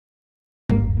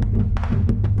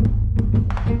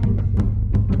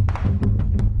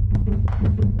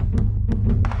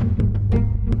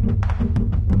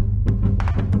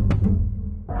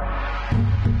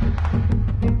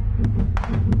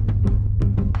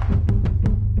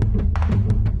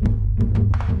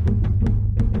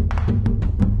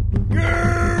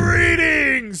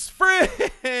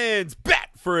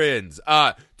friends,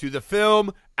 to the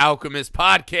Film Alchemist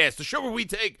Podcast, the show where we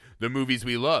take the movies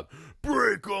we love,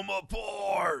 break them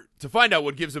apart to find out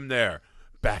what gives them their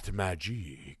bat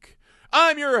magic.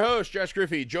 I'm your host, Josh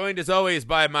Griffey, joined as always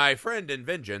by my friend in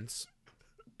vengeance.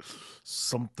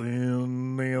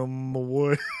 Something in the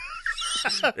way.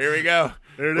 Here we go.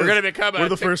 There it We're is. going to become We're a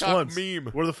the TikTok first ones.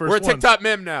 meme. We're the first We're a ones. TikTok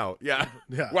meme now. Yeah.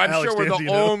 Yeah. Well, I'm Alex sure we're the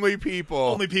D'Antino. only people.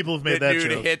 Only people who've made that knew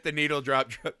to joke. hit the needle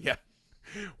drop. Yeah.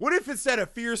 What if instead of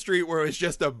Fear Street, where it was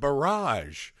just a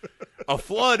barrage, a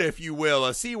flood, if you will,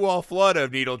 a seawall flood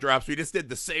of needle drops, we just did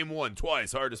the same one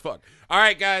twice, hard as fuck. All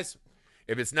right, guys,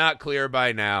 if it's not clear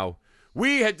by now,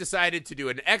 we had decided to do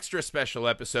an extra special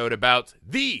episode about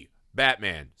The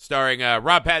Batman, starring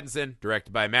Rob Pattinson,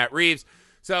 directed by Matt Reeves.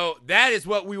 So that is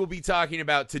what we will be talking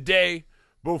about today.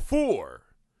 Before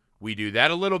we do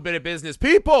that, a little bit of business.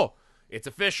 People, it's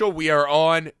official. We are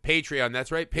on Patreon.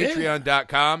 That's right.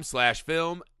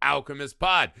 Patreon.com/Film Alchemist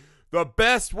Pod. The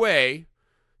best way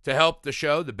to help the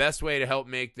show, the best way to help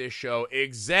make this show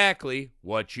exactly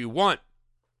what you want.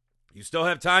 You still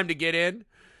have time to get in.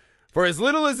 For as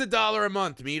little as $1 a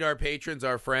month, meet our patrons,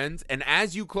 our friends. And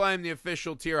as you climb the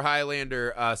official tier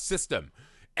Highlander system,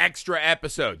 extra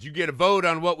episodes. You get a vote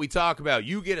on what we talk about.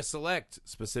 You get to select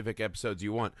specific episodes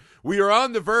you want. We are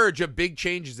on the verge of big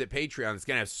changes at Patreon. It's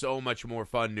going to have so much more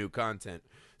fun new content.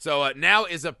 So now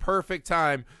is a perfect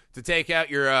time to take out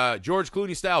your George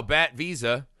Clooney-style Bat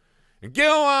Visa and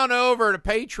go on over to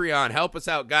Patreon. Help us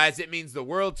out, guys. It means the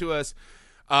world to us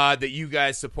that you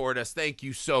guys support us. Thank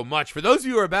you so much. For those of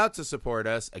you who are about to support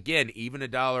us, again, even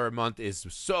 $1 a month is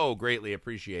so greatly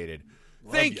appreciated.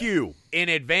 Thank you in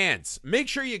advance. Make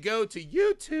sure you go to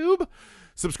YouTube,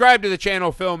 subscribe to the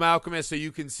channel Film Alchemist so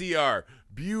you can see our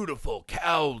beautiful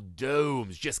cowl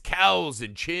domes, just cowls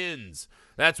and chins.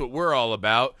 That's what we're all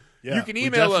about. Yeah, you can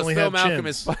email us, Film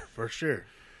Alchemist. For sure.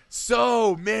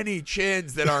 So many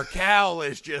chins that our cowl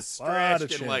is just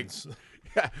stretched and like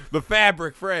the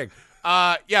fabric frag.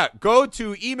 Go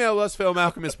to email us,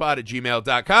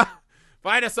 filmalchemistpod@gmail.com.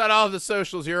 Find us on all the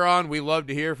socials you're on. We love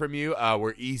to hear from you.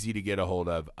 We're easy to get a hold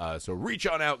of. So reach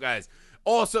on out, guys.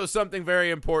 Also, something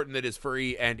very important that is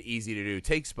free and easy to do.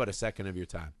 Takes but a second of your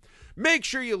time. Make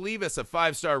sure you leave us a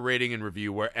 5-star rating and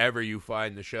review wherever you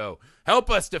find the show.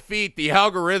 Help us defeat the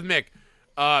algorithmic,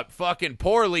 fucking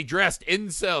poorly dressed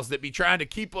incels that be trying to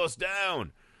keep us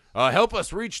down. Help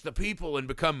us reach the people and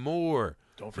become more.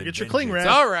 Don't forget your cling wrap.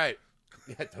 All right.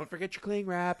 Yeah, don't forget your cling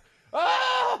wrap.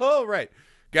 Oh, all right.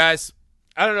 Guys,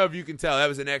 I don't know if you can tell. That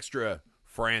was an extra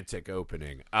frantic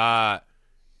opening.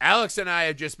 Alex and I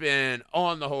have just been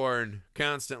on the horn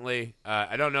constantly.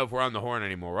 I don't know if we're on the horn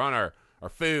anymore. We're on our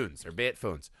phones, our bat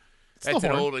phones. That's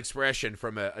an old expression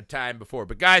from a time before.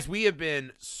 But, guys, we have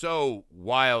been so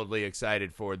wildly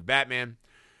excited for the Batman.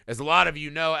 As a lot of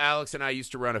you know, Alex and I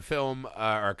used to run a film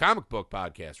or a comic book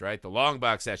podcast, right? The Long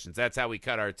Box Sessions. That's how we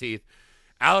cut our teeth.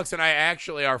 Alex and I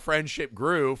actually, our friendship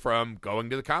grew from going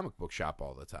to the comic book shop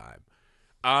all the time.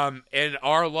 And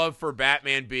our love for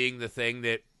Batman being the thing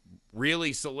that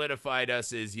really solidified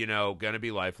us is, going to be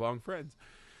lifelong friends.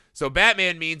 So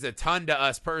Batman means a ton to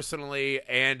us personally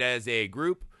and as a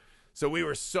group. So we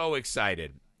were so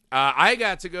excited. I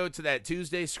got to go to that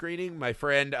Tuesday screening. My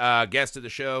friend, guest of the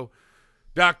show,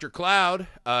 Dr. Cloud,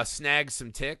 snagged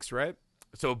some ticks, right?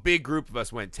 So a big group of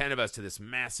us went, 10 of us, to this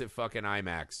massive fucking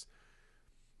IMAX.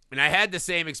 And I had the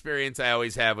same experience I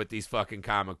always have with these fucking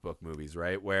comic book movies,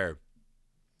 right? Where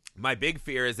my big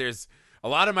fear is there's a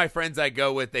lot of my friends I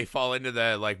go with, they fall into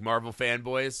the like Marvel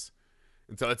fanboys.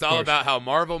 And so it's all about how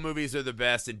Marvel movies are the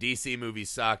best and DC movies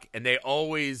suck. And the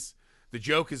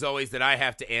joke is always that I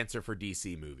have to answer for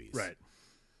DC movies. Right.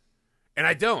 And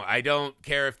I don't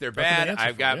care if they're bad.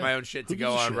 I've got my own shit to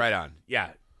go on right on. Yeah.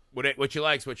 What you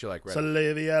like's what you like, right? So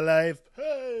live your life.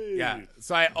 Hey. Yeah.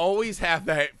 So I always have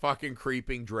that fucking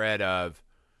creeping dread of,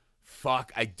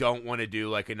 fuck, I don't want to do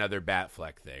like another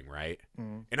Batfleck thing, right?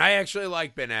 Mm. And I actually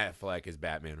like Ben Affleck as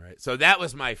Batman, right? So that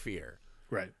was my fear.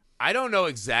 Right. I don't know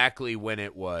exactly when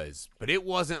it was, but it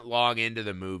wasn't long into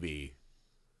the movie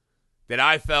that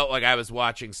I felt like I was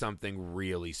watching something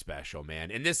really special,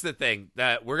 man. And this is the thing,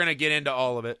 that we're going to get into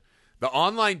all of it. The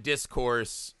online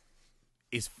discourse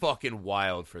is fucking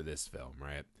wild for this film,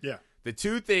 right? Yeah. The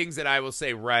two things that I will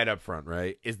say right up front,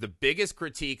 right, is the biggest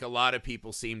critique a lot of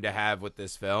people seem to have with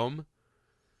this film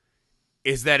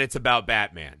is that it's about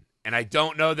Batman. And I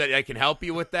don't know that I can help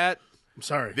you with that. I'm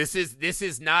sorry. This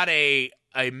is not a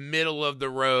middle of the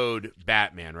road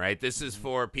Batman, right? This is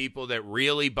for people that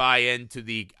really buy into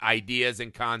the ideas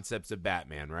and concepts of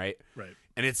Batman, right? Right.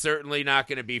 And it's certainly not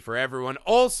going to be for everyone.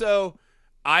 Also,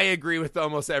 I agree with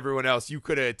almost everyone else. You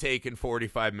could have taken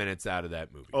 45 minutes out of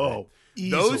that movie. Oh,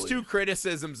 easily. Those two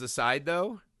criticisms aside,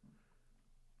 though,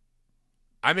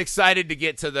 I'm excited to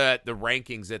get to the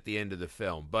rankings at the end of the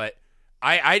film. But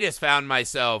I just found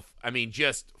myself,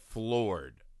 just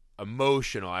floored,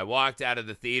 emotional. I walked out of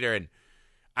the theater, and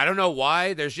I don't know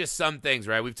why. There's just some things,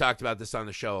 right? We've talked about this on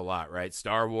the show a lot, right?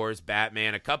 Star Wars,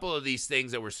 Batman, a couple of these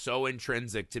things that were so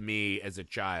intrinsic to me as a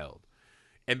child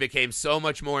and became so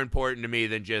much more important to me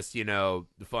than just, the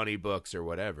funny books or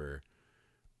whatever.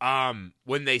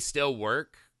 When they still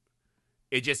work,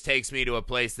 it just takes me to a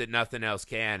place that nothing else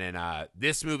can. And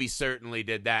this movie certainly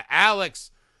did that. Alex,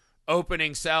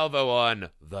 opening salvo on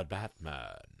The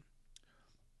Batman.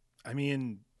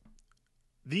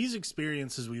 These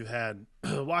experiences we've had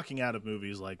walking out of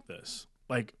movies like this,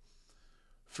 like,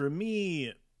 for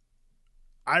me,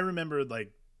 I remember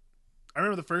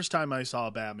the first time I saw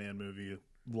a Batman movie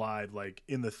live, like,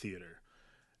 in the theater.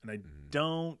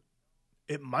 And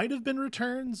it might have been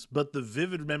Returns, but the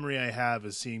vivid memory I have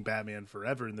is seeing Batman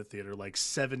Forever in the theater like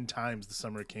 7 times the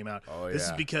summer it came out. Oh, yeah. This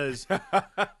is because,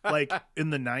 like, in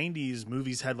the 90s,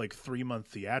 movies had, like, 3-month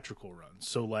theatrical runs.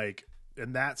 So, like,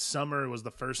 and that summer was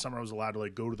the first summer I was allowed to,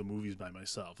 like, go to the movies by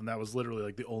myself. And that was literally,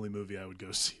 like, the only movie I would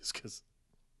go see is because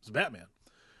it was Batman.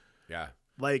 Yeah.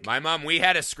 Like, my mom, we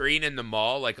had a screen in the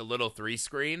mall, like a little 3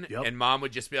 screen, Yep. and mom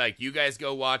would just be like, you guys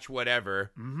go watch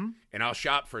whatever, and I'll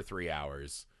shop for 3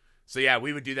 hours. So, yeah,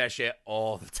 we would do that shit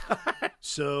all the time.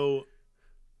 So,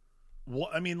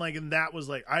 and that was,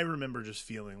 like, I remember just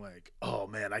feeling like, oh,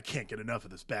 man, I can't get enough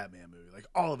of this Batman movie. Like,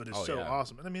 all of it is yeah.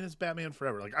 awesome. And, it's Batman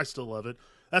Forever. Like, I still love it.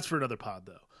 That's for another pod,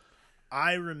 though.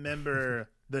 I remember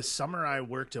the summer I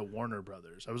worked at Warner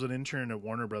Brothers. I was an intern at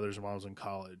Warner Brothers while I was in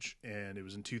college, and it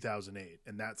was in 2008.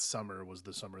 And that summer was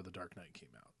the summer The Dark Knight came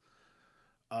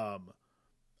out.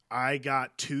 I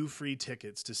got 2 free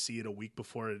tickets to see it a week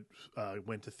before it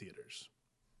went to theaters.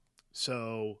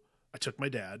 So I took my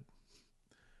dad,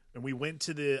 and we went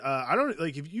to the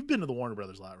if you've been to the Warner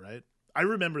Brothers lot, right? I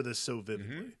remember this so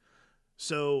vividly. Mm-hmm.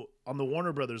 So on the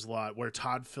Warner Brothers lot where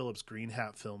Todd Phillips' Green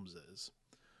Hat Films is,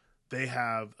 they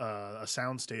have a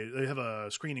soundstage. They have a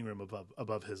screening room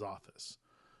above his office.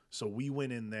 So we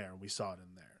went in there and we saw it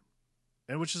in there,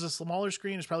 and which is a smaller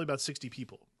screen. It's probably about 60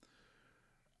 people.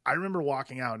 I remember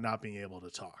walking out and not being able to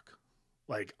talk.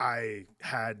 Like, I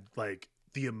had, like,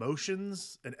 the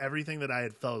emotions and everything that I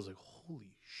had felt. I was like,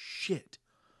 holy shit.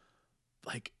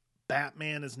 Like,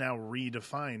 Batman is now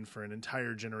redefined for an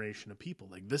entire generation of people.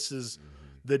 Like, this is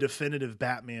the definitive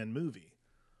Batman movie.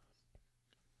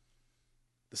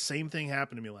 The same thing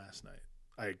happened to me last night.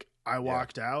 Like, I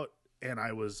walked out and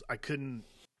I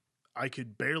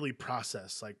could barely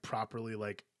process, like, properly.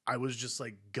 Like, I was just,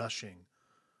 like, gushing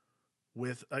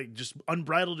with, like, just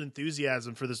unbridled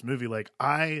enthusiasm for this movie. Like,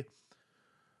 I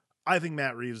think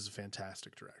Matt Reeves is a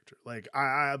fantastic director. Like,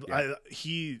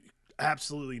 he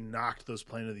absolutely knocked those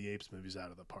Planet of the Apes movies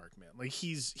out of the park, man. Like,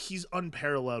 he's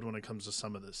unparalleled when it comes to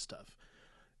some of this stuff.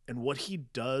 And what he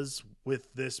does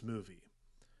with this movie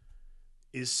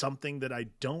is something that I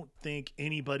don't think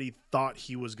anybody thought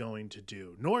he was going to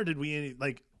do. Nor did we,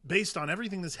 based on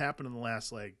everything that's happened in the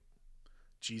last, 8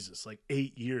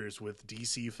 years with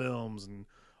DC films and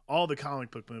all the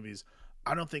comic book movies,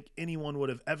 I don't think anyone would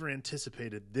have ever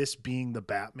anticipated this being the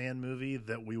Batman movie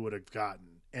that we would have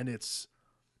gotten. And it's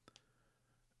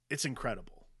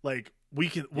incredible. Like,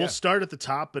 we'll start at the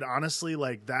top, but honestly,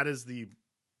 like, that is the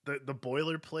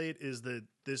boilerplate is that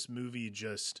this movie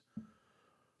just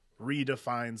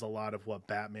redefines a lot of what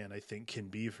Batman, I think, can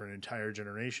be for an entire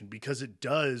generation, because it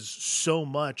does so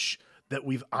much that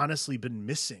we've honestly been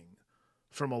missing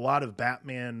from a lot of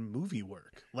Batman movie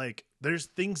work. Like, there's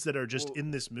things that are just in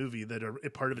this movie that are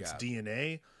a part of its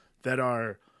DNA that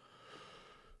are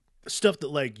stuff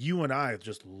that, like, you and I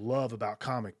just love about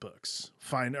comic books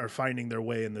are finding their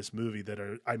way in this movie that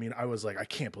are, I was like, I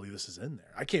can't believe this is in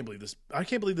there. I can't believe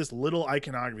this little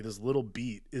iconography, this little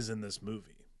beat is in this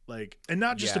movie. Like, and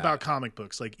not just about comic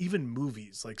books, like even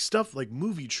movies, like stuff like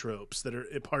movie tropes that are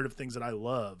a part of things that I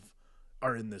love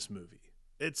are in this movie.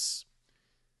 It's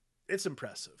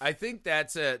impressive. I think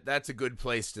that's a good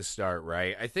place to start,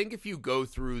 right? I think if you go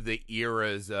through the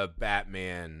eras of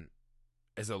Batman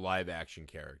as a live action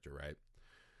character, right?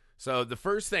 So the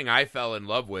first thing I fell in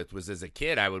love with was, as a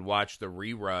kid, I would watch the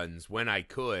reruns when I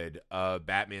could of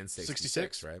Batman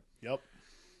 66, right? Yep.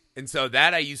 And so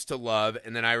that I used to love.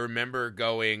 And then I remember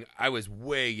going, I was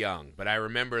way young, but I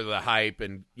remember the hype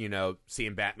and,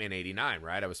 seeing Batman 89,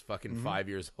 right? I was fucking 5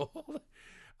 years old.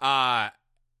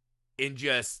 In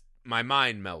just my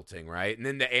mind melting, right? And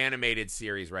then the animated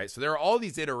series, right? So there are all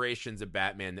these iterations of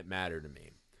Batman that matter to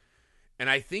me. And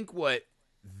I think what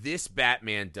this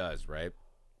Batman does, right?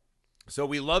 So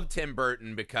we love Tim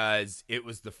Burton because it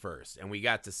was the first and we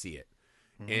got to see it.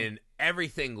 And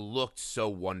everything looked so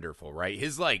wonderful, right?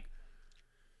 His like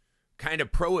kind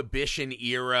of Prohibition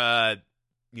era,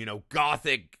 you know,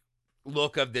 gothic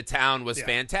look of the town was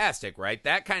fantastic, right?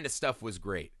 That kind of stuff was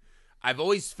great. I've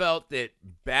always felt that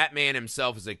Batman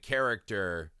himself as a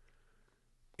character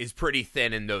is pretty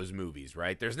thin in those movies,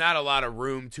 right? There's not a lot of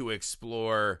room to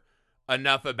explore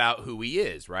enough about who he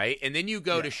is, right? And then you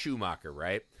go to Schumacher,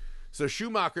 right? So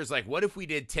Schumacher's like, what if we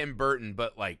did Tim Burton,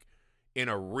 but like in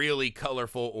a really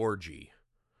colorful orgy,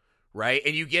 right?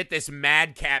 And you get this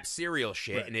madcap serial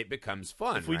shit, and it becomes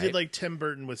fun. If we did like Tim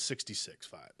Burton with 66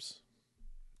 vibes.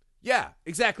 Yeah,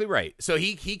 exactly right. So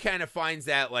he kind of finds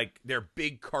that like they're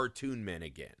big cartoon men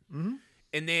again. Mm-hmm.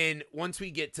 And then once we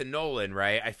get to Nolan,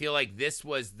 right, I feel like this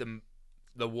was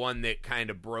the one that kind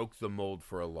of broke the mold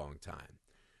for a long time.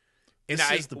 And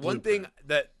one thing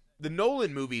that the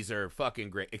Nolan movies are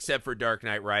fucking great, except for Dark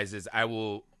Knight Rises. I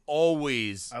will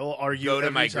argue go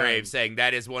to my grave saying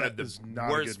that is one of the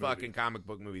worst fucking comic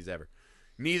book movies ever.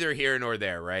 Neither here nor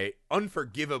there, right?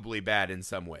 Unforgivably bad in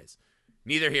some ways.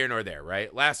 Neither here nor there,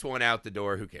 right? Last one out the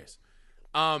door, who cares?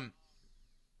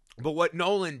 But what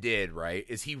Nolan did, right,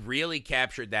 is he really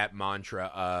captured that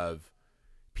mantra of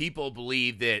people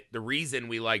believe that the reason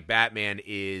we like Batman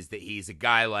is that he's a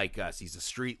guy like us. He's a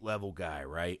street level guy,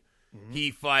 right? Mm-hmm.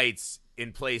 He fights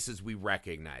in places we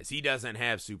recognize. He doesn't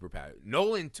have superpowers.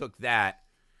 Nolan took that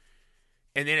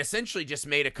and then essentially just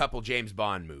made a couple James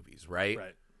Bond movies, right?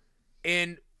 Right.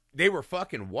 And they were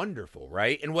fucking wonderful,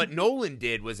 right? And what Nolan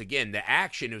did was, again, the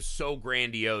action is so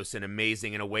grandiose and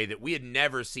amazing in a way that we had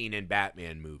never seen in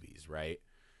Batman movies, right?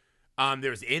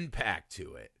 There's impact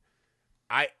to it.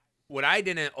 What I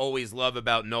didn't always love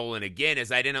about Nolan, again,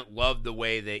 is I didn't love the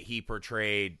way that he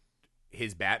portrayed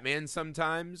his Batman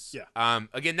sometimes. Yeah.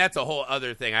 Again, that's a whole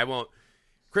other thing.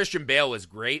 Christian Bale was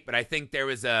great, but I think there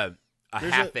was a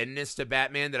half-inness to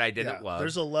Batman that I didn't love.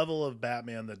 There's a level of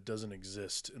Batman that doesn't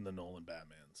exist in the Nolan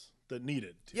Batmans that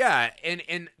needed to. Yeah,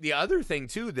 and the other thing,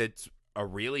 too, that's a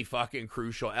really fucking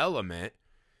crucial element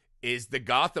is the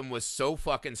Gotham was so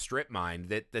fucking strip-mined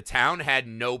that the town had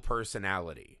no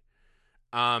personality.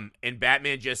 And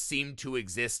Batman just seemed to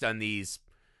exist on these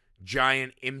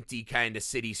giant, empty kind of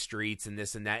city streets and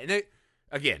this and that. And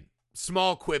again,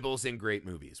 small quibbles in great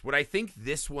movies. What I think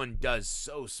this one does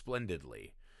so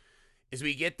splendidly is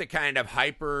we get the kind of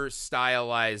hyper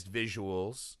stylized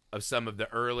visuals of some of the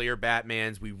earlier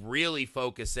Batmans. We really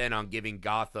focus in on giving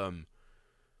Gotham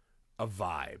a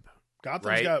vibe.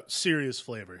 Gotham's got serious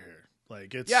flavor here.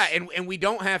 Like it's and we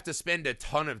don't have to spend a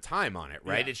ton of time on it,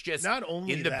 right? It's just not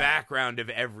only in the background of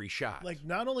every shot. Like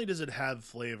not only does it have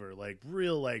flavor, like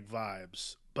real like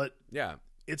vibes, but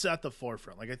it's at the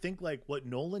forefront. Like I think like what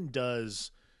Nolan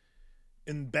does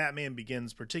in Batman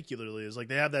Begins particularly is like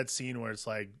they have that scene where it's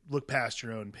like look past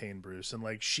your own pain, Bruce, and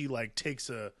like she takes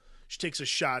a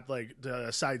shot like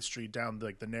a side street down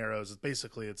like the Narrows.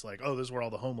 Basically it's like, oh, this is where all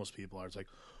the homeless people are. It's like,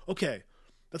 okay,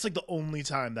 that's like the only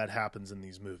time that happens in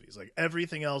these movies. Like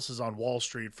everything else is on Wall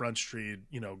Street, Front Street,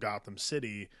 Gotham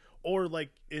City, or like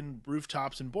in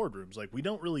rooftops and boardrooms. Like we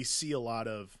don't see a lot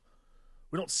of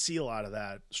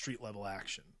that street level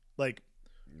action. Like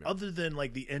other than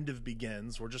like the end of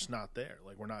Begins, we're just not there.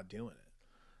 Like we're not doing it.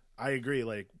 I agree.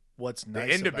 Like what's nice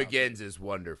the end of about Begins is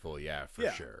wonderful. Yeah, for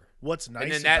sure. What's nice,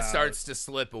 and then that starts to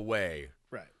slip away.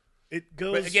 Right. It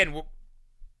goes. But again,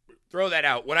 throw that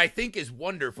out. What I think is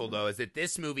wonderful, though, is that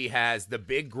this movie has the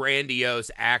big,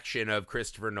 grandiose action of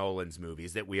Christopher Nolan's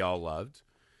movies that we all loved.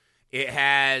 It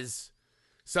has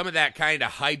some of that kind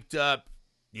of hyped up,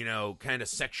 kind of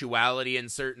sexuality in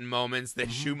certain moments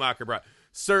that Schumacher brought.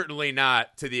 Certainly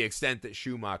not to the extent that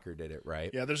Schumacher did it,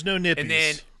 right? Yeah, there's no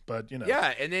nippies, but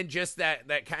Yeah, and then just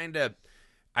that kind of...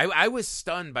 I was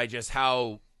stunned by just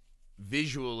how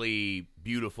visually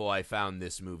beautiful I found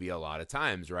this movie a lot of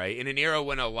times, right? In an era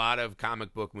when a lot of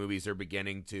comic book movies are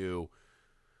beginning to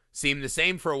seem the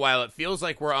same for a while, it feels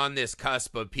like we're on this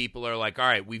cusp of people are like, all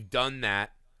right, we've done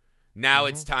that. Now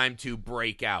it's time to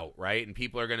break out, right? And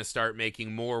people are going to start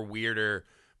making more weirder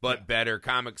but better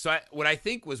comics. So what I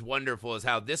think was wonderful is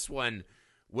how this one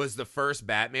was the first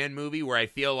Batman movie where I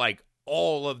feel like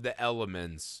all of the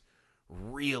elements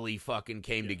really fucking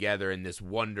came together in this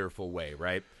wonderful way,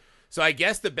 right? So I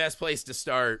guess the best place to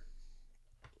start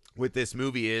with this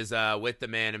movie is with the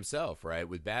man himself, right?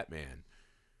 With Batman.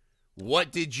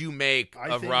 What did you make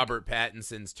of Robert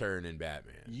Pattinson's turn in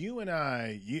Batman? You and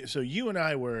I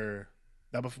were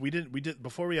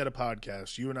before we had a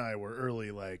podcast. You and I were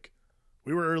early, like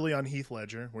we were early on Heath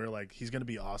Ledger. We're like, he's going to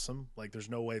be awesome. Like, there's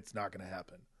no way it's not going to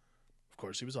happen. Of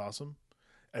course, he was awesome.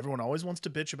 Everyone always wants to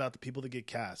bitch about the people that get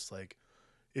cast. Like,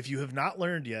 if you have not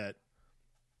learned yet,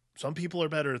 some people are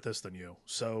better at this than you.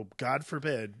 So, God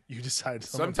forbid you decide.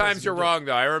 Sometimes you're wrong,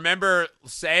 though. I remember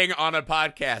saying on a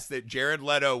podcast that Jared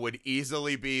Leto would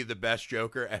easily be the best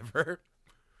Joker ever.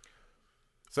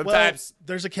 Sometimes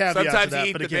there's a caveat to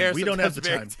that, but again, we don't have the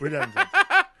time. We don't have the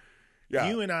time. Yeah.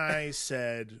 You and I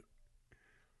said,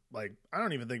 like, I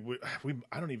don't even think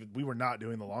we were not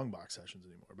doing the long box sessions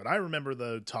anymore. But I remember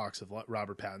the talks of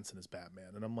Robert Pattinson as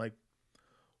Batman, and I'm like,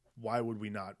 why would we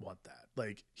not want that?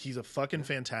 Like, he's a fucking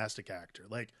fantastic actor.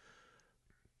 Like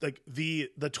the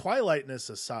Twilightness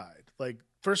aside, like,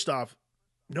 first off,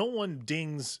 no one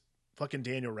dings fucking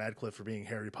Daniel Radcliffe for being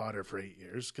Harry Potter for 8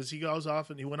 years, because he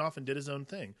went off and did his own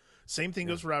thing. Same thing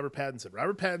goes for Robert Pattinson.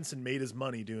 Robert Pattinson made his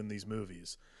money doing these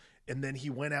movies, and then he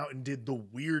went out and did the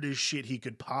weirdest shit he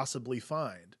could possibly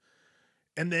find.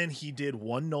 And then he did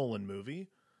one Nolan movie,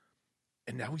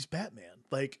 and now he's Batman.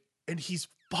 Like, and he's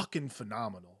fucking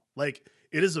phenomenal. Like,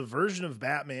 it is a version of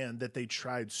Batman that they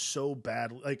tried so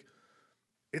badly. Like,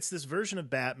 it's this version of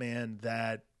Batman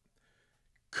that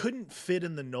couldn't fit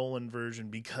in the Nolan version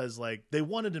because, like, they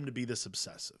wanted him to be this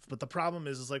obsessive. But the problem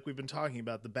is like we've been talking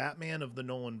about, the Batman of the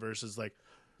Nolan versus, like,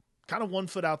 kind of 1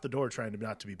 foot out the door trying to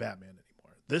not to be Batman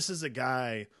anymore. This is a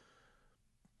guy,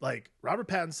 like, Robert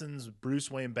Pattinson's Bruce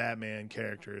Wayne Batman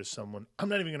character is someone, I'm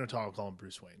not even going to call him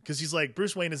Bruce Wayne, because he's like,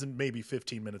 Bruce Wayne is in maybe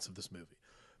 15 minutes of this movie.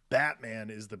 Batman,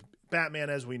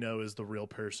 as we know, is the real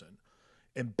person.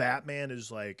 And Batman is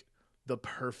like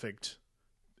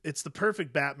it's the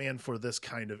perfect Batman for this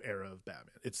kind of era of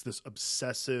Batman. It's this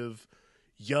obsessive,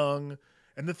 young,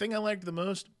 and the thing I liked the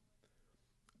most,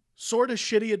 sort of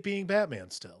shitty at being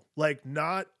Batman still. Like,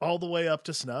 not all the way up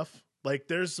to snuff. Like,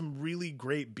 there's some really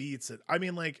great beats that, I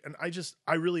mean, like, and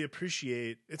I really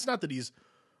appreciate, it's not that he's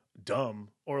dumb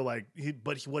or like,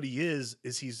 what he is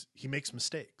he makes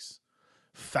mistakes.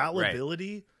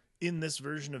 Fallibility in this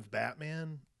version of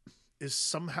Batman is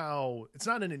somehow, it's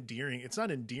not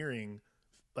endearing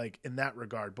like in that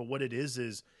regard, but what it is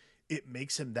it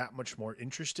makes him that much more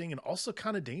interesting and also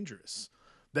kind of dangerous.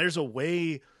 There's a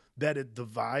way that the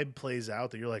vibe plays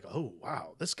out that you're like, oh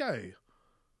wow, this guy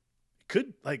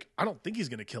could, like, I don't think he's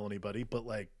going to kill anybody, but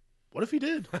like, what if he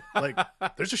did? Like,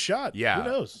 there's a shot. Yeah. Who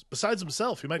knows? Besides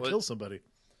himself, he might kill somebody.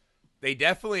 They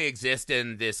definitely exist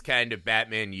in this kind of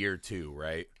Batman year 2,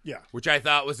 right? Yeah. Which I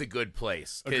thought was a good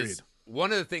place. Agreed.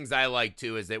 One of the things I like,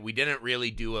 too, is that we didn't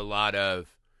really do a lot of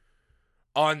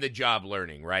on-the-job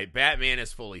learning, right? Batman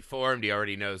is fully formed. He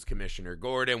already knows Commissioner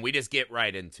Gordon. We just get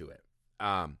right into it.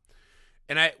 And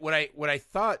what I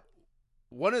thought,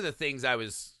 one of the things I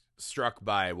was struck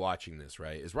by watching this,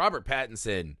 right, is Robert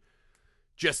Pattinson,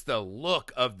 just the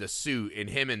look of the suit and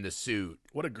him in the suit.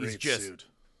 What a great suit.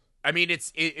 I mean,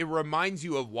 it reminds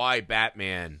you of why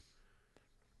Batman,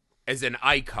 as an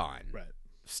icon,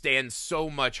 stands so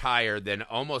much higher than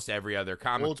almost every other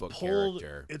comic book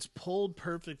character. It's pulled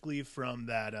perfectly from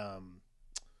that.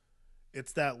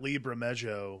 It's that Lee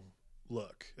Bramejo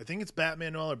look. I think it's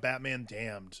Batman Noel or Batman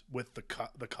Damned with the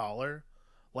collar.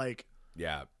 Like,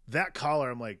 yeah, that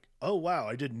collar. I'm like, oh wow,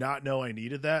 I did not know I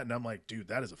needed that, and I'm like, dude,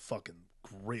 that is a fucking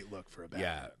great look for a Batman.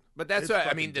 Yeah. But that's what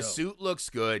I mean. The suit looks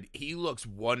good. He looks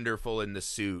wonderful in the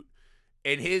suit,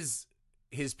 and his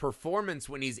performance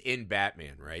when he's in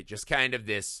Batman, right? Just kind of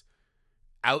this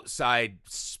outside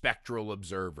spectral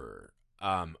observer.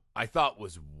 I thought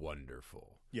was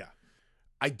wonderful. Yeah.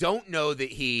 I don't know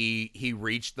that he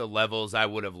reached the levels I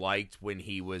would have liked when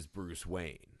he was Bruce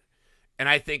Wayne, and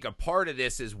I think a part of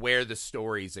this is where the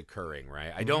story's occurring,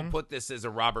 right? I don't put this as a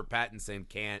Robert Pattinson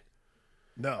can't.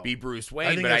 Be Bruce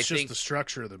Wayne, but I think the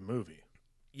structure of the movie.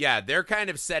 Yeah, they're kind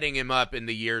of setting him up in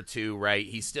the year 2, right?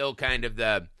 He's still kind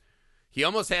of he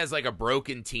almost has like a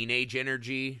broken teenage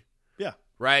energy. Yeah.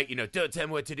 Right? You know, don't tell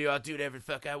me what to do. I'll do whatever the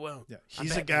fuck I will. Yeah.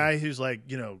 He's a guy who's like,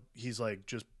 you know, he's like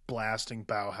just blasting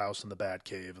Bauhaus in the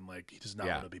Batcave, and like he does not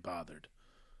want to be bothered.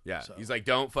 Yeah. So. He's like,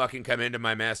 don't fucking come into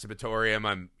my masturbatorium.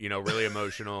 I'm, really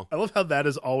emotional. I love how that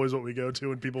is always what we go to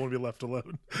when people want to be left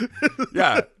alone.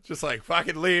 Yeah. Just like,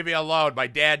 fucking leave me alone. My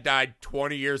dad died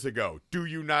 20 years ago. Do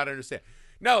you not understand?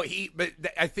 No, but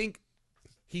I think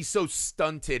he's so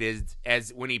stunted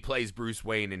as when he plays Bruce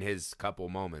Wayne in his couple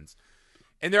moments.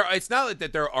 And it's not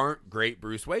that there aren't great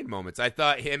Bruce Wayne moments. I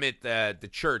thought him at the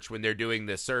church when they're doing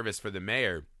the service for the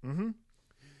mayor. Mm-hmm.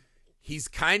 He's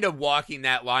kind of walking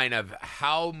that line of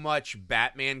how much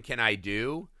Batman can I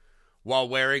do while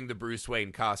wearing the Bruce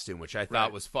Wayne costume, which I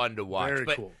thought was fun to watch. Very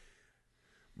cool.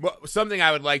 Something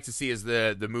I would like to see as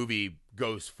the movie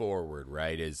goes forward,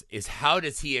 right, is how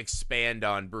does he expand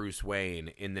on Bruce Wayne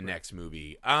in the next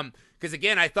movie? Because,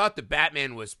 again, I thought the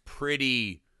Batman was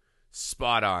pretty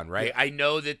spot on, right? Yeah. I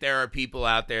know that there are people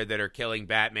out there that are killing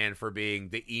Batman for being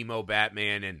the emo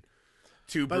Batman and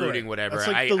too By the way, brooding, whatever. that's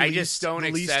like I just don't the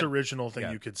accept. least original thing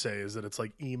Yeah. you could say is that it's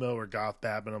like emo or goth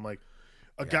Batman. I'm like,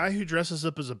 a Yeah. guy who dresses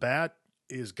up as a bat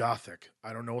is gothic.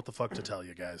 I don't know what the fuck to tell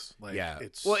you guys. Like, Yeah.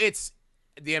 it's It's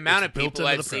the amount it's of built people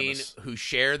into I've the seen premise. who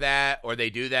share that, or they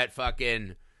do that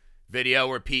fucking video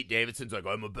where Pete Davidson's like,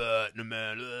 I'm a Batman,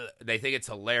 man. They think it's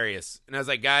hilarious. And I was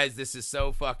like, guys, this is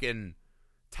so fucking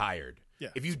tired. Yeah,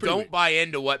 If you it's pretty don't weak. buy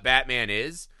into what Batman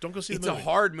is, Don't go see it's the a movie.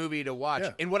 hard movie to watch.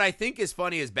 Yeah. And what I think is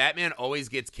funny is Batman always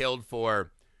gets killed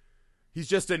for he's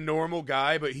just a normal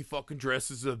guy, but he fucking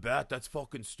dresses as a bat. That's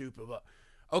fucking stupid.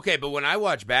 Okay, but when I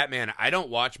watch Batman, I don't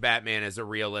watch Batman as a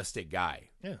realistic guy.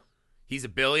 Yeah. He's a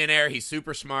billionaire. He's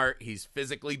super smart. He's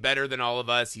physically better than all of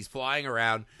us. He's flying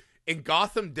around. And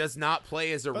Gotham does not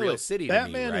play as a By the real way, city to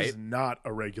Batman me, right? is not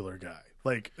a regular guy.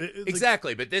 Like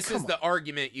Exactly, but this is come the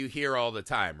argument you hear all the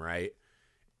time, right?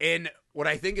 And what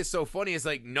I think is so funny is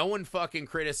like no one fucking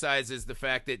criticizes the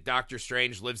fact that Doctor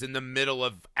Strange lives in the middle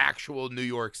of actual New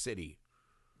York City.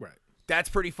 Right. That's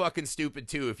pretty fucking stupid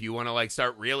too if you want to like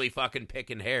start really fucking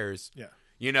picking hairs. Yeah.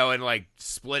 You know, and like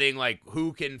splitting like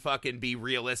who can fucking be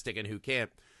realistic and who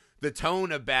can't. The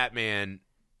tone of Batman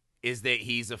is that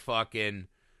he's a fucking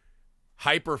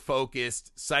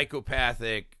hyper-focused,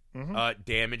 psychopathic,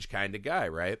 damaged kind of guy,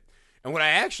 right? And what I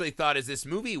actually thought is this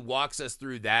movie walks us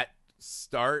through that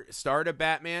start of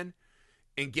Batman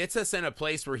and gets us in a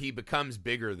place where he becomes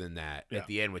bigger than that Yeah. at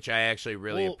the end, which I actually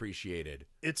really Well, appreciated.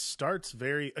 It starts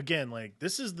very again like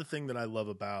this is the thing that I love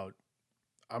about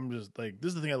this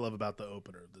is the thing I love about the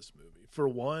opener of this movie. For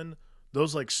one,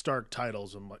 those like stark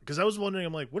titles, I'm like, because I was wondering,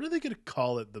 I'm like, what are they going to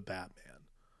call it? The Batman?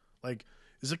 Like,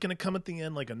 is it going to come at the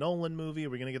end like a Nolan movie? Are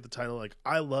we going to get the title? Like,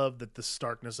 I love that the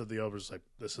starkness of the over is like,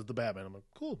 this is the Batman. I'm like,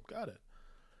 cool, got it.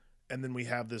 And then we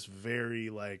have this very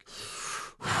like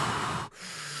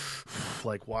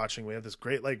watching. We have this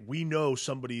great like we know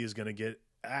somebody is going to get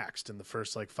axed in the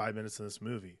first like 5 minutes of this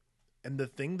movie, and the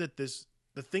thing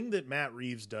that Matt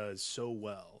Reeves does so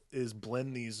well is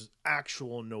blend these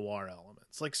actual noir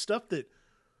elements, like stuff that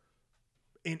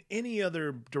in any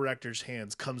other director's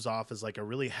hands comes off as like a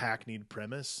really hackneyed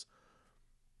premise.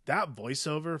 That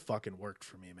voiceover fucking worked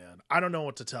for me, man. I don't know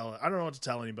what to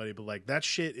tell anybody, but like that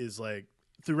shit is like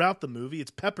throughout the movie,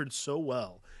 it's peppered so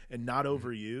well and not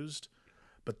overused.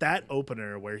 But that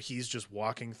opener where he's just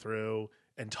walking through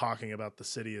and talking about the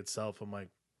city itself, I'm like,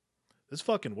 this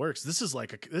fucking works.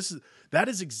 That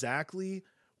is exactly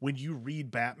when you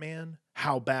read Batman,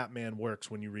 how Batman works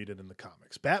when you read it in the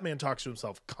comics. Batman talks to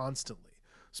himself constantly,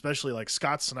 especially like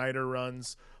Scott Snyder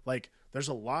runs. Like there's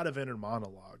a lot of inner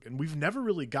monologue, and we've never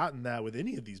really gotten that with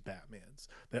any of these Batmans.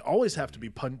 They always have to be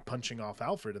punching off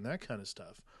Alfred and that kind of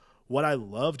stuff. What I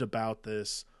loved about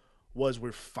this was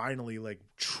we're finally like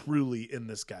truly in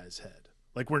this guy's head.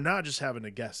 Like we're not just having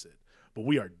to guess it, but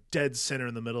we are dead center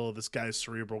in the middle of this guy's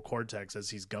cerebral cortex as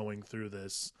he's going through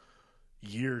this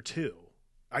year two.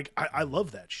 I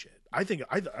love that shit. I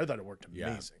thought it worked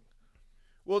amazing.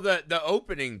 Well, the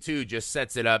opening too just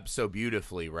sets it up so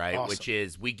beautifully, right? Awesome. Which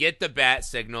is we get the bat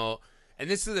signal, and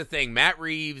this is the thing. Matt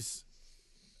Reeves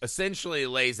essentially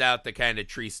lays out the kind of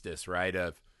treatise, right?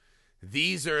 Of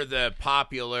these are the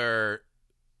popular,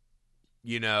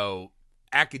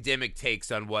 academic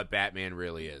takes on what Batman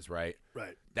really is, right?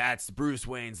 Right. That's Bruce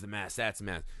Wayne's the mask. That's the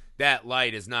mask. That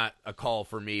light is not a call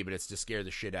for me, but it's to scare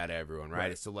the shit out of everyone,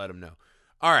 right? It's to let them know.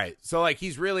 All right. So, like,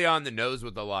 he's really on the nose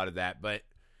with a lot of that, but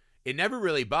it never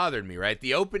really bothered me, right?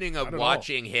 The opening of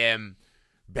watching him,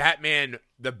 Batman,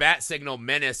 the bat signal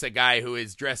menace a guy who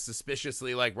is dressed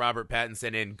suspiciously like Robert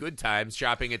Pattinson in Good Times,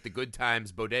 shopping at the Good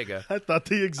Times bodega. I thought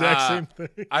the exact same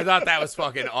thing. I thought that was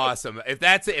fucking awesome. If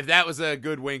that was a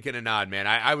good wink and a nod, man,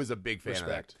 I was a big fan of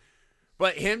that.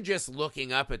 But him just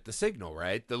looking up at the signal,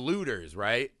 right? The looters,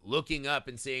 right? Looking up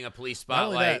and seeing a police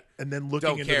spotlight. And then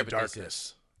looking into the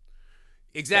darkness.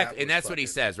 Exactly. That And that's was what he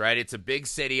says, right? It's a big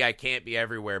city. I can't be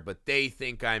everywhere, but they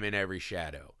think I'm in every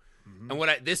shadow. Mm-hmm.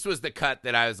 And this was the cut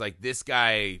that I was like, this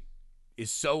guy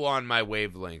is so on my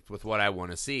wavelength with what I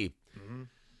want to see. Mm-hmm.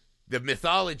 The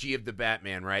mythology of the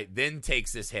Batman, right, then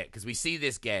takes this hit because we see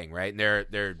this gang, right? And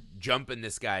they're jumping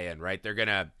this guy in, right? They're going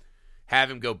to have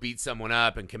him go beat someone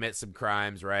up and commit some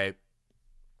crimes, right?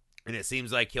 And it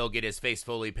seems like he'll get his face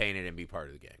fully painted and be part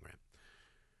of the gang, right?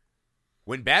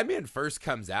 When Batman first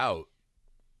comes out,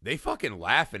 they fucking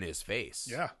laugh in his face.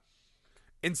 Yeah.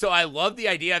 And so I love the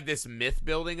idea of this myth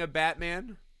building of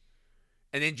Batman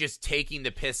and then just taking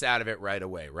the piss out of it right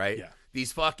away, right? Yeah.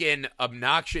 These fucking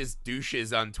obnoxious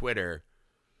douches on Twitter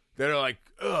that are like,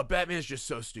 oh, Batman's just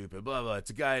so stupid, blah, blah. It's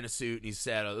a guy in a suit and he's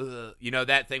sad.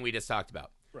 That thing we just talked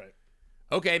about. Right.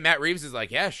 Okay, Matt Reeves is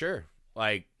like, yeah, sure.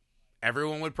 Like,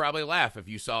 everyone would probably laugh if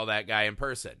you saw that guy in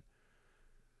person.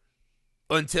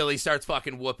 Until he starts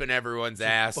fucking whooping everyone's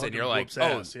ass, and you're like,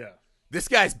 oh, yeah. This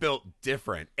guy's built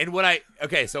different. And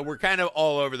okay, so we're kind of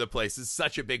all over the place. This is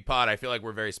such a big pod. I feel like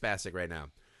we're very spastic right now.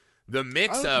 The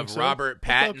mix of Robert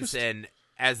Pattinson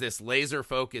as this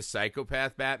laser-focused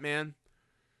psychopath Batman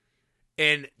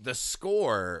and the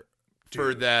score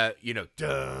for the,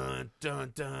 dun,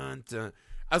 dun, dun, dun.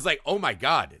 I was like, oh my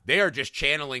God, they are just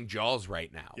channeling Jaws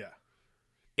right now. Yeah.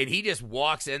 And he just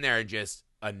walks in there and just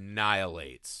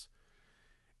annihilates.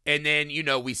 And then,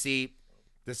 we see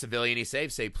the civilian he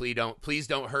saves say, please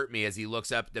don't hurt me, as he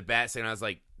looks up at the bat signal. I was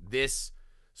like, this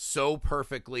so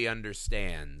perfectly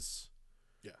understands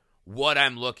what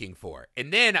I'm looking for.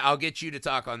 And then I'll get you to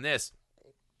talk on this.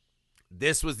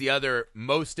 This was the other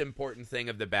most important thing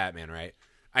of the Batman, right?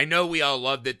 I know we all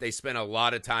loved that they spent a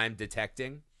lot of time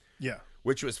detecting. Yeah.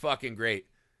 Which was fucking great.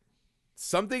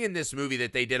 Something in this movie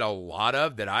that they did a lot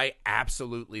of that I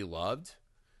absolutely loved.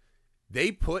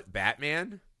 They put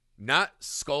Batman not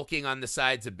skulking on the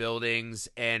sides of buildings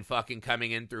and fucking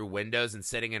coming in through windows and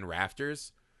sitting in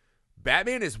rafters.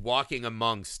 Batman is walking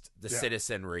amongst the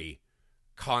citizenry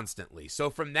constantly. So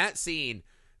from that scene,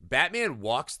 Batman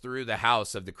walks through the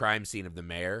house of the crime scene of the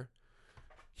mayor.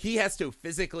 He has to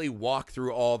physically walk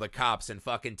through all the cops and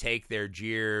fucking take their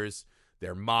jeers,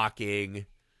 their mocking.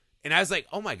 And I was like,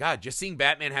 oh my God, just seeing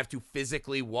Batman have to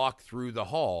physically walk through the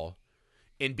hall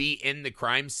and be in the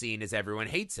crime scene as everyone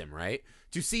hates him, right?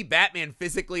 To see Batman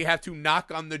physically have to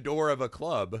knock on the door of a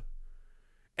club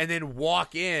and then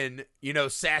walk in,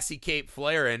 sassy cape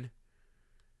flaring.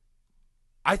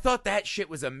 I thought that shit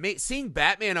was amazing. Seeing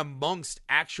Batman amongst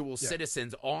actual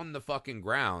citizens on the fucking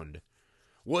ground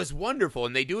was wonderful.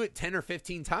 And they do it 10 or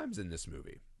 15 times in this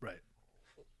movie. Right.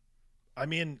 I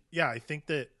mean, yeah, I think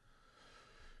that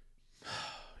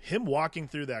him walking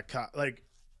through that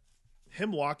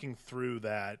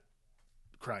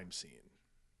crime scene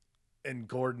and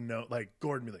Gordon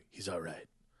be like, he's all right.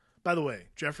 By the way,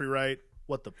 Jeffrey Wright,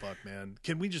 what the fuck, man?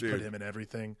 Can we just put him in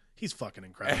everything? He's fucking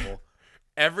incredible.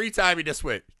 Every time he just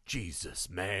went, Jesus,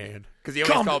 man. Because he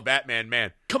always called Batman,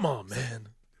 man. Come on, man.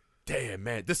 Damn,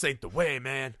 man. This ain't the way,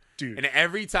 man. Dude. And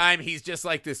every time he's just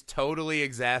like this totally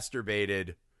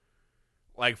exacerbated,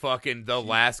 like fucking the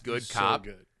last good cop.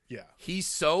 So good. Yeah. He's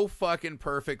so fucking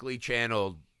perfectly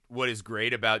channeled what is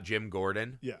great about Jim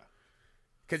Gordon. Yeah.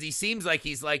 Because he seems like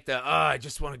he's like I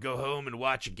just want to go home and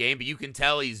watch a game. But you can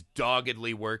tell he's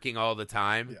doggedly working all the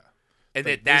time. Yeah. And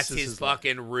that's his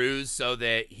fucking ruse so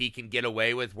that he can get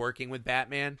away with working with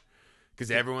Batman.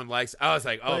 Because everyone likes... I was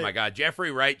like, oh my God.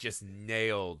 Jeffrey Wright just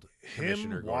nailed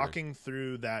Commissioner him Gordon. Walking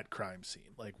through that crime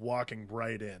scene. Like, walking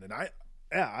right in. And I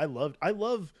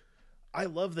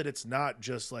love that it's not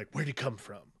just like, where'd he come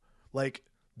from? Like,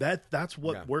 that's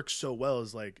what works so well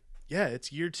is like, yeah,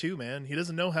 it's year 2, man. He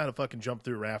doesn't know how to fucking jump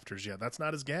through rafters yet. That's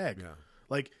not his gag. Yeah.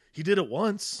 Like, he did it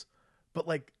once, but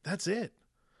like, that's it.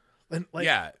 And like...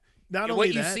 Yeah. Not what only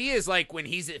you see is like when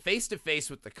he's face to face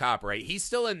with the cop, right? He's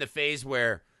still in the phase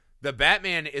where the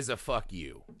Batman is a fuck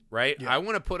you, right? Yeah. I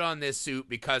want to put on this suit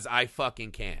because I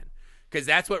fucking can. Because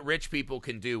that's what rich people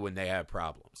can do when they have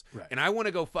problems. Right. And I want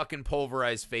to go fucking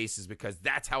pulverize faces because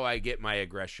that's how I get my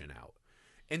aggression out.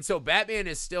 And so Batman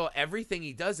is still, everything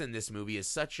he does in this movie is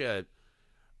such a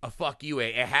fuck you.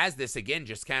 It has this, again,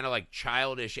 just kind of like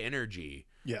childish energy.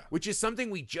 Yeah. Which is something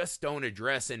we just don't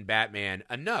address in Batman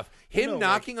enough. Him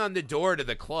knocking on the door to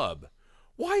the club.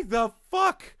 Why the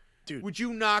fuck would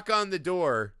you knock on the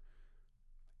door?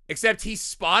 Except he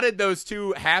spotted those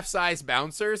 2 half-size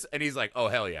bouncers, and he's like, oh,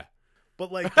 hell yeah.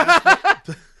 But like,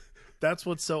 that's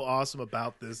what's so awesome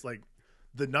about this. Like,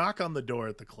 the knock on the door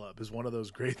at the club is one of those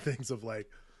great things of like,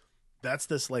 that's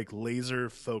this like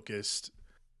laser-focused...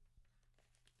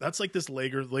 That's like this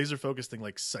laser focused thing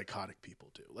like psychotic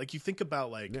people do. Like you think about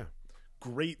like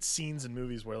great scenes in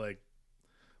movies where like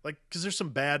because there's some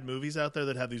bad movies out there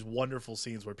that have these wonderful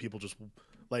scenes where people just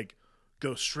like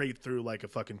go straight through like a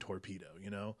fucking torpedo,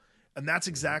 And that's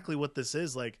exactly what this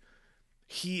is. Like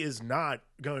he is not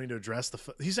going to address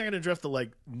he's not going to address the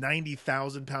like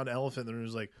 90,000 pound elephant that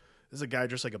was like, this is a guy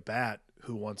dressed like a bat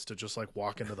who wants to just like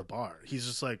walk into the bar. He's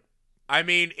just like, I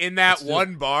mean, in that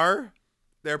one bar,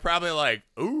 they're probably like,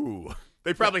 ooh.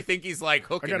 They probably think he's like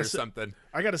hooking or something.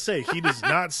 I gotta say, he does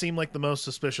not seem like the most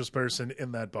suspicious person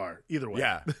in that bar. Either way.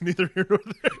 Yeah. Neither here nor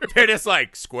there. They're just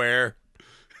like square.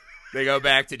 They go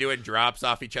back to doing drops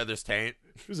off each other's taint.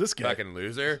 Who's this guy? Fucking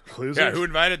loser. Loser? Yeah, who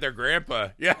invited their grandpa?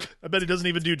 Yeah. I bet he doesn't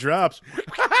even do drops.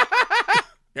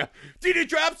 Yeah. Do you do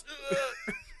drops?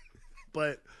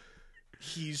 But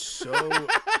he's so,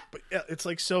 but yeah, it's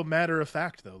like so matter of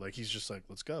fact though. Like he's just like,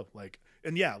 let's go. Like,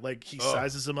 and yeah, like he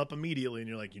sizes him up immediately, and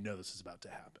you're like, this is about to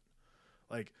happen.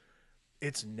 Like,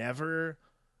 it never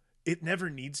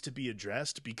needs to be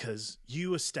addressed because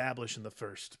you establish in the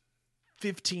first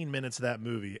 15 minutes of that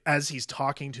movie as he's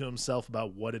talking to himself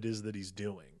about what it is that he's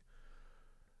doing.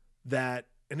 That,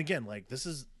 and again, like this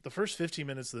is the first 15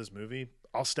 minutes of this movie.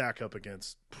 I'll stack up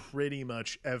against pretty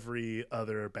much every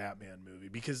other Batman movie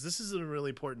because this is a really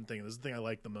important thing. This is the thing I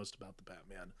like the most about the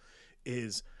Batman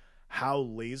is how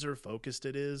laser focused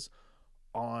it is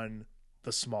on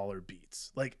the smaller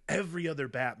beats. Like every other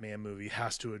Batman movie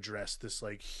has to address this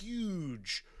like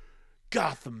huge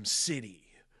Gotham City.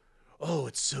 Oh,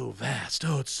 it's so vast.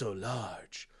 Oh, it's so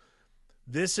large.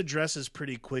 This addresses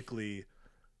pretty quickly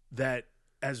that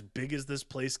as big as this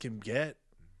place can get,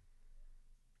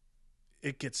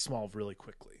 it gets small really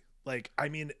quickly. Like, I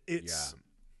mean, it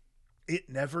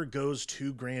never goes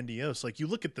too grandiose. Like, you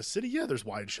look at the city, yeah, there's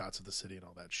wide shots of the city and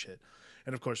all that shit.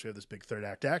 And, of course, we have this big third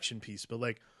act action piece. But,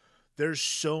 like, there's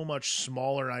so much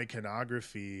smaller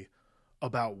iconography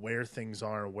about where things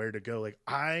are and where to go. Like,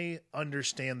 I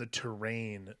understand the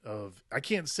terrain of... I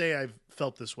can't say I've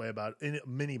felt this way about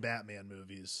many Batman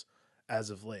movies as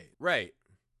of late. Right.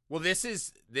 Well, this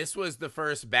was the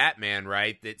first Batman,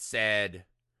 right, that said...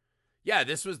 Yeah,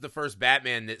 this was the first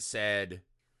Batman that said,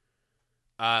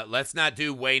 let's not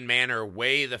do Wayne Manor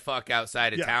way the fuck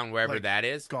outside of town, wherever like, that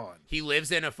is. Gone. He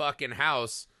lives in a fucking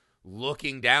house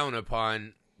looking down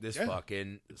upon this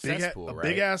fucking cesspool, right?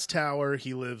 Big ass tower.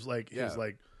 He lives like his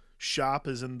like shop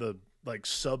is in the like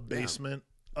sub basement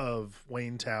of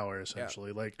Wayne Tower,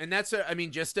 essentially. Like, and that's I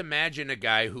mean, just imagine a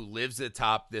guy who lives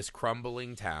atop this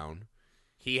crumbling town.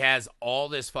 He has all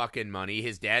this fucking money.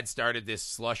 His dad started this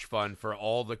slush fund for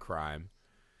all the crime.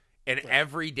 And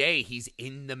every day he's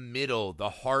in the middle,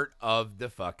 the heart of the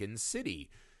fucking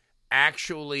city,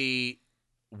 actually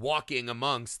walking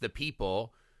amongst the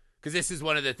people. Because this is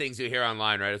one of the things you hear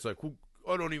online, right? It's like,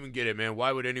 I don't even get it, man.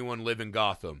 Why would anyone live in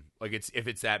Gotham? Like, if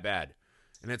it's that bad.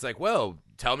 And it's like, well,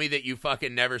 tell me that you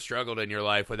fucking never struggled in your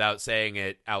life without saying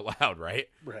it out loud, right?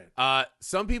 Right.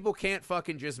 Some people can't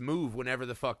fucking just move whenever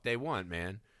the fuck they want,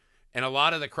 man. And a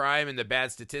lot of the crime and the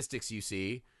bad statistics you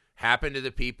see happen to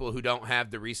the people who don't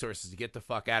have the resources to get the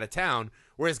fuck out of town.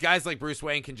 Whereas guys like Bruce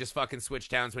Wayne can just fucking switch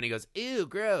towns when he goes, ew,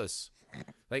 gross.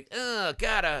 Like,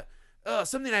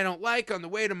 something I don't like on the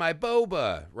way to my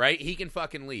boba, right? He can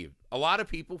fucking leave. A lot of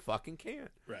people fucking can't.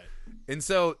 Right. And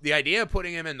so the idea of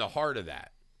putting him in the heart of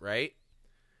that, right,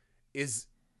 is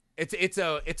it's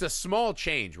a small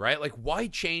change, right? Like, why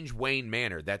change Wayne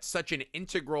Manor? That's such an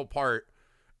integral part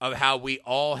of how we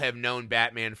all have known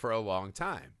Batman for a long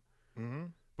time. Mm-hmm.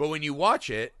 But when you watch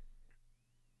it,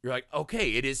 you're like,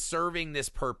 okay, it is serving this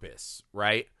purpose,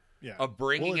 right? Yeah. Of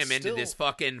bringing him into this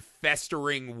fucking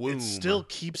festering womb. It still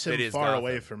keeps him far Gotham.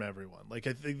 Away from everyone. Like,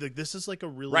 I think like, this is like a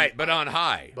really... Right, but on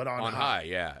high. But on high.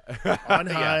 Yeah. On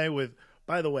high with...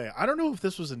 By the way, I don't know if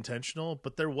this was intentional,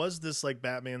 but there was this like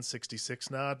Batman 66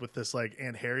 nod with this like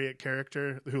Aunt Harriet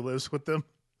character who lives with them.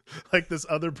 Like this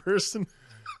other person.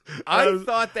 I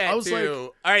thought that too. Like,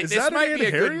 all right, this might be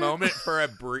a Harriet? good moment for a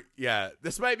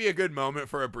this might be a good moment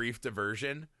for a brief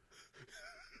diversion.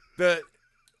 Because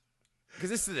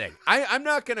this is the thing. I'm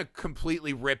not going to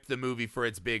completely rip the movie for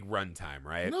its big runtime,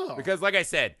 right? No. Because like I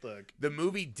said, Look. The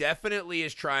movie definitely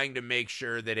is trying to make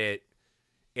sure that it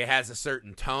has a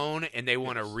certain tone, and they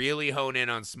want to really hone in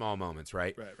on small moments,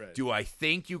 right? Right. Do I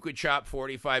think you could chop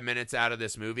 45 minutes out of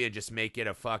this movie and just make it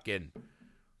a fucking...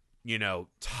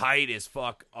 tight as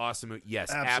fuck, awesome.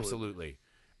 Yes, absolutely.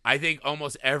 I think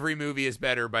almost every movie is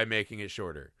better by making it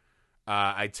shorter.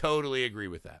 I totally agree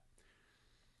with that.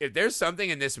 If there's something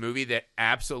in this movie that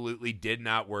absolutely did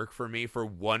not work for me for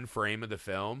one frame of the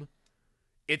film,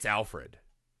 it's Alfred.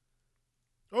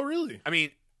 Oh, really? I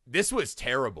mean, this was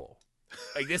terrible.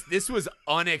 Like this was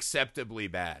unacceptably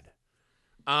bad.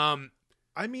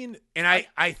 I mean, and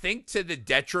I think to the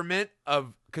detriment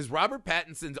of, because Robert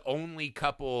Pattinson's only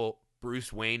couple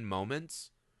Bruce Wayne moments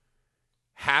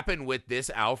happen with this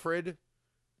Alfred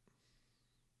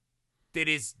that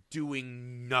is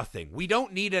doing nothing. We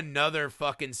don't need another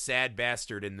fucking sad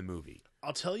bastard in the movie.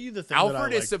 I'll tell you the thing.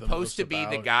 Alfred is supposed to be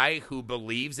the guy who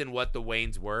believes in what the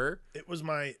Waynes were. It was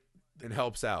and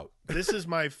helps out. This is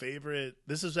my favorite.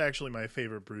 This is actually my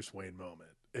favorite Bruce Wayne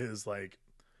moment. Is like,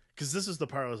 because this is the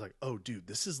part I was like, oh, dude,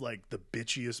 this is like the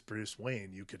bitchiest Bruce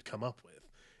Wayne you could come up with.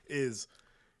 Is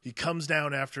he comes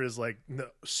down after his like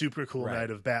super cool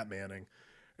night of Batmaning,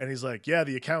 and he's like, yeah,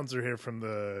 the accountants are here from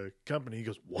the company. He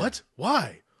goes, what? Yeah.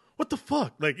 Why? What the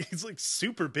fuck? Like, he's like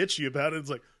super bitchy about it. It's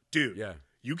like, dude,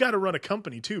 you got to run a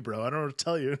company too, bro. I don't know what to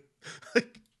tell you.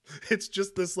 Like, it's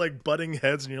just this like butting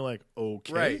heads, and you're like,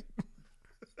 okay, Right.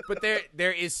 But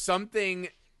there is something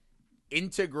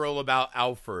integral about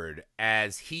Alfred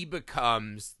as he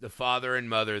becomes the father and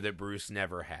mother that Bruce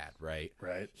never had, right?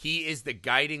 Right. He is the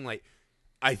guiding light.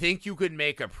 I think you could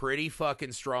make a pretty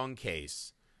fucking strong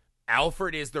case.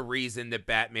 Alfred is the reason that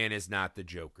Batman is not the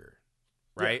Joker,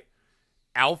 right?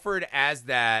 Yeah. Alfred as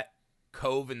that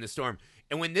cove in the storm.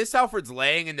 And when this Alfred's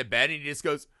laying in the bed and he just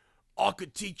goes, I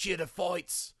could teach you the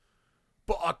fights,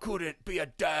 but I couldn't be a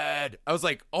dad. I was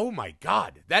like, oh my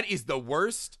God, that is the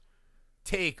worst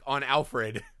take on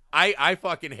Alfred. I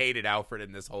fucking hated Alfred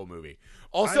in this whole movie.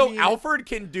 Also, I mean, Alfred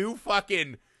can do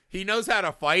fucking, he knows how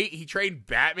to fight. He trained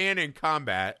Batman in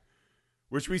combat,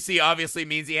 which we see obviously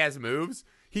means he has moves.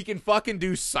 He can fucking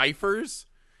do ciphers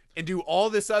and do all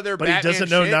this other but Batman he doesn't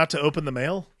know shit. Not to open the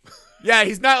mail? Yeah,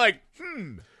 he's not like,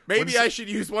 maybe I should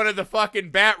use one of the fucking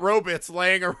bat robots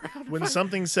laying around. When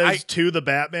something says to the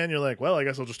Batman, you're like, well, I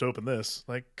guess I'll just open this.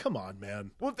 Like, come on,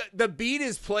 man. Well, the beat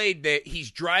is played that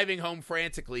he's driving home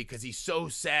frantically because he's so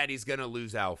sad he's going to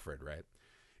lose Alfred, right?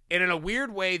 And in a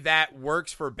weird way, that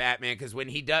works for Batman because when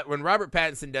Robert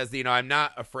Pattinson does the, I'm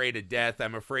not afraid of death,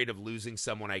 I'm afraid of losing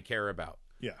someone I care about.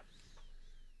 Yeah.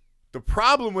 The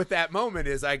problem with that moment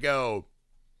is I go,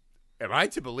 am I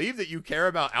to believe that you care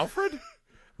about Alfred? Am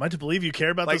I to believe you care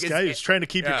about this guy who's trying to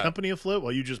keep your company afloat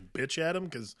while you just bitch at him?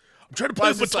 Because I'm trying to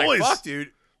play with toys. Like, fuck,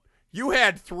 dude. You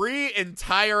had 3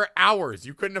 entire hours.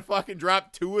 You couldn't have fucking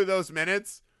dropped 2 of those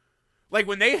minutes. Like,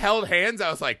 when they held hands,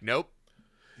 I was like, nope.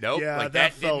 Yeah, like,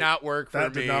 that did not work for me.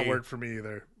 That did not work for me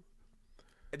either.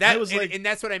 That was and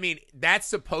that's what I mean. That's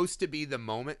supposed to be the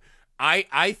moment.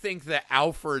 I think the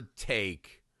Alfred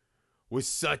take was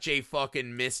such a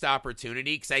fucking missed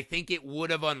opportunity because I think it would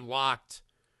have unlocked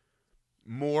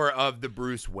more of the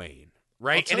Bruce Wayne,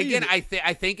 right? And again, I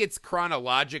think it's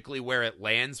chronologically where it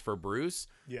lands for Bruce.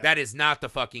 Yeah. That is not the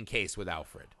fucking case with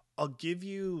Alfred. I'll give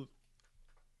you,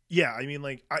 yeah. I mean,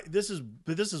 like, this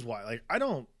is why, like, I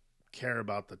don't care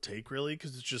about the take really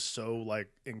because it's just so like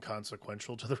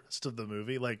inconsequential to the rest of the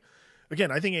movie. Like,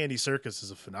 again, I think Andy Serkis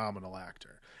is a phenomenal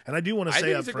actor. And I do want to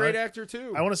say he's a great actor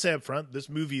too. I want to say up front, this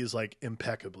movie is like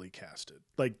impeccably casted.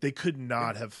 Like they could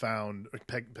not have found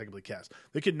impeccably cast.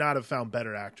 They could not have found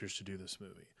better actors to do this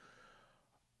movie.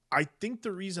 I think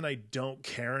the reason I don't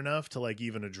care enough to like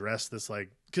even address this,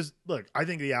 like, because look, I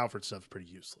think the Alfred stuff is pretty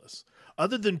useless.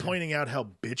 Other than pointing out how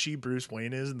bitchy Bruce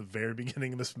Wayne is in the very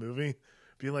beginning of this movie,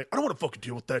 being like, I don't want to fucking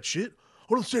deal with that shit.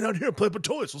 I want to stay down here and play with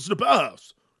toys. Listen to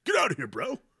Bauhaus. Get out of here,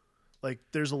 bro. Like,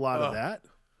 there's a lot of that.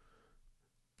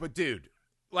 But dude,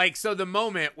 like, so the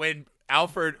moment when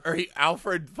Alfred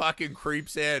fucking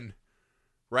creeps in,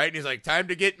 right? And he's like, time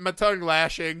to get my tongue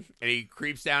lashing. And he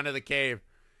creeps down to the cave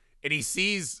and he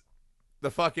sees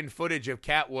the fucking footage of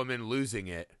Catwoman losing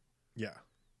it. Yeah.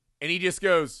 And he just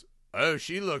goes, oh,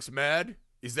 she looks mad.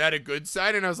 Is that a good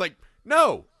sign? And I was like,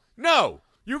 no.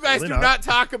 You guys do not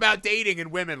talk about dating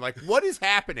and women. Like, what is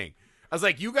happening? I was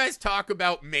like, you guys talk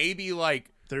about maybe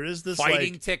like, there is this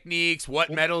fighting like, techniques, what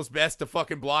metal's best to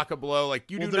fucking block a blow. Like,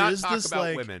 you do not talk about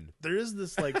like, women. There is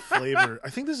this like flavor. I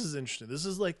think this is interesting. This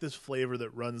is like this flavor that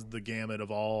runs the gamut of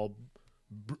all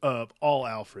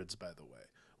Alfreds, by the way.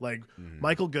 Like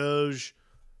Michael Gouge,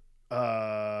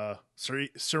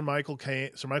 Sir Michael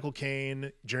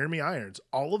Caine, Jeremy Irons.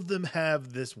 All of them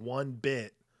have this one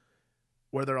bit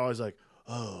where they're always like,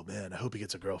 "Oh man, I hope he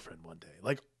gets a girlfriend one day."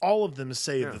 Like all of them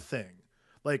say the thing.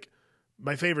 Like,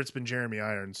 my favorite's been Jeremy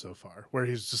Irons so far, where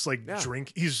he's just like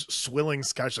he's swilling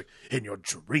scotch, like, in your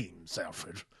dreams,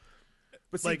 Alfred.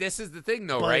 But see, like, this is the thing,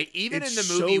 though, right? Even in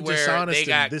the movie so where they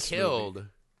got killed, movie.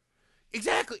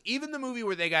 Exactly. Even the movie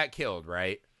where they got killed,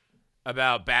 right?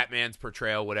 About Batman's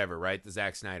portrayal, whatever, right? The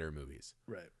Zack Snyder movies,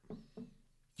 right?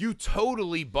 You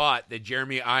totally bought that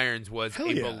Jeremy Irons was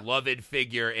beloved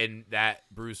figure in that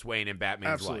Bruce Wayne and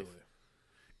Batman's life,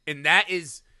 and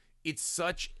it's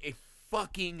such a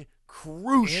fucking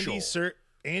crucial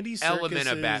Andy Serkis element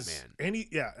of Batman.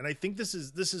 And I think this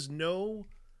is no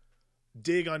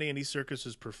dig on Andy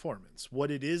Serkis's performance.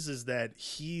 What it is that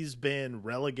he's been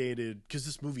relegated because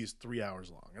this movie is 3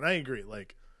 hours long, and I agree.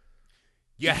 Like,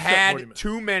 you had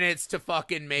 2 minutes to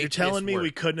fucking make. You're telling me work.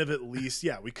 We couldn't have at least?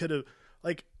 Yeah, we could have.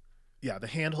 Like, yeah, the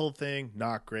handhold thing,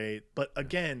 not great, but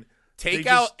again, take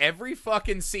out every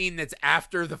fucking scene that's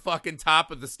after the fucking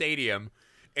top of the stadium.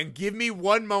 And give me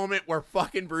one moment where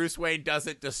fucking Bruce Wayne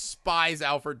doesn't despise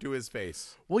Alfred to his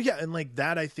face. Well, yeah, and like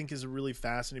that I think is a really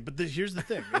fascinating. But here's the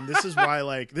thing, and this is why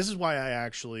I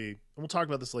actually, and we'll talk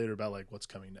about this later about like what's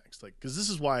coming next. Like, because this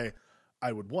is why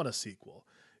I would want a sequel,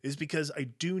 is because I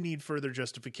do need further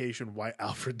justification why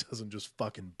Alfred doesn't just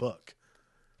fucking book.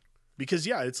 Because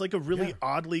it's like a really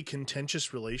oddly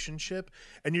contentious relationship,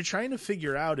 and you're trying to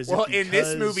figure out in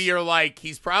this movie you're like,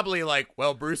 he's probably like,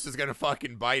 well, Bruce is gonna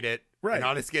fucking bite it, right? And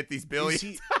I'll just get these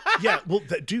billions.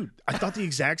 Dude, I thought the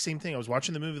exact same thing. I was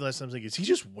watching the movie last time. I was like, is he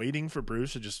just waiting for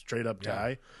Bruce to just straight up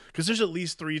die? Because there's at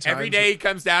least 3 times every day he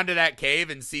comes down to that cave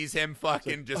and sees him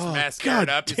fucking just messed it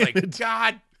up. He's like, it.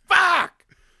 God, fuck,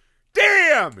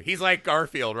 damn. He's like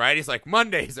Garfield, right? He's like,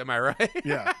 Mondays, am I right?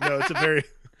 Yeah, no, it's a very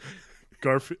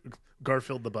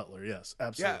Garfield the butler. Yes,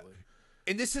 absolutely.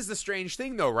 And this is the strange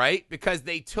thing, though, right? Because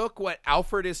they took what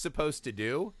Alfred is supposed to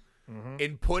do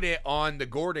and put it on the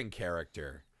Gordon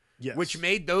character, which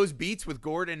made those beats with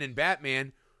Gordon and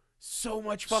Batman so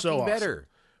much fucking awesome. better.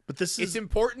 But it's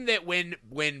important that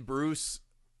when Bruce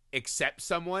accepts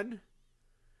someone,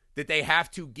 that they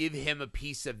have to give him a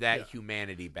piece of that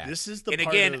humanity back. This is the and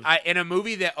part again, of... in a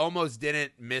movie that almost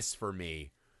didn't miss for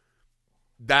me.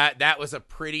 That was a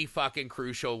pretty fucking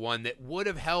crucial one that would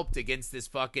have helped against this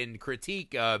fucking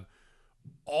critique of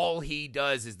all he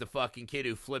does is the fucking kid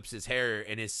who flips his hair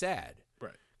and is sad.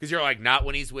 Right. Because you're like, not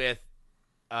when he's with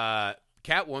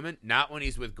Catwoman, not when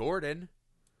he's with Gordon,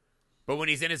 but when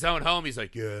he's in his own home, he's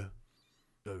like, yeah,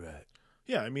 all right.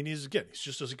 Yeah, I mean, he's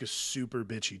just like a super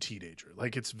bitchy teenager.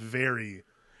 Like, it's very...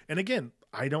 And again,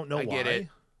 I don't know why. Get it.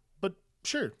 But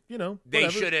sure, whatever.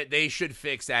 They should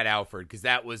fix that Alfred, because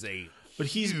that was a... But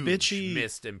he's bitchy.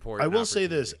 Missed important. I will say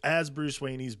this: as Bruce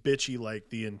Wayne, he's bitchy like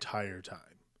the entire time,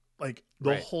 like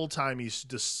the whole time. He's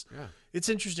just. Yeah. It's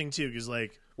interesting too, because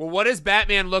like, well, what does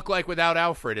Batman look like without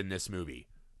Alfred in this movie?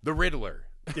 The Riddler.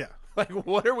 Yeah. Like,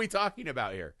 what are we talking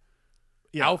about here?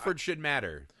 Yeah, Alfred should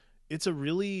matter. It's a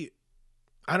really,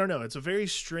 I don't know. It's a very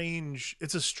strange.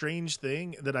 It's a strange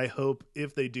thing that I hope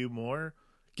if they do more,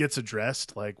 gets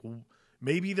addressed. Like,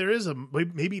 maybe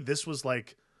maybe this was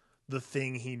like the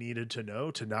thing he needed to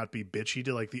know to not be bitchy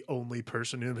to like the only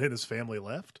person in his family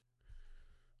left.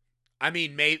 I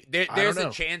mean, maybe there's a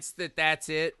chance that that's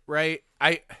it, right?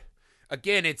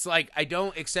 It's like, I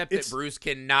don't accept that Bruce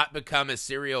cannot become a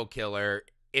serial killer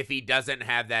if he doesn't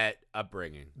have that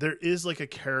upbringing. There is like a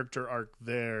character arc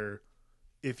there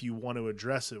if you want to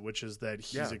address it, which is that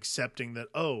he's accepting that,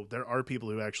 oh, there are people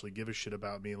who actually give a shit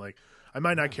about me. Like, I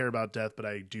might not care about death, but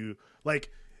I do. Like,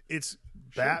 it's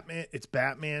Batman. It's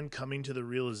Batman coming to the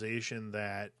realization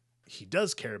that he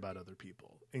does care about other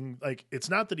people, and like, it's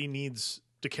not that he needs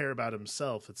to care about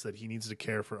himself; it's that he needs to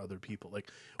care for other people. Like,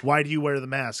 why do you wear the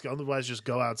mask? Otherwise, just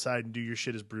go outside and do your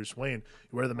shit as Bruce Wayne.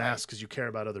 You wear the mask because you care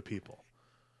about other people.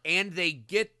 And they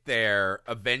get there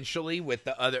eventually with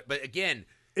the other, but again,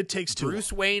 it takes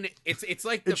Bruce Wayne. It's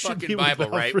like the fucking Bible,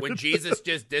 right? When Jesus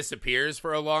just disappears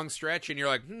for a long stretch, and you're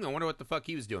like, I wonder what the fuck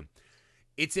he was doing.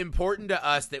 It's important to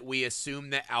us that we assume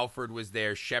that Alfred was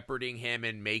there shepherding him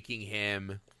and making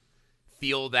him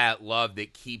feel that love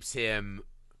that keeps him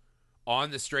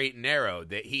on the straight and narrow,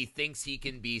 that he thinks he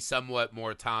can be somewhat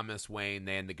more Thomas Wayne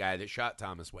than the guy that shot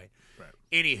Thomas Wayne. Right.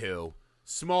 Anywho,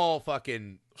 small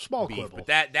quibble. But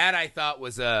that I thought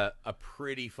was a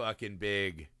pretty fucking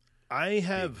big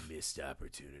missed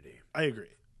opportunity. I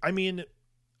agree. I mean,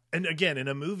 and again, in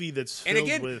a movie that's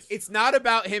filled with... it's not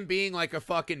about him being like a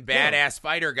fucking badass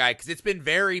fighter guy, because it's been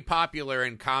very popular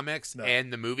in comics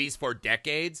and the movies for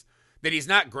decades that he's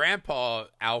not Grandpa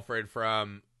Alfred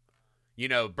from,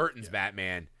 Burton's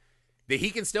Batman. That he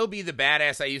can still be the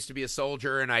badass, I used to be a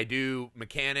soldier and I do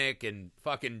mechanic and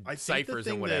fucking ciphers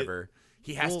and whatever.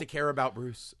 He has to care about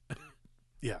Bruce.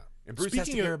 Yeah. And Bruce has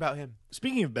to care about him.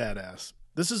 Speaking of badass,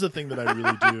 this is the thing that I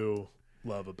really do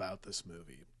love about this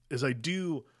movie, is I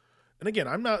do... And again,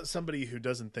 I'm not somebody who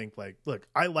doesn't think like, look,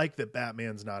 I like that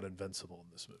Batman's not invincible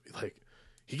in this movie. Like,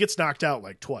 he gets knocked out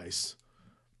like twice.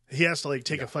 He has to like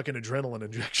take a fucking adrenaline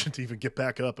injection to even get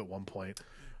back up at one point.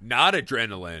 Not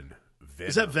adrenaline. Venom.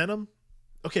 Is that Venom?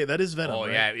 Okay, that is Venom. Oh,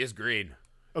 right? yeah, it is green.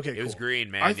 Okay, it was green,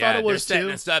 man. I thought it was they're setting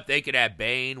too. us up. They could have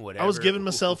Bane, whatever. I was giving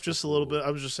myself just a little bit. I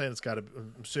was just saying it's got to.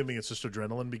 I'm assuming it's just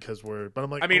adrenaline because but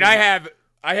I'm like. I mean, I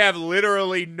have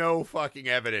literally no fucking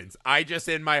evidence. I just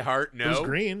in my heart know. It was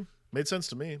green. Made sense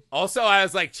to me. Also, I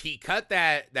was like, he cut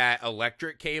that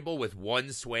electric cable with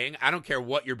one swing. I don't care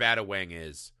what your Batawang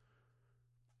is.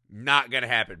 Not going to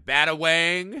happen.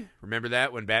 Batawang. Remember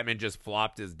that when Batman just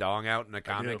flopped his dong out in a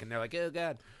comic and they're like, oh,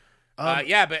 God.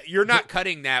 Yeah, but you're not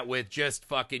cutting that with just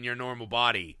fucking your normal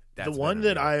body. That's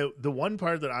the one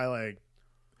part that I like,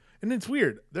 and it's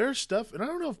weird. There's stuff, and I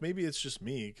don't know if maybe it's just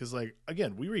me, because like,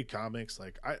 again, we read comics.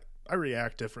 Like I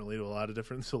react differently to a lot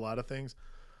of things.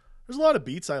 There's a lot of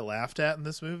beats I laughed at in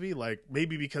this movie, like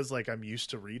maybe because like I'm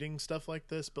used to reading stuff like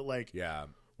this, but like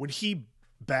when he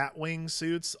Batwing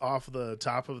suits off the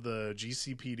top of the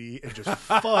GCPD and just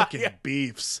fucking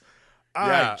beefs,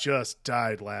 I just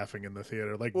died laughing in the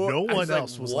theater. Like, Well, no I one like,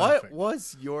 else was what laughing.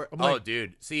 was your? I'm Oh, like,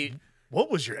 dude. See, what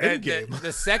was your end game?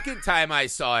 the second time I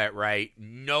saw it, right,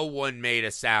 no one made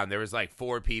a sound. There was like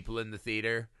 4 people in the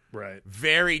theater. Right.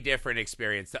 Very different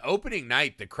experience. The opening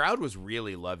night, the crowd was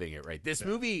really loving it, right? This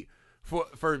movie,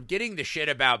 for getting the shit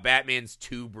about Batman's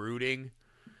too brooding,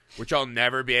 which I'll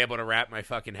never be able to wrap my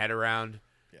fucking head around,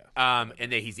 and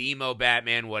that he's emo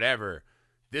Batman, whatever.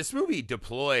 This movie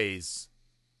deploys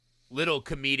little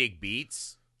comedic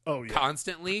beats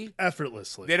constantly,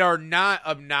 effortlessly, that are not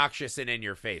obnoxious and in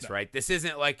your face, right? This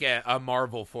isn't like a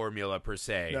Marvel formula per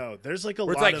se. No, there's like a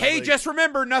where lot it's like, of, hey, just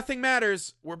remember, nothing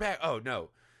matters. We're back. Oh, no.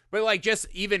 But like just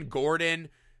even Gordon,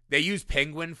 they use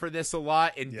Penguin for this a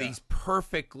lot in these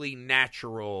perfectly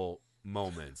natural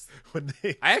moments.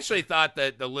 I actually thought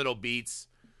that the little beats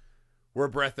were a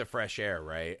breath of fresh air,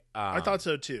 right? I thought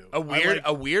so too. A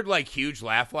weird like huge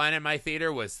laugh line in my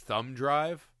theater was Thumb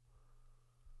Drive.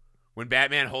 When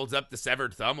Batman holds up the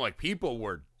severed thumb, like people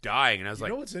were dying, and I was like,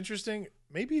 you know what's interesting?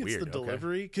 Maybe it's weird, the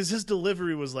delivery, because his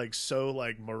delivery was like so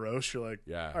like morose. You're like,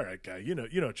 yeah, all right, guy, you know.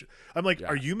 I'm like,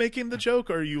 are you making the joke,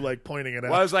 or are you like pointing it out?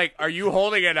 Well, I was like, are you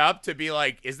holding it up to be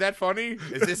like, is that funny?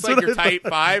 Is this like your type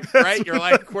 5, right? You're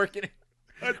like working.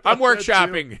 I'm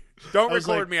workshopping. Don't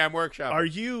record me. I'm workshopping. Are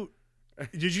you?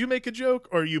 Did you make a joke,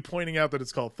 or are you pointing out that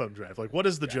it's called Thumb Drive? Like, what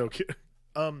is the joke here?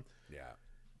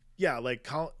 Yeah. Like,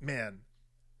 man.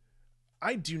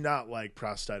 I do not like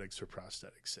prosthetics for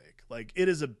prosthetics' sake. Like, it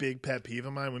is a big pet peeve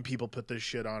of mine when people put this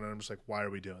shit on, and I'm just like, why are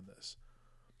we doing this?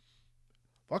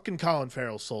 Fucking Colin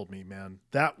Farrell sold me, man.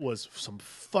 That was some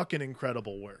fucking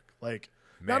incredible work. Like,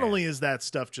 not only is that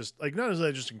stuff just, like, not only is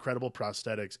that just incredible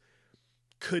prosthetics,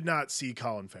 could not see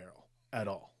Colin Farrell at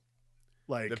all.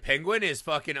 Like, the Penguin is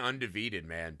fucking undefeated,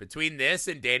 man. Between this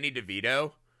and Danny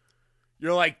DeVito,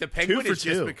 you're like, the Penguin has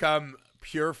just become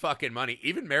pure fucking money.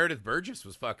 Even Meredith Burgess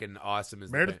was fucking awesome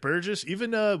as Meredith Burgess, even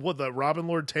the Robin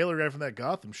Lord Taylor guy from that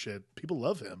Gotham shit. People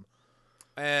love him.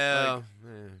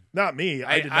 Not me.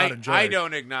 I did not enjoy it. I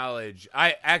don't acknowledge.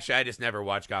 I just never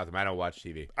watched Gotham. I don't watch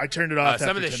TV. I turned it off.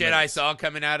 Some of the shit I saw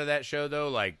coming out of that show though,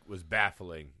 like, was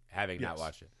baffling. Having not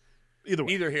watched it.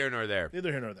 Neither here nor there.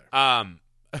 Neither here nor there.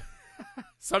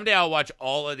 Someday I'll watch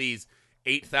all of these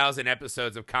 8,000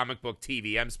 episodes of comic book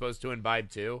TV I'm supposed to imbibe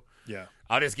too. Yeah.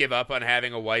 I'll just give up on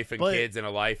having a wife and kids and a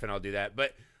life, and I'll do that.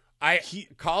 But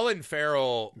Colin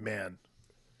Farrell, man,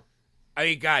 I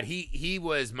mean, God, he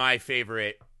was my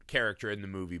favorite character in the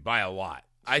movie by a lot.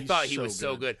 I thought he was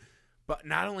so good. But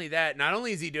not only that, not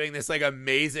only is he doing this like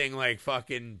amazing, like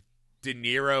fucking De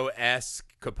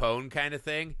Niro-esque Capone kind of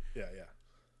thing. Yeah.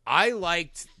 I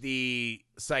liked the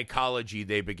psychology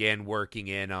they began working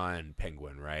in on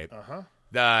Penguin, right?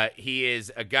 He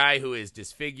is a guy who is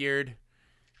disfigured.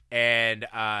 And,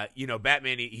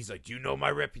 Batman, he's like, do you know my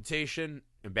reputation?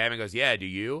 And Batman goes, yeah, do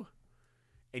you?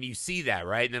 And you see that,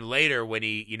 right? And then later when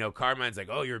Carmine's like,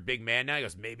 oh, you're a big man now? He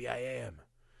goes, maybe I am.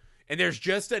 And there's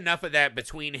just enough of that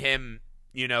between him,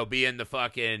 being the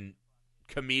fucking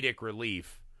comedic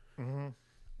relief,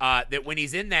 that when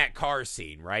he's in that car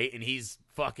scene, right? And he's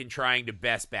fucking trying to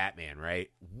best Batman, right?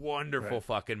 Wonderful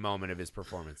fucking moment of his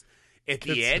performance. At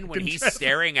the end, when he's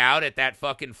staring out at that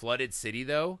fucking flooded city,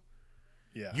 though,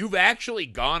 you've actually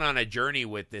gone on a journey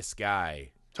with this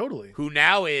guy. Totally. Who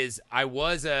now I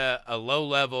was a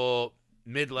low-level,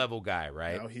 mid-level guy,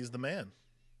 right? Now he's the man.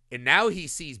 And now he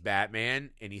sees Batman,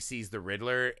 and he sees the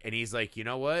Riddler, and he's like, you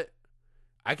know what?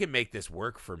 I can make this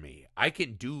work for me. I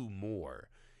can do more.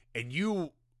 And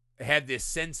you had this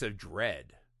sense of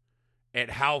dread at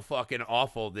how fucking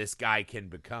awful this guy can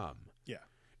become. Yeah.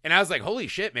 And I was like, holy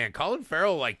shit, man. Colin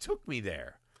Farrell, took me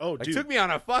there. Oh, dude. Took me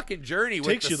on a fucking journey with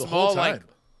Takes the you the small, whole time.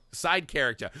 Side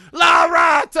character. La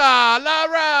Rata!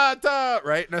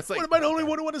 Right? And it's like, what am I the only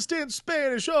one who understands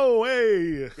Spanish? Oh,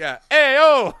 hey. Yeah. Hey,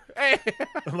 oh, hey.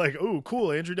 I'm like, oh,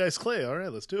 cool. Andrew Dice Clay. All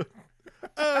right, let's do it.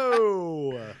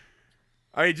 Oh.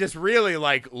 I mean, just really,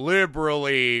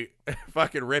 liberally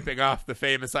fucking ripping off the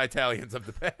famous Italians of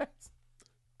the past.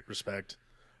 Respect.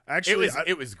 Actually,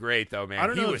 it was great though,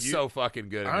 man. He was so fucking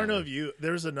good. I don't know if you.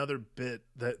 There's another bit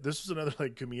that this was another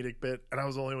comedic bit, and I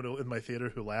was the only one in my theater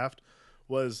who laughed.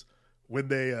 Was when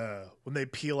they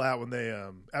peel out when they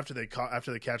after they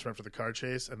catch him after the car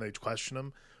chase and they question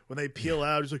him when they peel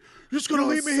out. He's like, "You're just gonna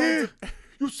leave me here,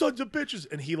 you sons of bitches!"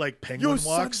 And he Penguin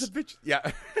walks. Sons of bitches.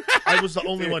 Yeah, I was the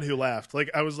only one who laughed.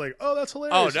 I was like, "Oh, that's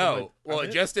hilarious." Oh no! Well,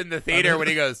 just in the theater when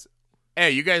he goes,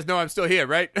 hey, you guys know I'm still here,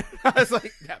 right? I was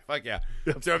like, yeah, fuck yeah.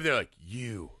 So over there like,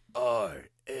 you are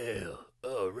ill.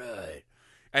 All right.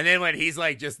 And then when he's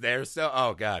just there still,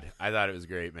 oh God, I thought it was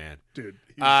great, man. Dude.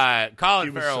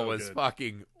 Colin Farrell was good.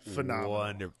 fucking phenomenal.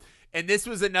 wonderful. And this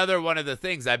was another one of the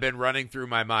things I've been running through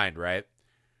my mind, right?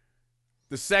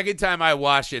 The second time I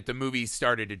watched it, the movie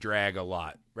started to drag a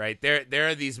lot, right? There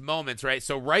are these moments, right?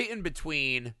 So right in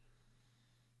between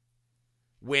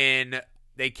when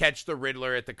they catch the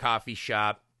Riddler at the coffee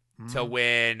shop to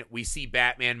when we see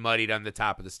Batman muddied on the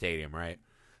top of the stadium, right?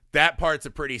 That part's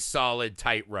a pretty solid,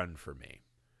 tight run for me.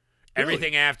 Really?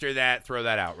 Everything after that, throw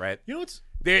that out, right? You know what's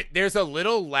There's a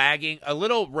little lagging, a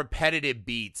little repetitive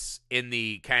beats in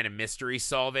the kind of mystery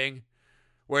solving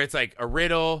where it's like a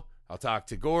riddle. I'll talk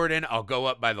to Gordon. I'll go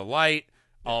up by the light.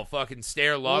 I'll fucking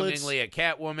stare longingly at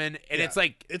Catwoman. And it's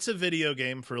like, it's a video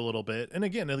game for a little bit. And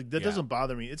again, that doesn't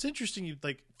bother me. It's interesting.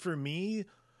 Like, for me,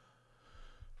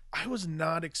 I was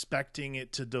not expecting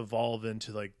it to devolve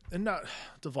into like, and not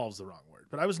devolve's the wrong word,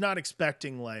 but I was not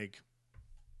expecting like,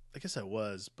 I guess I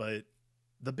was, but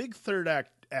the big third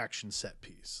act action set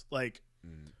piece, like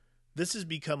this has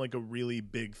become like a really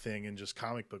big thing in just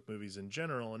comic book movies in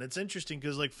general. And it's interesting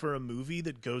because like for a movie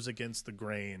that goes against the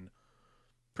grain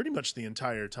pretty much the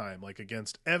entire time, like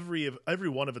against every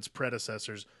one of its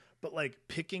predecessors, but like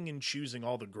picking and choosing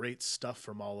all the great stuff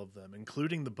from all of them,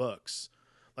 including the books.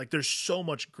 Like there's so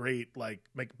much great, like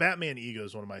Batman Ego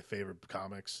is one of my favorite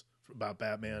comics about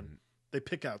Batman. They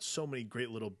pick out so many great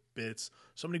little bits,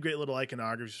 so many great little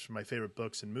iconographies from my favorite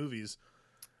books and movies.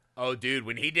 oh, dude,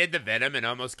 when he did the Venom and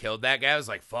almost killed that guy, I was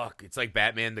like, fuck, it's like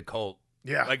Batman the Cult.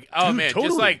 Yeah. Like, oh, Dude, man, totally.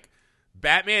 just like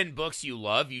Batman books you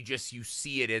love, you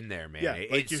see it in there, man. Yeah,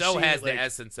 It like you're so seeing has it, the like-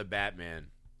 essence of Batman.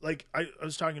 Like I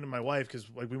was talking to my wife because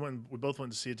like we both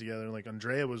went to see it together, and like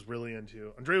Andrea was really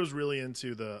into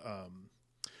the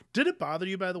did it bother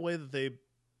you, by the way, that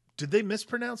did they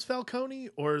mispronounce Falcone,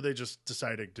 or they just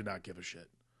decided to not give a shit?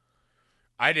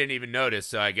 I didn't even notice,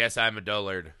 so I guess I'm a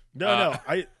dullard. No,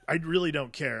 I really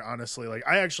don't care, honestly. Like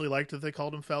I actually liked that they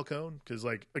called him Falcone because,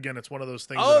 like, again, it's one of those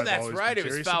things. Oh, that I've that's always right. been It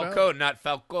was curious about. Falcone, not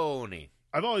Falcone.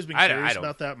 I've always been I don't- curious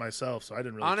about that myself, so I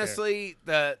didn't really care. Honestly,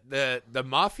 the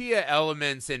mafia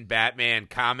elements in Batman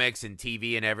comics and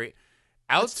TV and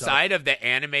outside of the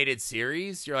animated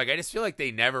series, you're like, I just feel like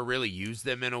they never really use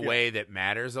them in a way that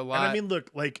matters a lot. And I mean,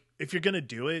 look, like if you're gonna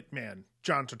do it, man,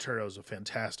 John Turturro's a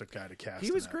fantastic guy to cast. He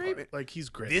in was that great. part. Like he's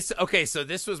great. So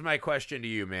this was my question to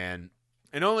you, man,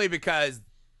 and only because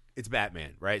it's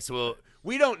Batman, right? So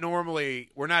we're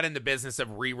not in the business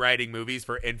of rewriting movies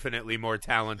for infinitely more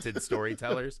talented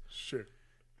storytellers. Sure.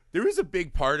 There was a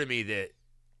big part of me that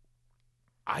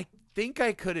I think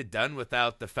I could have done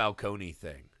without the Falcone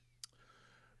thing.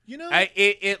 You know,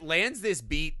 It lands this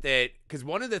beat that, because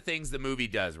one of the things the movie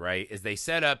does, right, is they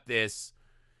set up this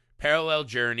parallel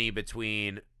journey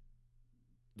between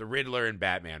the Riddler and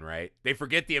Batman, right? They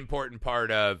forget the important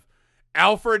part of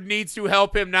Alfred needs to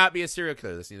help him not be a serial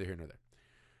killer. That's neither here nor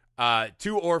there.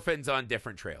 Two orphans on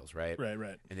different trails, right?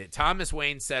 right. And that Thomas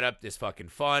Wayne set up this fucking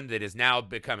fund that has now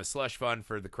become a slush fund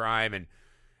for the crime and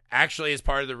actually is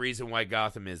part of the reason why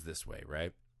Gotham is this way,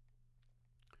 right?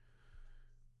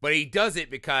 But he does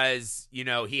it because, you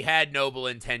know, he had noble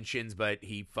intentions, but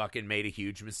he fucking made a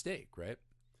huge mistake, right?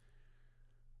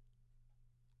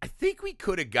 I think we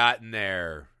could have gotten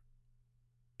there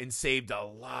and saved a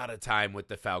lot of time with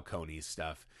the Falcone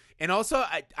stuff. And also,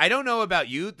 I don't know about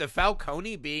you, the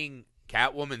Falcone being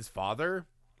Catwoman's father,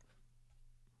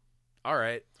 all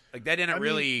right. Like, that didn't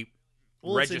really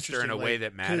register in a way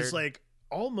that mattered. Because, like,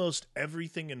 almost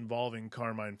everything involving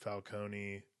Carmine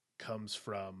Falcone comes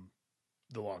from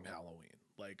The Long Halloween.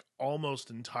 Like, almost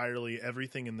entirely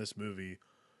everything in this movie,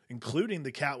 including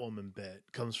the Catwoman bit,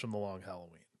 comes from The Long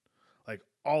Halloween. Like,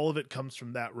 all of it comes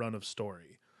from that run of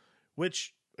story.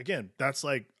 Which, again, that's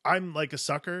like, I'm like a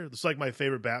sucker. It's like my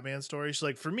favorite Batman story. So,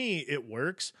 like, for me, it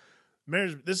works.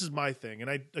 This is my thing. And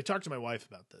I talked to my wife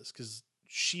about this because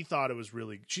she thought it was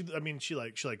really, she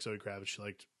liked Zoe Kravitz.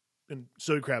 And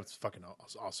Zoe Kravitz is fucking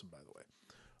awesome, by the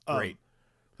way. Great.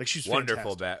 Like, she's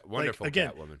wonderful, fantastic. wonderful like,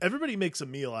 again, Catwoman. Everybody makes a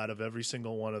meal out of every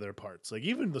single one of their parts. Like,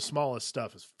 even the smallest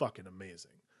stuff is fucking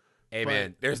amazing. Hey,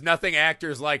 man, there's nothing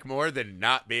actors like more than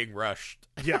not being rushed.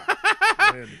 Yeah.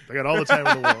 Man, they got all the time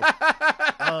in the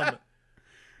world.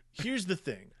 Here's the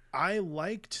thing. I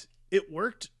liked it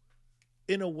worked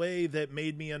in a way that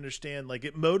made me understand, like,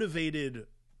 it motivated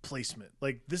placement.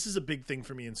 Like, this is a big thing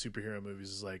for me in superhero movies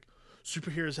is like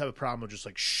superheroes have a problem with just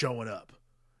like showing up.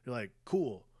 You're like,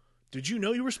 cool. Did you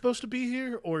know you were supposed to be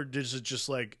here, or is it just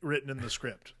like written in the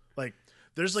script? Like,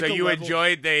 there's like so a you level...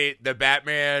 enjoyed the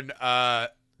Batman,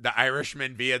 the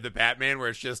Irishman via the Batman, where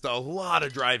it's just a lot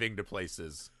of driving to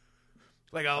places,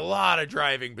 like a lot of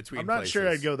driving between. I'm not places. sure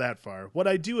I'd go that far. What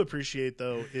I do appreciate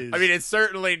though is, I mean, it's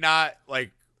certainly not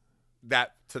like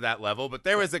that to that level, but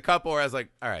there was a couple where I was like,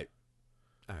 all right.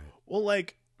 well,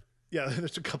 like Yeah,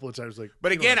 there's a couple of times like.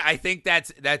 But again, I think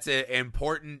that's an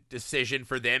important decision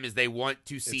for them is they want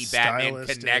to see Batman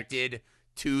stylistic. connected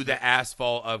to the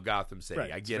asphalt of Gotham City.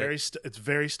 Right. I get it. It's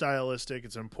very stylistic.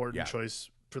 It's an important choice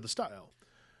for the style.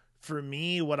 For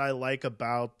me, what I like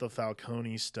about the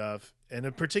Falcone stuff,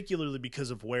 and particularly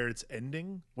because of where it's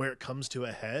ending, where it comes to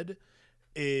a head,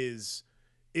 is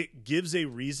it gives a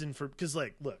reason for, because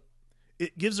like, look,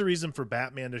 it gives a reason for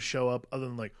Batman to show up other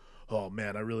than like, oh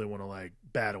man, I really want to like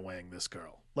Batawang this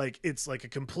girl. Like it's like a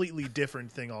completely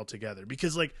different thing altogether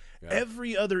because like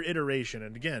every other iteration,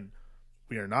 and again,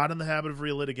 we are not in the habit of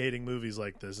relitigating movies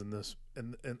like this in this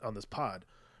and on this pod,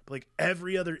 but like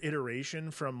every other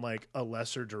iteration from like a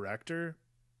lesser director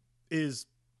is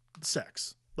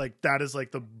sex. Like that is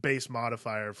like the base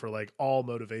modifier for like all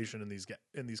motivation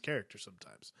in these characters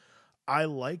sometimes. I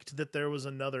liked that there was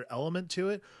another element to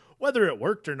it. Whether it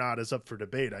worked or not is up for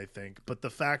debate, I think. But the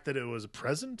fact that it was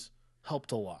present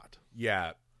helped a lot.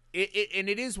 Yeah. And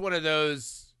it is one of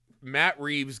those, Matt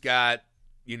Reeves got,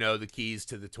 the keys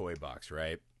to the toy box,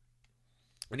 right?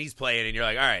 And he's playing, and you're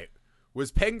like, all right,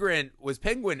 was Penguin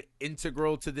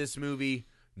integral to this movie?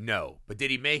 No. But did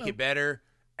he make it better?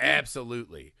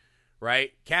 Absolutely.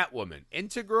 Right? Catwoman,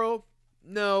 integral?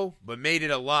 No. But made it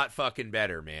a lot fucking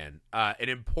better, man. An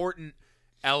important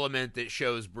element that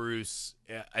shows Bruce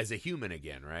as a human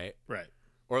again, right? Right.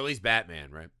 Or at least Batman,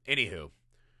 right? Anywho,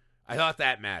 I thought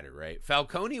that mattered, right?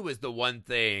 Falcone was the one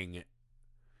thing,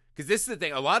 because this is the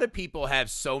thing, a lot of people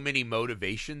have so many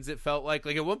motivations, it felt like.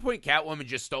 Like at one point, Catwoman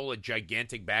just stole a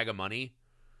gigantic bag of money,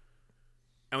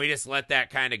 and we just let that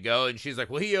kind of go, and she's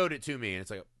like, well, he owed it to me, and it's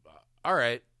like, all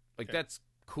right, like that's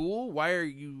cool, why are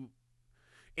you...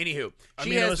 Anywho,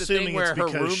 she has the thing where her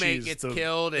roommate gets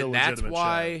killed, and that's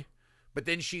why... Child. But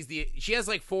then she has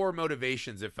like 4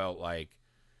 motivations, it felt like.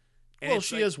 And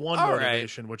she has one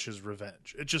motivation, which is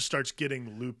revenge. It just starts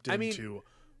getting looped into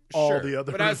all the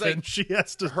other revenge she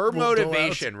has to. Her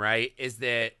motivation, right, is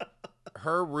that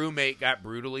her roommate got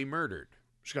brutally murdered.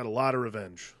 She got a lot of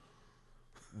revenge.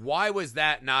 Why was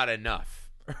that not enough?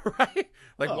 Right?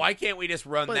 Like, why can't we just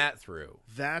run that through?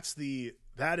 That's the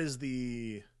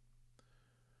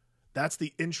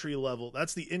entry level.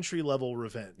 That's the entry level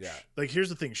revenge. Yeah. Like, here's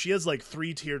the thing. She has like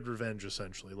 3-tiered revenge,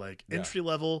 essentially. Like entry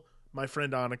level, my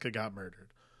friend Annika got murdered.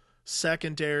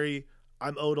 Secondary,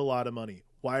 I'm owed a lot of money.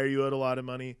 Why are you owed a lot of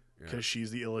money? Because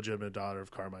she's the illegitimate daughter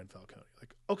of Carmine Falcone.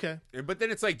 Like, okay. But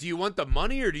then it's like, do you want the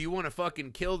money or do you want to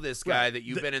fucking kill this guy that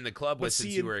you've been in the club with since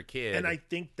you were a kid? And I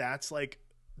think that's like,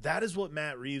 that is what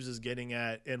Matt Reeves is getting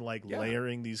at in like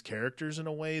layering these characters in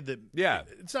a way that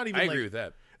it's not even I agree with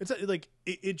that. It's not, like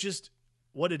it just,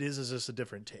 what it is just a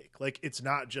different take. Like it's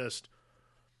not just,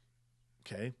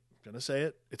 okay, I'm gonna say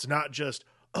it. It's not just,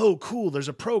 oh cool, there's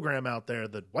a program out there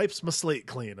that wipes my slate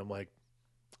clean. I'm like,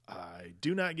 I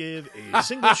do not give a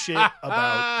single shit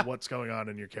about what's going on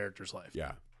in your character's life.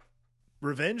 Yeah.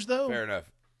 Revenge though? Fair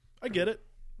enough. I get it.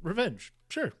 Revenge.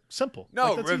 Sure. Simple.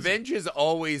 No, like, revenge is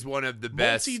always one of the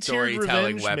best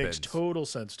storytelling weapons. Makes total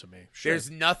sense to me. Sure.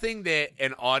 There's nothing that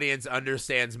an audience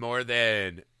understands more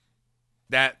than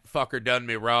that fucker done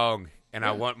me wrong and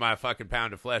I want my fucking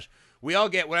pound of flesh. We all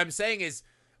get what I'm saying is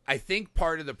I think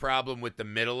part of the problem with the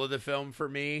middle of the film for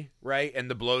me, right, and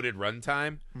the bloated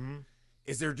runtime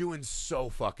is they're doing so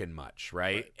fucking much,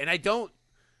 right? And I don't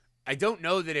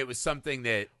know that it was something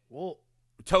that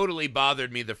totally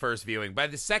bothered me the first viewing. By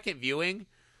the second viewing,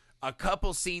 a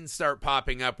couple scenes start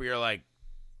popping up where you're like,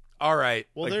 all right,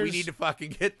 we need to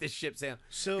fucking get this ship sailed.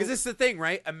 Because it's the thing,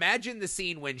 right? Imagine the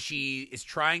scene when she is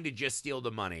trying to just steal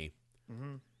the money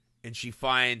and she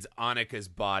finds Annika's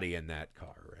body in that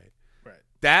car, right? Right.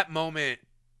 That moment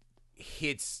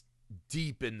hits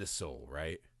deep in the soul,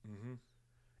 right?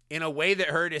 In a way that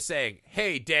her is saying,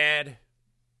 hey, Dad,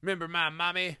 remember my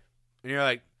mommy? And you're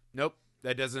like, nope,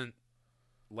 that doesn't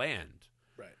land.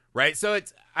 Right. So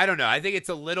it's, I don't know. I think it's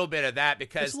a little bit of that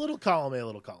because it's a little column A,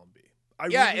 little column B.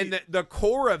 And the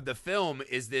core of the film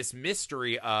is this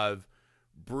mystery of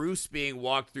Bruce being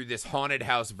walked through this haunted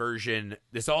house version,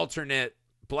 this alternate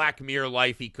Black Mirror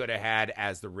life he could have had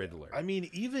as the Riddler. I mean,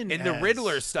 the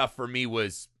Riddler stuff for me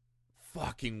was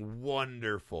fucking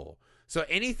wonderful. So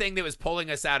anything that was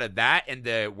pulling us out of that and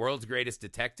the World's Greatest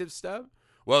Detective stuff,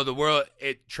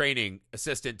 training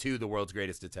assistant to the World's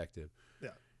Greatest Detective.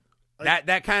 Yeah.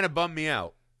 That kind of bummed me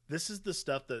out. This is the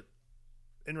stuff that,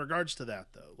 in regards to that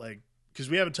though, like, because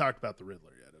we haven't talked about the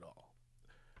Riddler yet at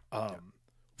all.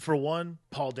 For one,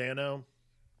 Paul Dano,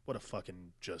 what a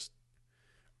fucking just...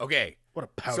 Okay. What a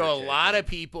powder So a keg, lot of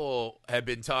people have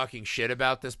been talking shit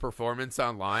about this performance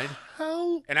online.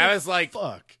 How? And I was like,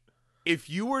 fuck. If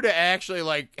you were to actually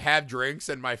like have drinks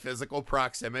in my physical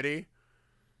proximity,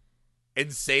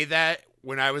 and say that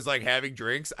when I was like having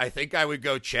drinks, I think I would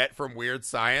go Chet from Weird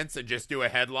Science and just do a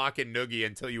headlock and noogie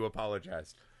until you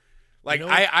apologized. Like, You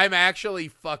know, I'm actually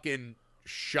fucking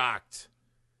shocked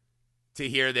to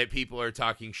hear that people are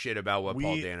talking shit about what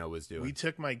Paul Dano was doing. We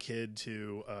took my kid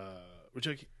to we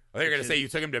took. I thought you were gonna say you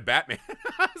took him to Batman.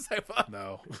 I was like, fuck.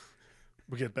 No,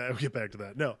 we'll get back to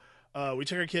that. No, we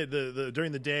took our kid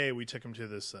during the day. We took him to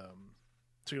this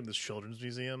children's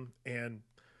museum, and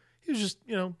he was just,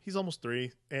 he's almost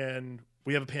 3, and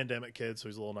we have a pandemic kid, so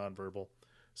he's a little nonverbal.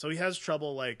 So he has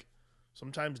trouble, like,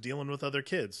 sometimes dealing with other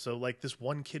kids. So, like, this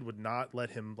one kid would not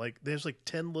let him, like, there's, like,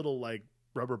 10 little, like,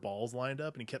 rubber balls lined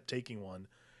up, and he kept taking one.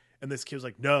 And this kid was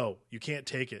like, no, you can't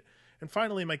take it. And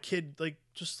finally, my kid, like,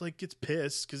 just, like, gets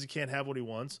pissed because he can't have what he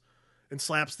wants and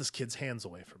slaps this kid's hands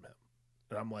away from him.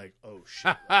 And I'm like, oh,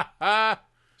 shit.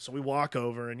 So we walk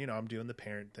over, and, I'm doing the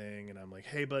parent thing, and I'm like,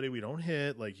 hey, buddy, we don't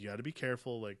hit. Like, you got to be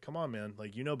careful. Like, come on, man.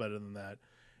 Like, you know better than that.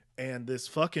 And this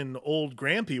fucking old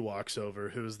grampy walks over,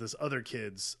 who's this other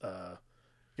kid's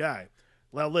guy.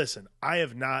 Now, listen, I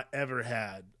have not ever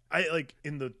had,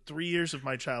 in the 3 years of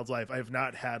my child's life, I have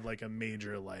not had, like, a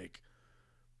major, like,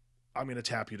 I'm going to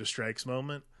tap you to strikes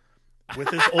moment.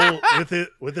 With this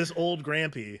old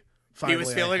grampy. He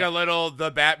was feeling a little the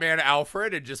Batman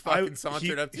Alfred and just fucking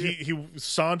sauntered up to you. He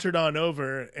sauntered on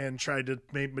over and tried to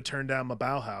make me turn down my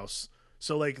Bauhaus.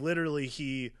 So, like, literally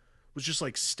he was just,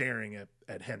 like, staring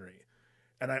at Henry.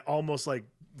 And I almost, like,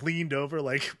 leaned over,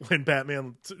 like, when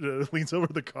Batman leans over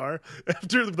the car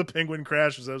after the Penguin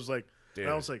crashes. I was like, dude.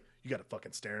 And I was like, you got a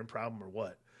fucking staring problem or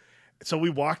what? So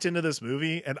we walked into this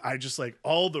movie, and I just, like,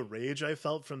 all the rage I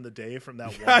felt from the day from that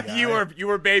one guy. you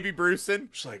were baby Brucing.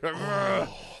 Just like,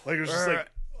 oh. Like, it was just like,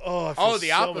 oh, I feel the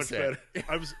so opposite. much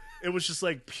better. It was just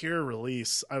like pure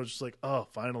release. I was just like, oh,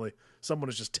 finally, someone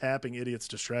is just tapping idiots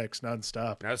to strikes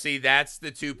nonstop. Now, see, that's the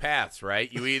two paths,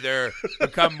 right? You either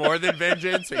become more than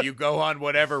vengeance, or you go on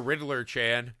whatever Riddler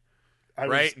Chan,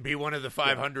 right, and be one of the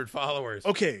 500 followers.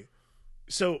 Okay.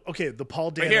 So, the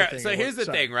Paul Dano thing. So here's the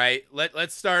thing, right?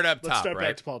 Let's start up top, Let's start right?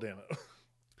 back to Paul Dano.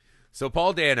 So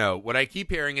Paul Dano, what I keep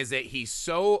hearing is that he's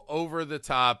so over the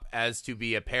top as to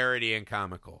be a parody and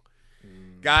comical.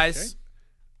 Guys,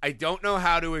 I don't know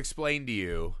how to explain to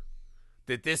you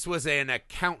that this was an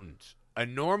accountant, a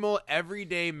normal,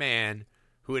 everyday man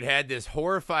who had this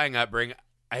horrifying upbringing.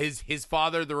 His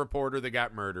father, the reporter that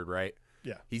got murdered, right?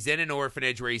 Yeah. He's in an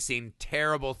orphanage where he's seen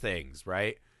terrible things,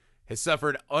 right? Has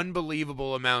suffered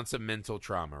unbelievable amounts of mental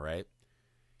trauma, right?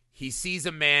 He sees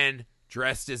a man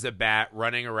dressed as a bat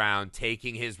running around,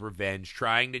 taking his revenge,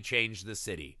 trying to change the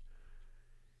city.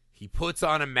 He puts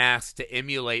on a mask to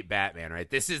emulate Batman, right?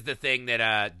 This is the thing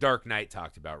that Dark Knight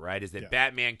talked about, right? Is that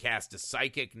Batman casts a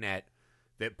psychic net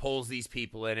that pulls these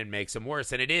people in and makes them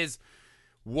worse. And it is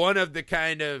one of the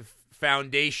kind of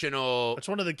foundational it's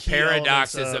one of the key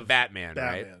paradoxes of Batman,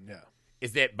 right? Yeah.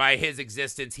 Is that by his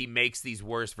existence, he makes these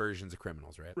worse versions of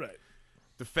criminals, right? Right.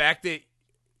 The fact that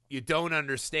you don't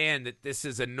understand that this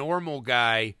is a normal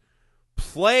guy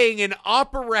playing an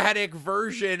operatic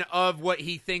version of what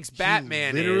he thinks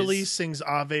Batman is. He literally sings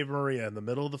Ave Maria in the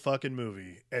middle of the fucking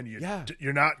movie, and you're not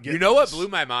getting. You know what blew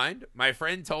my mind? My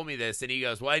friend told me this, and he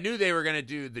goes, well, I knew they were going to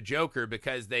do the Joker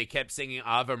because they kept singing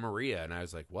Ave Maria. And I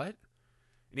was like, what?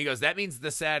 And he goes, that means the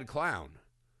sad clown.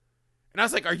 And I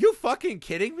was like, are you fucking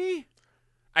kidding me?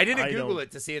 I didn't Google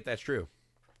it to see if that's true.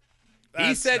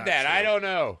 He said that. True. I don't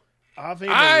know. Ave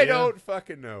Maria. I don't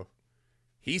fucking know.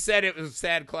 He said it was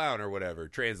sad clown or whatever,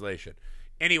 translation.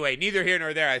 Anyway, neither here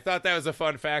nor there. I thought that was a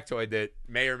fun factoid that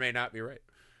may or may not be right.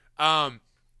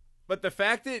 But the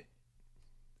fact that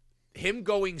him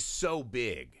going so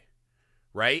big,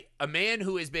 right? A man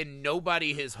who has been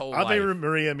nobody his whole life. Ave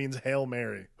Maria means Hail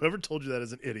Mary. Whoever told you that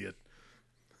is an idiot.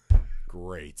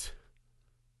 Great.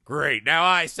 Now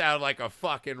I sound like a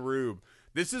fucking rube.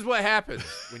 This is what happens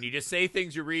when you just say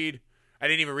things you read. I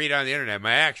didn't even read it on the internet.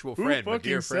 My actual friend, my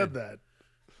dear friend. Who fucking said that?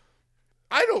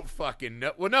 I don't fucking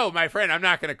know. Well, no, my friend, I'm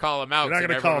not going to call him out. You're not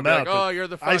going to call him out. Like, oh, you're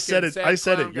the fucking I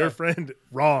said it. Your friend,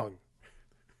 wrong.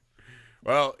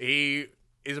 Well, he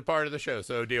is a part of the show,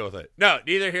 so deal with it. No,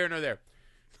 neither here nor there.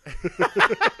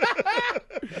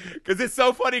 Because it's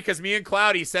so funny because me and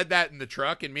Cloudy said that in the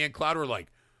truck, and me and Cloud were like,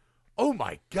 oh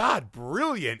my God,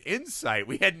 brilliant insight.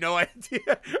 We had no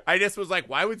idea. I just was like,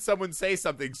 why would someone say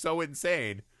something so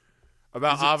insane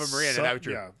about Ave Maria?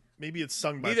 Yeah, maybe it's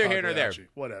sung by neither here nor there.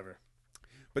 Whatever.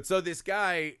 But so this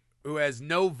guy who has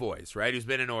no voice, right, who's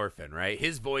been an orphan, right,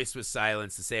 his voice was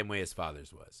silenced the same way his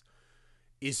father's was,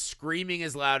 is screaming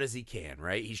as loud as he can,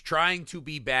 right? He's trying to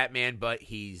be Batman, but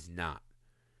he's not.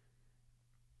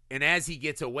 And as he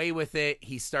gets away with it,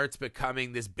 he starts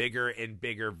becoming this bigger and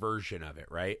bigger version of it,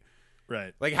 right?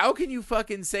 Right. Like, how can you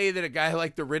fucking say that a guy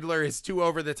like the Riddler is too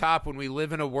over the top when we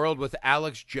live in a world with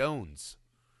Alex Jones?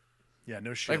 Yeah,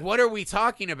 no shit. Like, what are we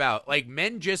talking about? Like,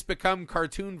 men just become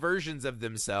cartoon versions of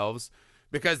themselves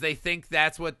because they think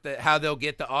that's how they'll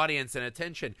get the audience and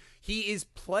attention. He is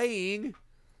playing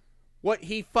what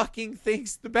he fucking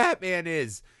thinks the Batman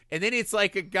is. And then it's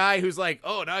like a guy who's like,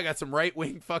 oh, now I got some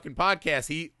right-wing fucking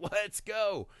podcast. Let's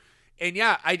go. And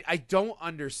yeah, I don't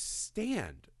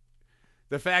understand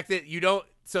the fact that you don't.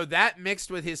 So that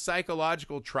mixed with his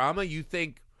psychological trauma, you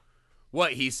think,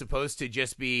 what, he's supposed to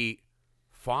just be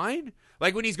fine?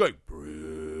 Like when he's going,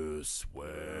 Bruce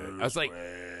Wayne. I was like,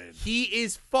 he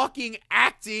is fucking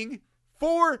acting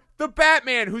for the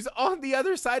Batman who's on the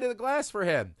other side of the glass for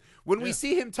him. When we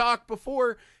see him talk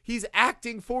before, he's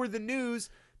acting for the news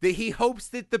that he hopes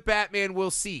that the Batman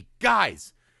will see.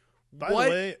 Guys, By the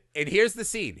way, and here's the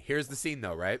scene. Here's the scene,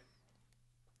 though, right?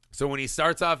 So when he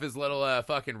starts off his little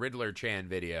fucking Riddler Chan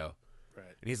video,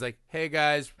 right, and he's like, hey,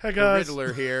 guys, hey, guys. the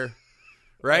Riddler here,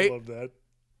 right? I love that.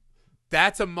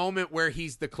 That's a moment where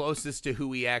he's the closest to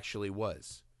who he actually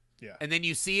was. Yeah. And then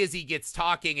you see as he gets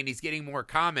talking and he's getting more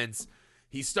comments,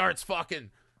 he starts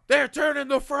fucking, they're turning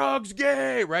the frogs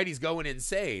gay, right? He's going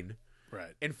insane.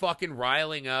 Right. And fucking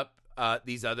riling up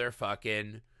these other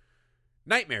fucking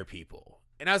nightmare people.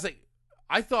 And I was like,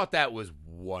 I thought that was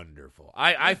wonderful.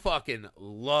 I fucking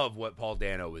love what Paul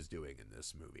Dano was doing in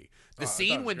this movie. The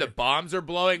scene when the bombs are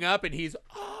blowing up and he's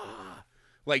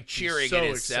like cheering so in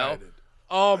his cell. excited.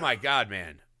 Oh my God,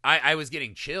 man. I was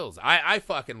getting chills. I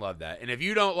fucking love that. And if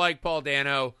you don't like Paul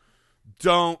Dano,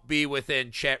 don't be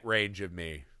within Chet range of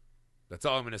me. That's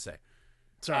all I'm going to say.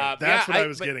 Sorry, that's what I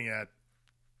was getting at.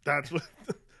 That's what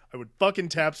I would fucking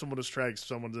tap someone to strike if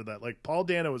someone did that. Like, Paul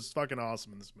Dano was fucking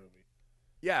awesome in this movie.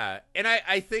 Yeah, and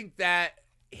I think that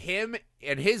him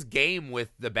and his game with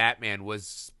the Batman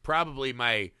was probably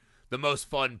the most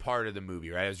fun part of the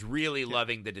movie, right? I was really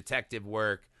loving the detective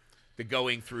work, the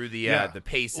going through the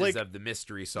paces of the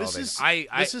mystery solving.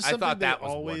 I thought that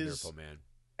was wonderful, man.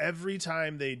 Every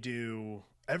time they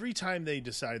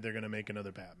decide they're going to make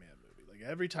another Batman movie, like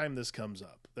every time this comes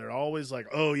up, they're always like,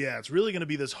 oh yeah, it's really going to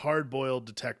be this hard-boiled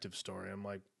detective story. I'm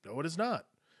like, no, it is not.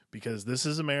 Because this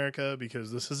is America,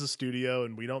 because this is a studio,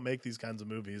 and we don't make these kinds of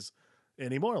movies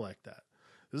anymore like that.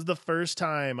 This is the first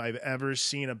time I've ever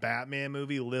seen a Batman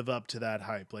movie live up to that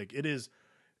hype. Like, it is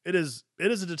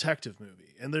a detective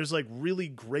movie, and there's like really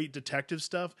great detective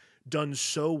stuff done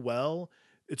so well,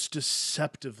 it's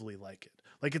deceptively like it.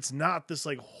 Like, it's not this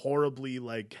like horribly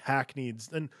like hackneyed.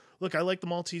 And look, I like the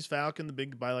Maltese Falcon, the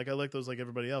Big Buy, like I like those like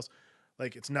everybody else.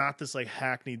 Like, it's not this like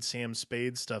hackneyed Sam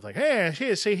Spade stuff. Like,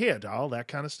 hey, say here, doll, that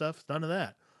kind of stuff. None of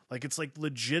that. Like, it's like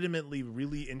legitimately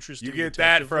really interesting. You get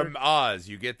that from Oz.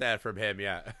 You get that from him,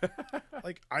 yeah.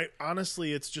 Like, I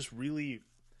honestly, it's just really,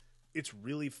 it's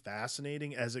really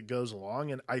fascinating as it goes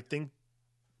along. And I think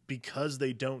because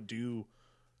they don't do,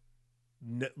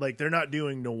 like, they're not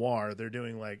doing noir. They're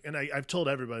doing like, and I've told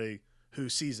everybody who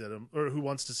sees it or who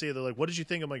wants to see it, they're like, what did you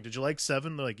think? I'm like, did you like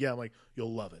 7? They're like, yeah. I'm like,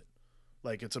 you'll love it.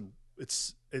 Like, it's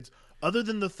other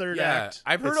than the third act.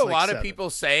 I've heard a lot of people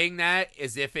saying that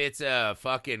as if it's a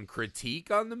fucking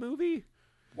critique on the movie.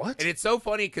 What? And it's so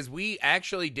funny because we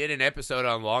actually did an episode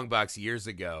on Longbox years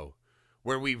ago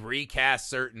where we recast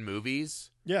certain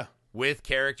movies. Yeah. With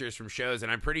characters from shows,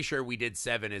 and I'm pretty sure we did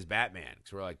 7 as Batman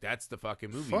because we're like, that's the fucking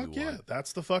movie. Fuck yeah, want.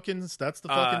 that's the fucking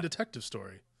detective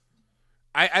story.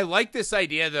 I like this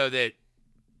idea though that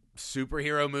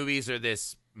superhero movies are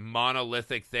this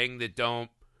monolithic thing that don't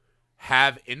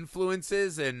have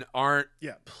influences and aren't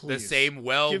the same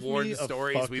well-worn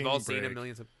stories we've all seen in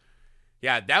millions of.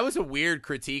 Yeah, that was a weird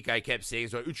critique I kept seeing.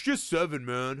 So it's just 7,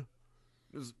 man.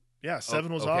 Yeah,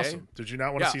 7 was awesome. Did you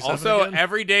not want to see 7 also, again?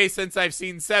 every day since I've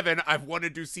seen 7, I've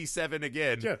wanted to see 7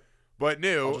 again. Yeah. But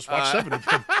new. I'll just watch 7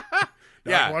 again.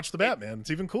 Now I can watch the Batman.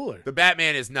 It's even cooler. The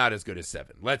Batman is not as good as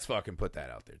 7. Let's fucking put that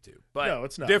out there, too. But no,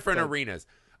 it's not. Different arenas.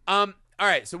 All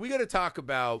right, so we got to talk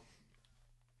about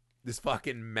this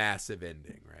fucking massive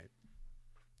ending, right?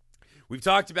 We've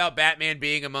talked about Batman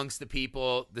being amongst the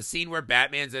people. The scene where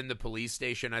Batman's in the police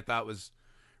station I thought was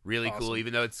really cool,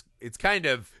 even though it's kind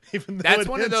of that's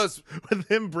one of those with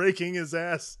him breaking his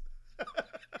ass.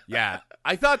 Yeah,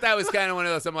 I thought that was kind of one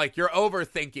of those. I'm like, you're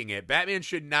overthinking it. Batman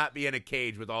should not be in a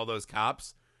cage with all those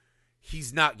cops.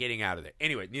 He's not getting out of there.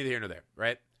 Anyway, neither here nor there,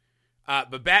 right?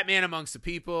 But Batman amongst the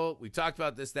people. We talked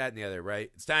about this, that, and the other,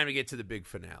 right? It's time to get to the big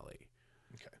finale.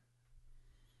 Okay.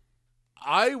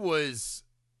 I was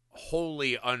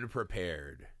wholly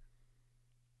unprepared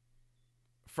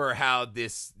for how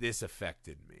this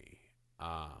affected me.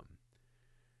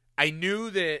 I knew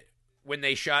that when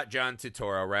they shot John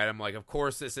Turturro, right? I'm like, of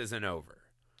course this isn't over.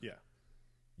 Yeah.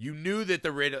 You knew that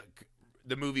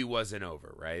the movie wasn't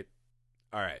over, right?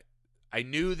 All right. I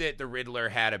knew that the Riddler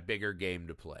had a bigger game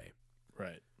to play.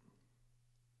 Right.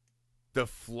 The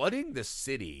flooding the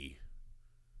city,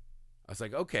 I was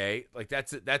like, okay, like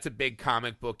that's a big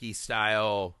comic booky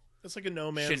style. It's like a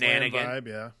No Man's Land shenanigan vibe,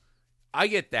 yeah. I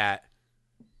get that.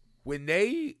 When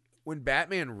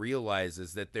Batman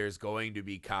realizes that there's going to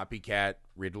be copycat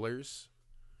Riddlers,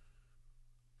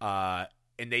 and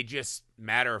they just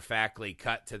matter-of-factly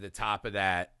cut to the top of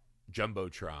that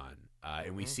Jumbotron,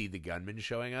 and we see the gunman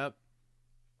showing up,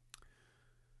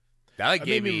 that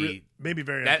gave me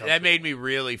very that made me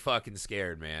really fucking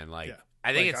scared, man. Like, yeah.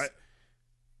 I think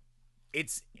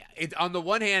it's on the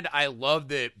one hand, I love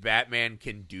that Batman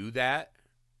can do that,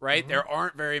 right? There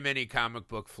aren't very many comic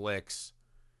book flicks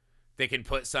that can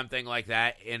put something like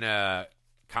that in a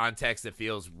context that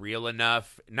feels real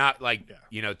enough, not like,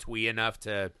 twee enough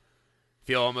to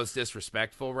feel almost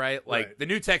disrespectful, right? Like, the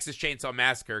new Texas Chainsaw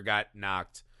Massacre got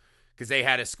knocked because they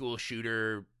had a school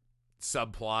shooter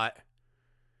subplot.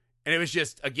 And it was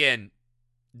just, again,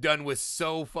 done with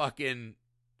so fucking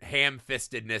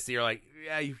ham-fistedness that you're like,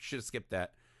 yeah, you should have skipped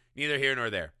that. Neither here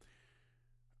nor there.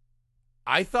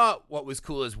 I thought what was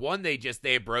cool is, one, they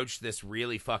broached this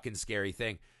really fucking scary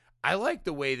thing. I like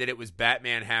the way that it was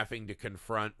Batman having to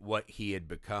confront what he had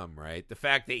become, right? The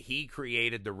fact that he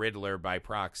created the Riddler by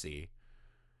proxy.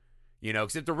 You know,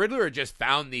 because if the Riddler had just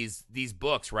found these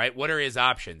books, right, what are his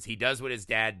options? He does what his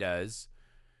dad does.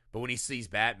 But when he sees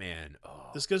Batman,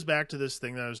 This goes back to this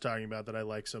thing that I was talking about that I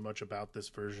like so much about this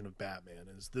version of Batman,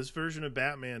 is this version of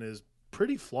Batman is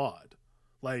pretty flawed.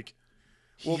 Like,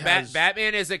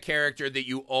 Batman is a character that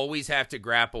you always have to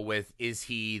grapple with. Is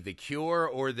he the cure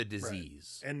or the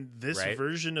disease? Right. And this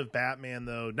version of Batman,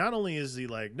 though, not only do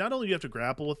you have to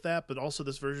grapple with that, but also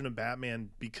this version of Batman,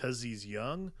 because he's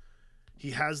young,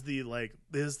 he has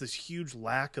there's this huge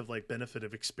lack of benefit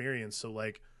of experience. So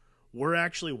we're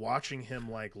actually watching him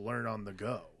learn on the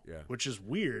go, which is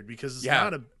weird because it's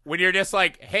not a. When you're just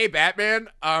like, hey, Batman,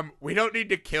 we don't need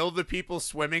to kill the people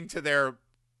swimming to the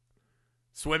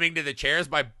chairs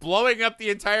by blowing up the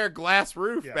entire glass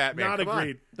roof.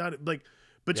 Batman,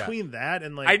 between that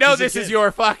and I know this is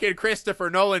your fucking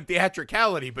Christopher Nolan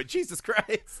theatricality, but Jesus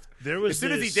Christ, as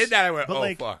soon as he did that, I went,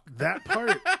 fuck that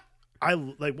part.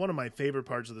 One of my favorite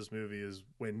parts of this movie is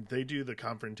when they do the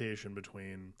confrontation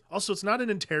between. Also, it's not an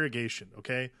interrogation,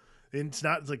 okay? It's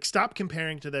not stop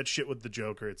comparing to that shit with the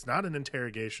Joker. It's not an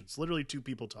interrogation. It's literally two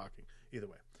people talking. Either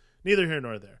way, neither here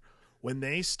nor there. When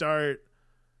they start,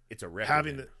 it's a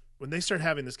when they start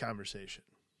having this conversation,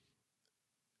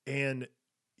 and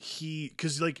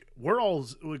because we're all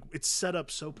it's set up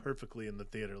so perfectly in the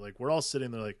theater. We're all sitting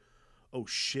there oh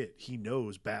shit, he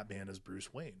knows Batman is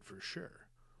Bruce Wayne for sure.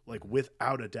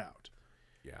 Without a doubt.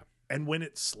 Yeah. And when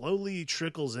it slowly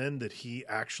trickles in that he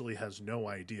actually has no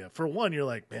idea, for one, you're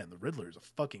like, man, the Riddler is a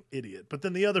fucking idiot. But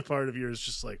then the other part of you is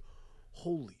just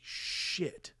holy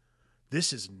shit,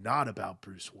 this is not about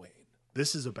Bruce Wayne.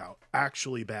 This is about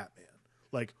actually Batman.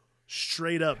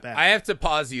 Straight up Batman. I have to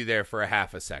pause you there for a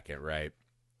half a second, right?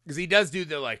 Because he does do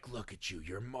the look at you,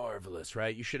 you're marvelous,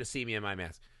 right? You should have seen me in my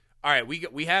mask. All right,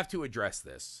 we have to address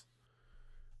this.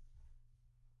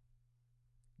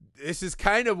 This is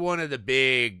kind of one of the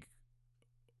big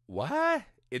what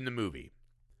in the movie.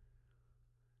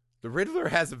 The Riddler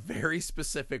has a very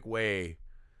specific way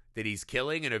that he's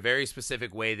killing and a very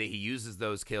specific way that he uses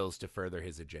those kills to further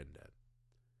his agenda.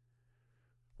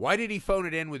 Why did he phone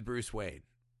it in with Bruce Wayne?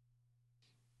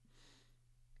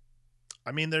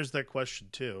 I mean, there's that question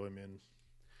too.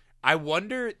 I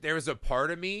wonder, there's a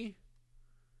part of me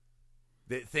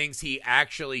that thinks he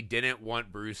actually didn't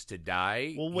want Bruce to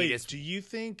die. Well, wait, do you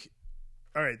think...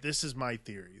 All right, this is my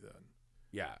theory, then.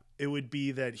 Yeah. It would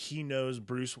be that he knows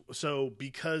Bruce... So,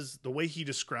 because the way he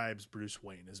describes Bruce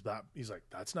Wayne is that... He's like,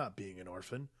 that's not being an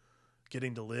orphan.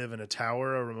 Getting to live in a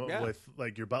tower with,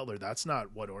 your butler, that's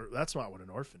not what an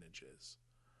orphanage is.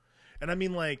 And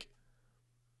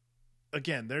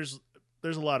again, there's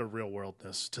a lot of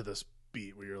real-worldness to this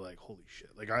beat where you're like, holy shit.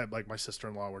 My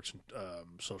sister-in-law works in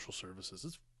social services.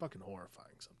 It's fucking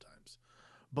horrifying sometimes.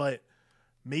 But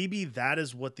maybe that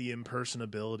is what the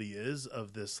impersonability is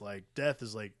of this death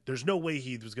is there's no way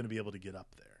he was going to be able to get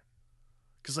up there.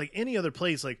 Because any other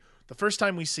place, the first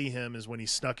time we see him is when he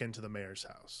snuck into the mayor's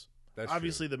house. That's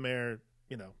obviously true. The mayor,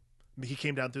 he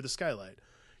came down through the skylight.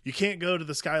 You can't go to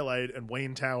the skylight and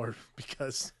Wayne Tower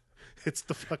because it's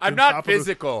the fucking I'm not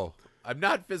physical. I'm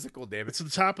not physical, damn it. It's the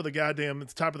top of the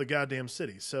goddamn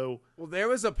city. So, well, there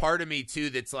was a part of me too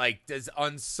that's does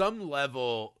on some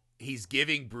level he's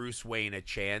giving Bruce Wayne a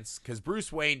chance because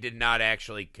Bruce Wayne did not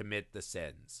actually commit the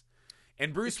sins.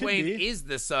 And Bruce Wayne is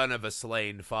the son of a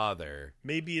slain father.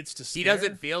 Maybe it's to scare. He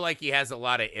doesn't feel like he has a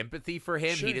lot of empathy for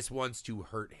him. Sure. He just wants to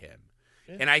hurt him.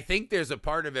 Yeah. And I think there's a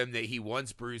part of him that he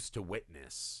wants Bruce to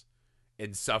witness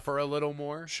and suffer a little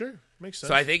more. Sure. Makes sense.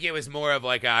 So I think it was more of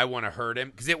like, I want to hurt him.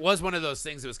 Because it was one of those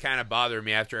things that was kind of bothering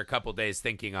me after a couple days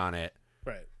thinking on it.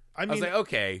 Right. I was like,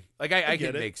 okay. Like, I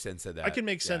can make sense of that. I can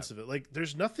make sense of it. Like,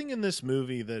 there's nothing in this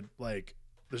movie that,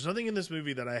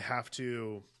 I have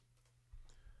to...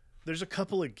 There's a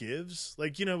couple of gives.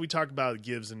 Like, you know, we talk about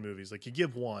gives in movies. Like, you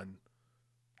give one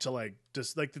to, like,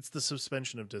 just, like, it's the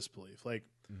suspension of disbelief. Like,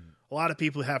 a lot of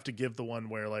people have to give the one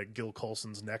where, like, Gil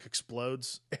Coulson's neck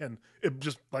explodes and it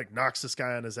just, like, knocks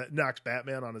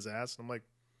Batman on his ass. And I'm like,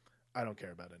 I don't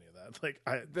care about any of that. Like,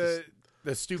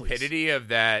 the stupidity of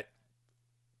that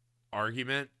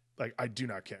argument, like, I do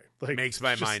not care. Like, makes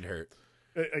my mind hurt.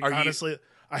 Honestly,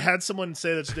 I had someone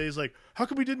say that today. He's like, how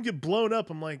come we didn't get blown up?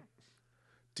 I'm like,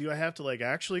 do I have to, like,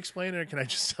 actually explain it, or can I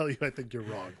just tell you I think you're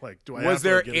wrong? Like, do I? Was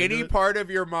there any part of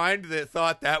your mind that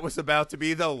thought that was about to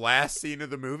be the last scene of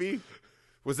the movie?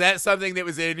 Was that something that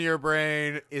was in your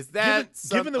brain? Is that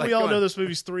given that we all know this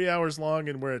movie's 3 hours long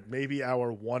and we're at maybe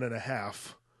hour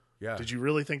 1.5? Yeah. Did you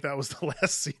really think that was the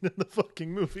last scene in the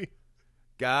fucking movie?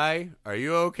 Guy, are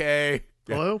you okay?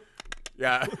 Hello?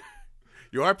 Yeah.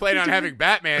 You are planning on having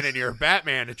Batman in your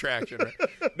Batman attraction, right?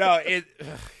 No,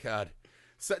 God.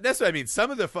 So that's what I mean. Some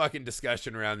of the fucking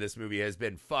discussion around this movie has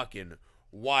been fucking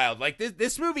wild. Like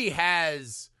this movie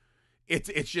has, it's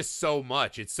just so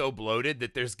much. It's so bloated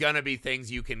that there's gonna be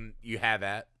things you have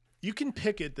at. You can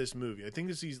pick at this movie. I think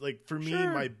this is, like, for me,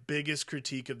 my biggest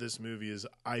critique of this movie is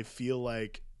I feel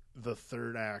like the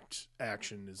third act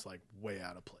action is, like, way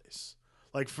out of place.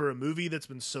 Like, for a movie that's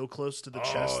been so close to the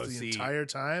chest the entire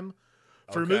time,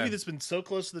 for a movie that's been so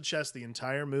close to the chest the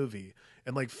entire movie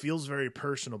and, like, feels very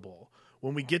personable.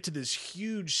 When we get to this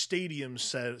huge stadium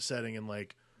setting and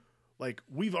like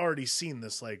we've already seen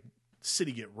this, like,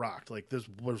 city get rocked, like there's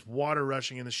water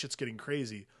rushing and the shit's getting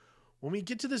crazy. When we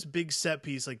get to this big set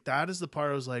piece, like, that is the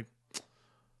part I was like,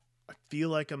 I feel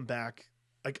like I'm back,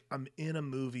 like I'm in a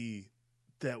movie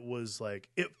that was, like,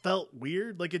 it felt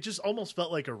weird, like it just almost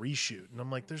felt like a reshoot, and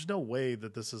I'm like, there's no way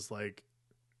that this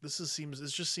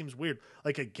just seems weird.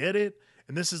 Like, I get it,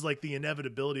 and this is, like, the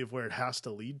inevitability of where it has to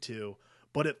lead to.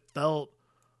 But it felt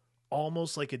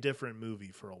almost like a different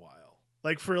movie for a while.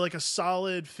 Like, for, like, a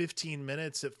solid 15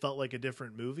 minutes, it felt like a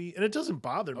different movie. And it doesn't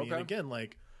bother me. And again,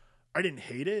 like, I didn't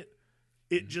hate it.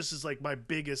 It just is, like, my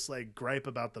biggest, like, gripe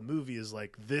about the movie is,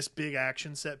 like, this big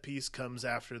action set piece comes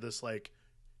after this, like,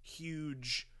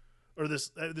 huge, or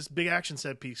this big action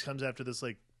set piece comes after this,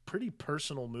 like, pretty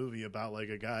personal movie about, like,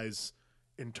 a guy's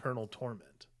internal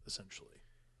torment, essentially.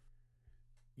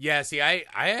 Yeah, see, I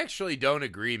actually don't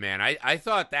agree, man. I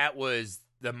thought that was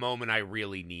the moment I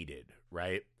really needed,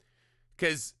 right?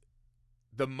 Because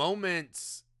the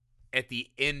moments at the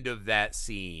end of that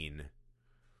scene,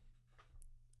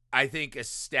 I think,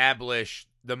 establish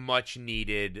the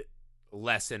much-needed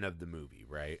lesson of the movie,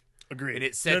 right? Agreed. And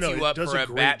it sets you up for a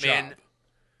Batman. Job.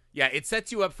 Yeah, it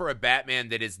sets you up for a Batman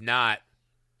that is not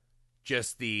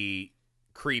just the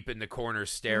creep in the corner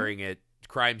staring at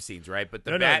crime scenes, right? But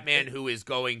the Batman who is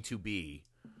going to be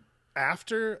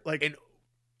after, like, and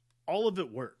all of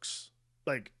it works.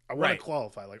 Like, I want to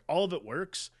qualify, like, all of it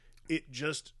works. I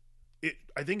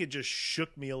think it just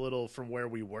shook me a little from where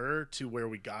we were to where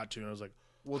we got to, and I was like,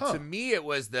 to me it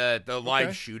was the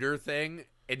live shooter thing,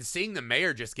 and seeing the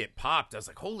mayor just get popped, I was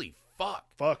like, holy fuck,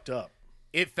 fucked up.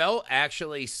 It felt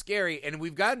actually scary, and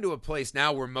we've gotten to a place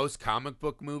now where most comic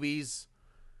book movies,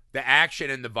 the action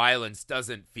and the violence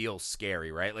doesn't feel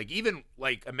scary, right? Like, even,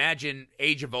 like, imagine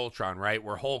Age of Ultron, right,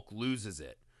 where Hulk loses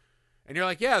it. And you're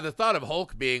like, yeah, the thought of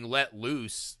Hulk being let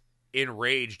loose,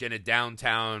 enraged in a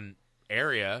downtown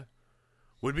area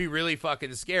would be really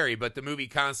fucking scary, but the movie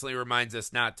constantly reminds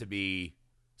us not to be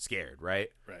scared, right?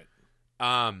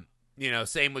 Right. You know,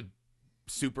 same with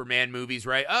Superman movies,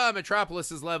 right?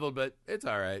 Metropolis is leveled, but it's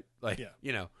all right. Like,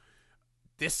 you know,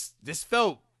 this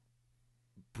felt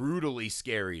brutally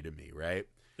scary to me, right?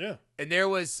 Yeah. And there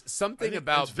was something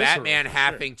about Batman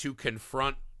having to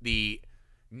confront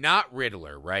not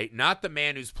Riddler, right? Not the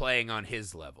man who's playing on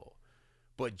his level,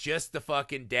 but just the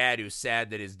fucking dad who's sad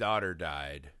that his daughter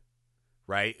died,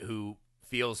 right? Who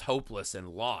feels hopeless and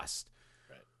lost.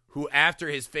 Right. Who, after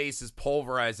his face is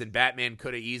pulverized and Batman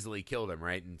could have easily killed him,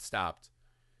 right? And stopped,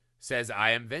 says,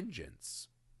 I am vengeance.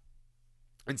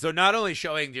 And so not only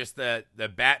showing just the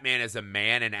Batman as a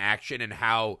man in action and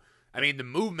how, I mean, the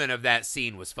movement of that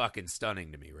scene was fucking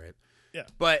stunning to me, right? Yeah.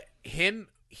 But him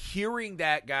hearing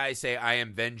that guy say, "I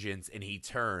am vengeance," and he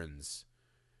turns,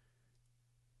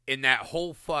 and that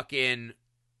whole fucking,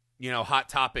 Hot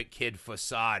Topic kid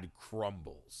facade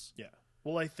crumbles. Yeah.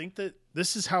 Well, I think that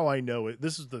this is how I know it.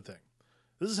 This is the thing.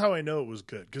 This is how I know it was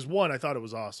good. Because one, I thought it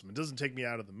was awesome. It doesn't take me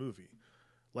out of the movie.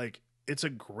 Like, it's a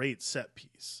great set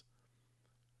piece.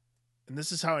 And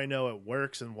this is how I know it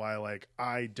works and why, like,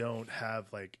 I don't have,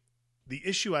 like, the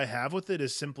issue I have with it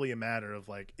is simply a matter of,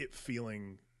 like, it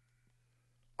feeling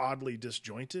oddly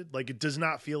disjointed. Like, it does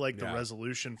not feel like the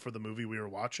resolution for the movie we were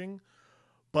watching.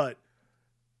 But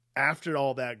after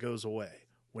all that goes away,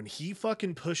 when he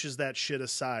fucking pushes that shit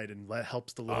aside and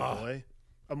helps the little boy,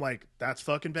 I'm like, that's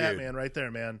fucking Batman right there,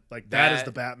 man. Like, that is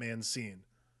the Batman scene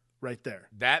right there.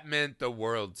 That meant the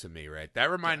world to me, right?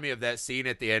 That reminded me of that scene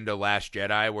at the end of Last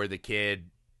Jedi where the kid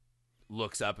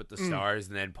looks up at the stars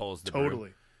and then pulls the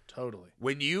broom. Totally.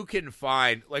 When you can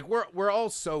find, like, we're all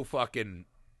so fucking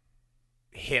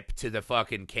hip to the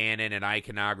fucking canon and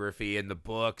iconography and the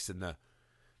books and the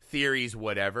theories,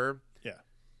 whatever. Yeah.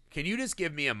 Can you just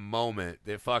give me a moment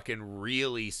that fucking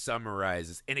really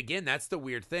summarizes? And again, that's the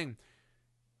weird thing.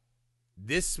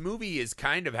 This movie is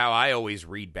kind of how I always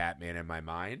read Batman in my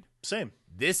mind. Same.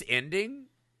 This ending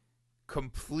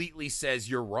completely says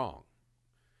you're wrong.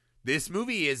 This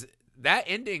movie that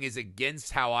ending is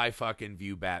against how I fucking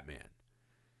view Batman.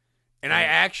 And I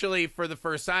actually, for the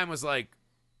first time, was like,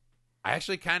 I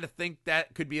actually kind of think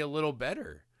that could be a little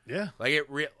better. Yeah. Like,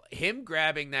 him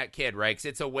grabbing that kid, right? Because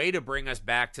it's a way to bring us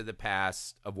back to the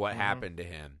past of what happened to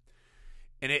him.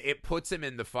 And it puts him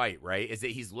in the fight, right? Is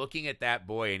that he's looking at that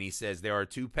boy and he says, there are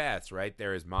two paths, right?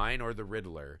 There is mine or the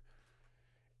Riddler.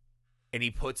 And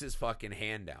he puts his fucking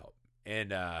hand out.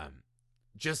 And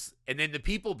and then the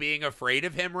people being afraid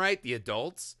of him, right? The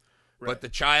adults. Right. But the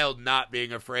child not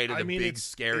being afraid of the big,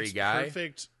 scary guy.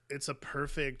 Perfect. It's a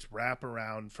perfect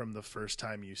wraparound from the first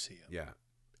time you see him.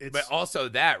 Yeah. But also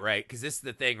that, right? Because this is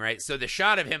the thing, right? So the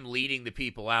shot of him leading the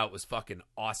people out was fucking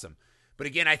awesome. But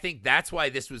again, I think that's why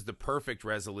this was the perfect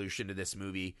resolution to this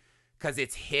movie, because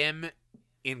it's him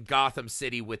in Gotham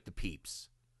City with the peeps.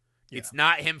 Yeah. It's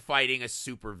not him fighting a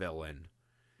supervillain.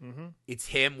 It's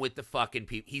him with the fucking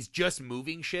peeps. He's just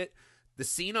moving shit. The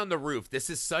scene on the roof, this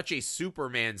is such a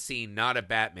Superman scene, not a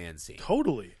Batman scene.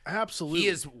 Totally. Absolutely. He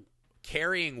is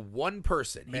carrying one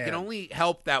person. Man. He can only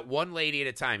help that one lady at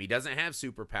a time. He doesn't have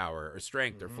superpower or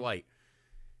strength or flight.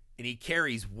 And he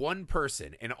carries one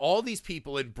person, and all these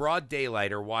people in broad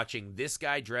daylight are watching this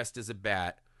guy dressed as a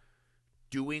bat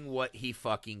doing what he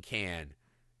fucking can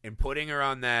and putting her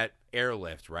on that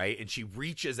airlift, right? And she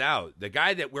reaches out. The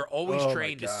guy that we're always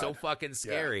trained is so fucking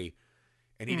scary.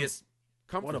 And he just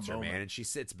comforts her, man, and she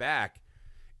sits back.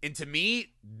 And to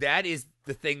me, that is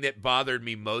the thing that bothered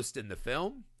me most in the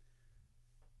film.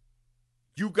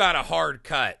 You got a hard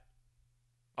cut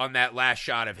on that last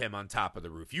shot of him on top of the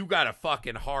roof. You got to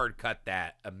fucking hard cut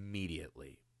that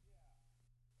immediately.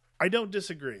 I don't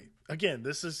disagree. Again,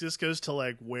 this goes to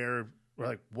like where we're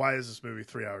like, why is this movie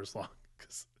 3 hours long?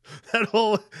 Because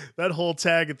that whole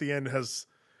tag at the end has,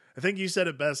 I think you said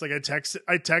it best. Like I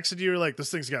texted you, like, this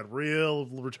thing's got real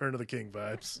Return of the King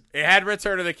vibes. It had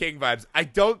Return of the King vibes. I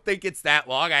don't think it's that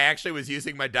long. I actually was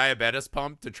using my diabetes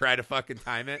pump to try to fucking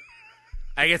time it.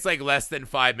 I guess like less than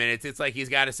 5 minutes. It's like he's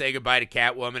got to say goodbye to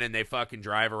Catwoman and they fucking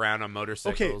drive around on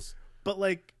motorcycles. Okay, but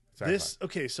like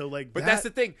so like, but that's the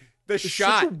thing. The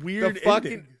shot, such a weird the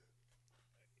fucking ending.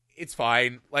 It's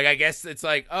fine. Like, I guess it's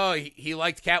like, oh, he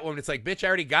liked Catwoman. It's like, bitch, I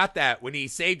already got that when he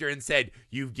saved her and said,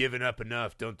 you've given up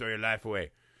enough. Don't throw your life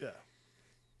away. Yeah.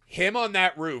 Him on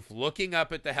that roof looking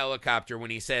up at the helicopter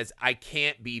when he says, I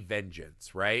can't be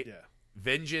vengeance, right? Yeah.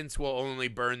 Vengeance will only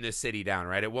burn this city down,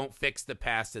 right? It won't fix the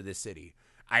past of this city.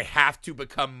 I have to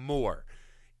become more.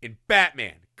 In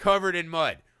Batman, covered in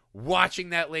mud, watching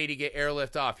that lady get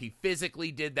airlift off, he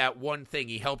physically did that one thing.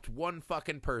 He helped one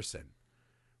fucking person,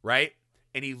 right?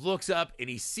 And he looks up and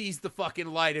he sees the fucking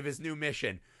light of his new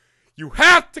mission. You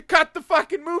have to cut the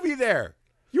fucking movie there.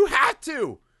 You have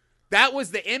to. That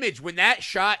was the image. When that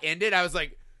shot ended, I was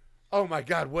like, oh my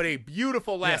God, what a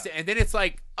beautiful last. Yeah. And then it's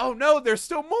like, oh no, there's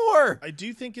still more. I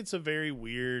do think it's a very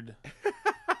weird.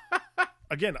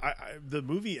 Again, the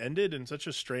movie ended in such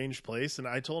a strange place. And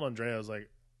I told Andrea, I was like,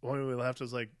 when we left, I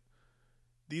was like,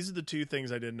 these are the two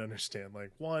things I didn't understand.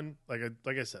 Like, one, like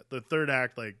I said, the third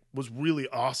act like was really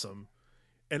awesome.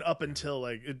 And up until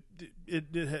like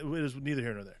it was neither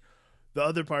here nor there. The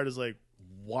other part is like,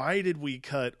 why did we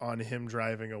cut on him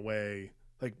driving away?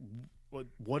 Like,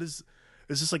 what is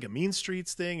this like a Mean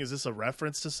Streets thing? Is this a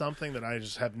reference to something that I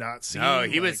just have not seen? No,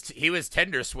 he was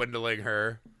tender swindling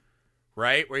her.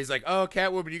 right? Where he's like, "Oh,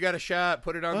 Catwoman, you got a shot.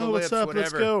 Put it on the Oh, lips, what's up?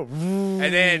 whatever." Let's go.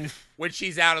 And then when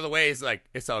she's out of the way, he's like,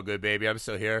 "It's all good, baby. I'm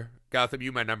still here. Gotham,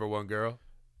 you my number one girl.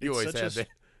 You always have been."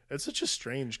 It's such a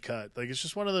strange cut. Like, it's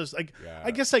just one of those. Like, Yeah.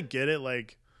 I guess I get it.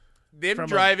 Like, Them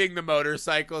driving the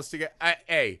motorcycles together.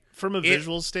 From a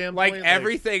visual standpoint, like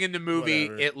everything in the movie,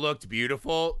 whatever. it looked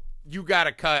beautiful. You got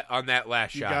to cut on that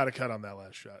last You shot. got to cut on that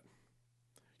last shot.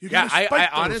 You Yeah, gotta spike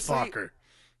I those honestly, fucker.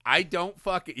 I don't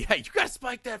fucking. Yeah, you got to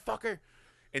spike that fucker.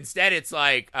 Instead, it's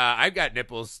like, I've got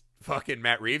nipples. Fucking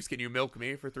Matt Reeves, can you milk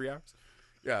me for 3 hours?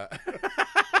 Yeah.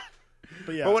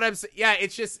 But yeah, But what I'm saying, yeah,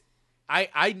 it's just,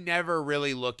 I never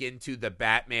really look into the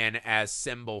Batman as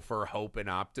symbol for hope and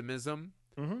optimism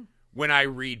when I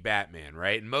read Batman,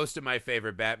 right? And most of my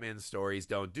favorite Batman stories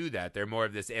don't do that. They're more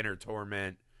of this inner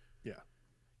torment,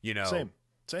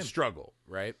 same. struggle,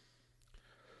 right?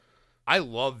 I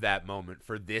love that moment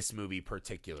for this movie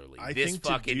particularly. I this think to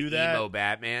fucking do that- emo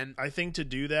Batman. I think to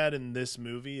do that in this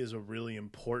movie is a really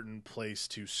important place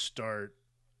to start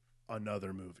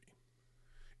another movie.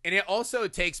 And it also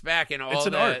takes back in all It's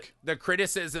an arc. the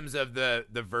criticisms of the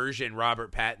version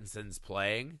Robert Pattinson's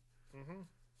playing.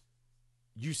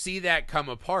 You see that come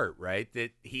apart, right?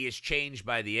 That he is changed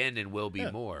by the end and will be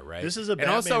more, right? This is a and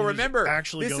Batman also who's remember,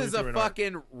 actually this going is a through an arc.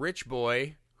 fucking rich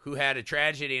boy who had a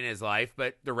tragedy in his life,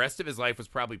 but the rest of his life was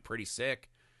probably pretty sick.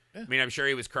 Yeah. I mean, I'm sure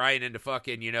he was crying into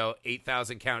fucking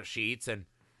 8,000 count sheets and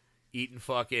eating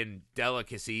fucking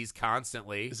delicacies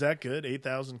constantly. Is that good?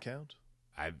 8,000 count?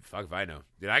 Fuck if I know,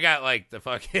 dude. I got like the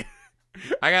fucking,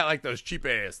 I got like those cheap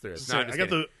ass threads. No, I'm just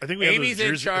kidding. I think we have Amy's those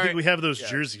in jersey. I charge. think we have those Yeah.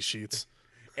 jersey sheets.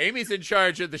 Amy's in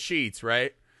charge of the sheets,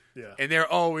 right? Yeah. And they're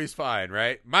always fine,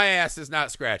 right? My ass is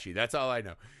not scratchy. That's all I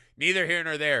know. Neither here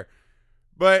nor there.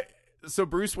 But so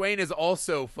Bruce Wayne is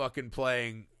also fucking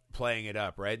playing it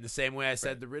up, right? In the same way I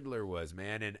said the Riddler was,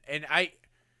 man. And I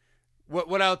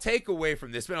what I'll take away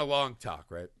from this, it's been a long talk,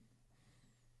 right?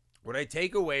 What I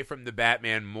take away from the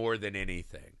Batman more than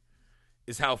anything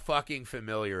is how fucking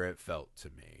familiar it felt to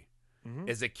me.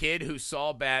 As a kid who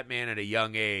saw Batman at a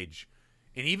young age,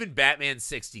 and even Batman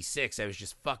 66, I was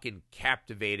just fucking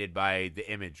captivated by the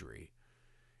imagery.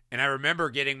 And I remember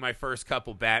getting my first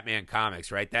couple Batman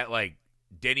comics, right? That like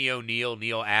Denny O'Neil,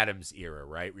 Neil Adams era,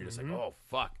 right? Where you're just like, oh,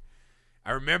 fuck.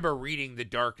 I remember reading The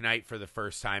Dark Knight for the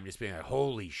first time, just being like,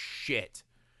 holy shit.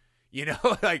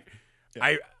 Like,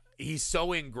 he's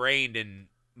so ingrained in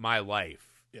my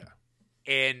life. Yeah.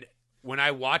 And when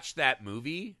I watched that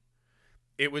movie,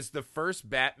 it was the first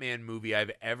Batman movie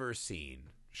I've ever seen,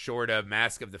 short of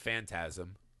Mask of the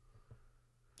Phantasm,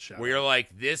 where you're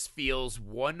like, this feels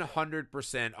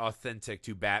 100% authentic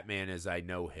to Batman as I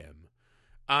know him.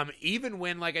 Even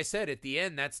when, like I said, at the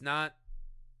end, that's not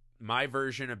my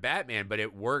version of Batman, but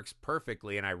it works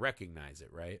perfectly, and I recognize it,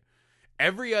 right?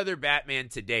 Every other Batman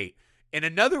to date, and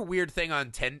another weird thing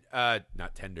on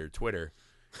Twitter,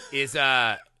 is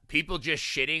people just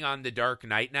shitting on The Dark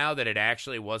Knight now that it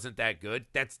actually wasn't that good.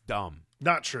 That's dumb.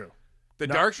 Not true. The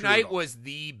Not Dark true at Knight all. was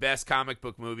the best comic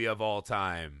book movie of all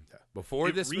time before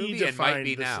It this movie, and might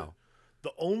be redefined this- now.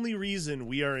 The only reason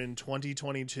we are in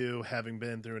 2022, having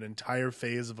been through an entire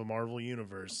phase of a Marvel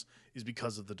universe, is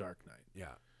because of The Dark Knight. Yeah.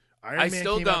 Iron I Man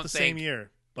still came out don't the same think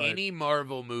year. But Any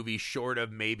Marvel movie short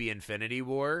of maybe Infinity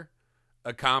War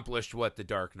accomplished what The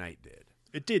Dark Knight did.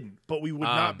 it didn't. But we would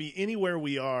not be anywhere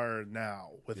we are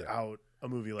now without a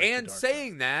movie like And The Dark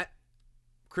saying that,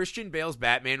 Christian Bale's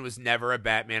Batman was never a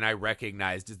Batman I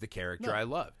recognized as the character No. I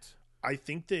loved.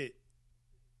 Kind.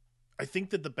 I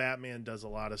think that the Batman does a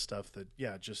lot of stuff that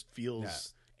just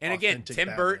feels. And again, authentic Tim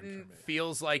Batman Burton for me.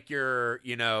 feels like you're,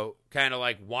 kind of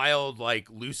like wild, like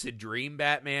lucid dream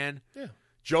Batman. Yeah.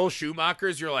 Joel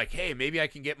Schumacher's, you're like, hey, maybe I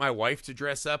can get my wife to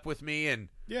dress up with me, and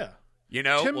Yeah. we'll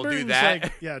do Burton's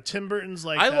that. like, Tim Burton's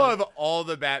like. I that- love all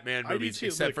the Batman I do movies too.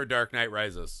 except Look- for Dark Knight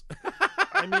Rises.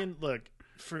 I mean, look,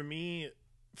 for me,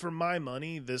 for my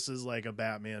money, this is like a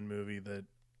Batman movie that.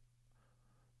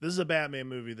 This is a Batman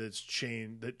movie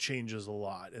that changes a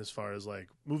lot as far as like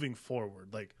moving forward.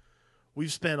 Like,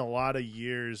 we've spent a lot of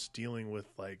years dealing with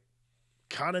like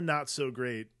kind of not so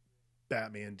great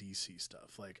Batman DC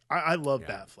stuff. Like, I love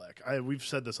Batfleck. We've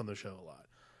said this on the show a lot.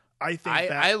 I think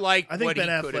I like I think what Ben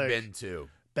he could have Affleck- been too.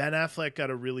 Ben Affleck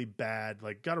got a really bad,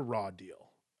 got a raw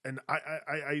deal, and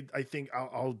I think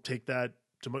I'll take that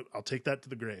to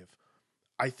the grave.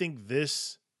 I think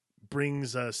this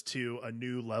brings us to a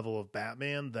new level of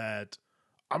Batman that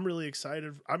I'm really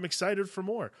excited. I'm excited for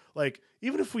more. Like,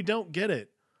 even if we don't get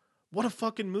it, what a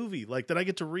fucking movie! Like, that I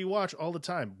get to rewatch all the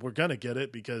time. We're gonna get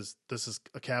it because this is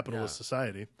a capitalist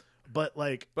society. But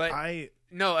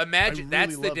No, imagine I that's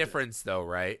really the loved it. difference, though,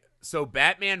 right? So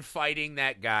Batman fighting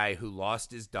that guy who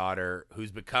lost his daughter,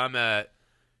 who's become a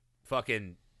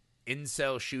fucking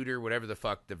incel shooter, whatever the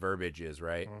fuck the verbiage is,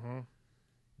 right? Mm-hmm.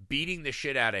 Beating the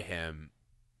shit out of him,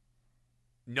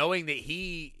 knowing that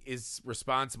he is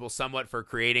responsible somewhat for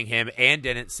creating him and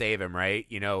didn't save him, right?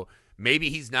 You know, maybe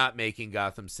he's not making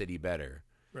Gotham City better.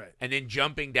 Right. And then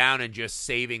jumping down and just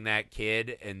saving that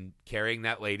kid and carrying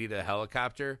that lady to the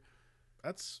helicopter.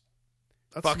 That's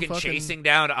fucking chasing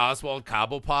down Oswald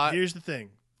Cobblepot. Here's the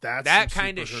thing. That's that some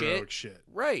kind of shit.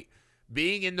 Right.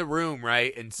 Being in the room,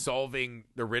 right, and solving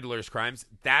the Riddler's crimes,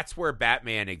 that's where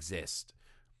Batman exists.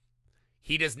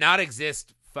 He does not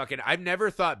exist fucking... I've never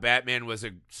thought Batman was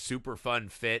a super fun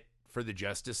fit for the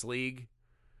Justice League.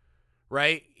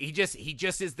 Right? He just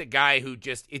is the guy who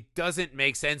just... It doesn't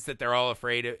make sense that they're all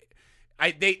afraid of...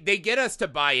 They get us to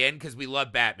buy in because we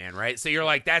love Batman, right? So you're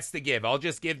like, that's the give. I'll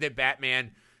just give that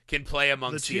Batman can play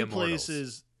amongst the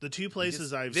immortals. The two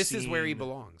places I've seen... This is where he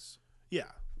belongs.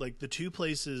 Yeah. Like, the two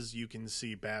places you can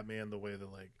see Batman the way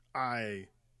that, like, I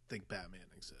think Batman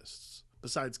exists.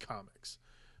 Besides comics.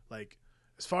 Like,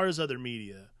 as far as other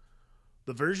media,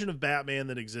 the version of Batman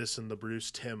that exists in the Bruce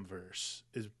Timm verse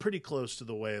is pretty close to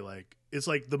the way, like... It's,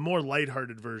 like, the more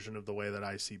lighthearted version of the way that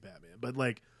I see Batman. But,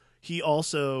 like, he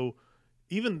also...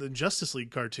 Even the Justice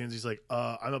League cartoons, he's like,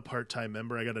 I'm a part-time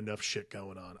member. I got enough shit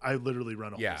going on. I literally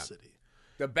run a whole city.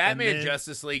 The Batman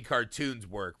Justice League cartoons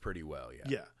work pretty well, yeah.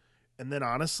 Yeah. And then,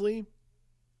 honestly,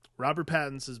 Robert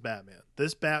Pattinson's Batman.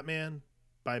 This Batman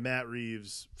by Matt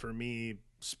Reeves, for me,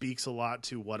 speaks a lot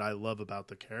to what I love about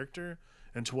the character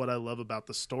and to what I love about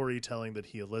the storytelling that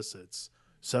he elicits.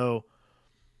 So,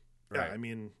 yeah, I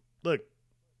mean, look,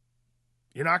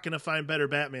 you're not going to find better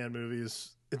Batman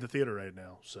movies in the theater right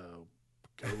now, so...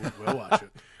 We'll watch it.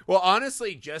 Well,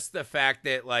 honestly, just the fact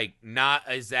that, like, not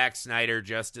a Zack Snyder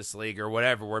Justice League or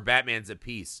whatever, where Batman's a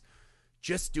piece,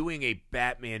 just doing a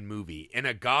Batman movie in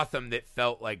a Gotham that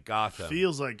felt like Gotham.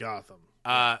 Feels like Gotham.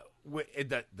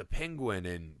 The Penguin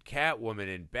and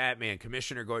Catwoman and Batman,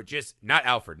 Commissioner Gordon, just not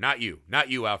Alfred, not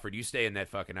you, Alfred. You stay in that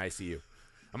fucking ICU.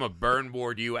 I'm gonna burn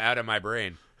board you out of my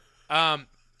brain.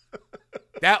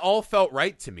 That all felt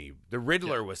right to me. The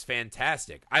Riddler was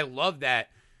fantastic. I love that.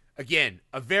 Again,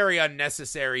 a very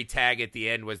unnecessary tag at the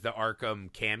end was the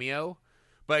Arkham cameo.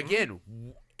 But again,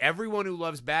 everyone who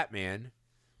loves Batman,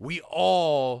 we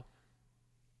all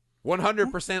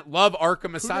 100% love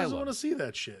Arkham Asylum. Who doesn't want to see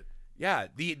that shit? Yeah,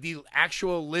 the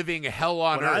actual living hell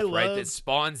on earth, right, that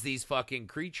spawns these fucking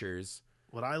creatures.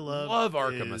 What I love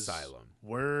Arkham Asylum.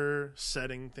 We're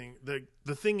setting things...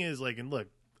 The thing is, like, and look,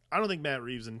 I don't think Matt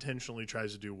Reeves intentionally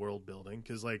tries to do world building,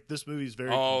 because, like, this movie's very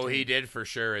contained. He did for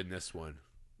sure in this one.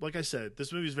 Like I said,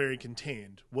 this movie's very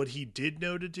contained. What he did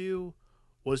know to do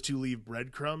was to leave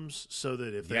breadcrumbs so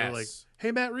that if they're like,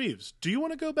 hey, Matt Reeves, do you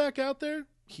want to go back out there?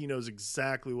 He knows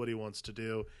exactly what he wants to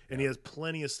do, and he has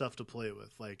plenty of stuff to play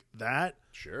with. Like, that,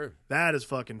 that is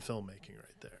fucking filmmaking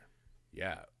right there.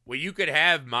 Yeah. Well, you could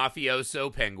have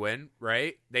Mafioso Penguin,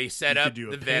 right? They set up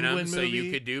the Venom movie, so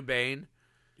you could do Bane.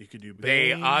 You could do Bane.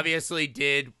 They obviously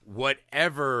did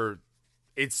whatever.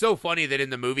 It's so funny that in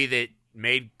the movie that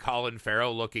made Colin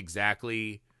Farrell look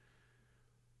exactly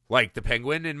like the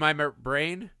Penguin in my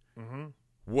brain. Mm-hmm.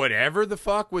 Whatever the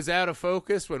fuck was out of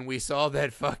focus when we saw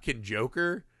that fucking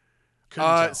Joker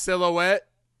silhouette,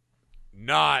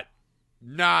 not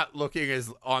looking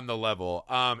as on the level.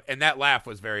 And that laugh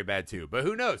was very bad too. But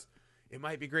who knows? It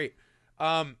might be great.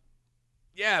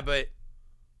 Yeah, but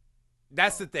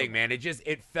that's the thing, man.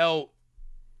 It felt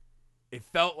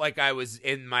like I was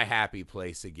in my happy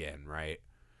place again, right?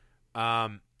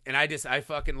 And I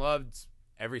fucking loved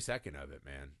every second of it,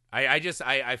 man.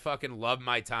 I fucking love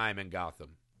my time in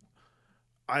Gotham.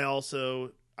 I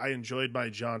enjoyed my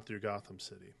jaunt through Gotham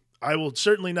City. I will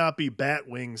certainly not be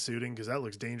Batwing suiting because that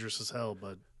looks dangerous as hell,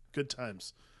 but good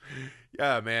times.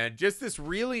 Yeah, man. Just this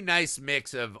really nice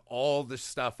mix of all the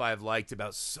stuff I've liked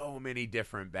about so many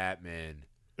different Batman.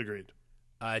 Agreed.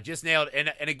 Just nailed.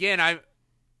 And again,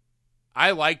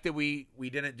 I like that we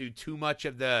didn't do too much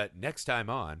of the next time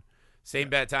on. Same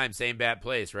bat time, same bat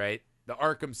place, right? The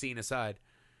Arkham scene aside,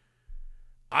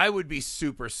 I would be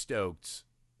super stoked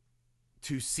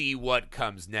to see what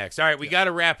comes next. All right, we got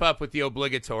to wrap up with the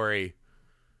obligatory.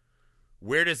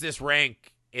 Where does this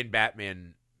rank in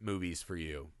Batman movies for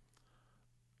you?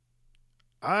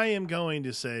 I am going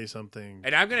to say something.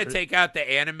 And I'm going to take out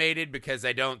the animated because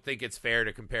I don't think it's fair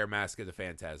to compare Mask of the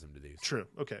Phantasm to these. True.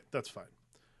 Okay, that's fine.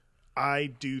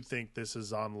 I do think this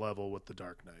is on level with The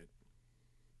Dark Knight.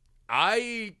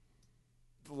 I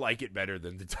like it better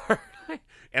than The Dark Knight.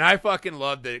 And I fucking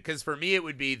loved it. Because for me, it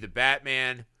would be the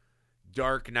Batman,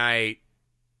 Dark Knight,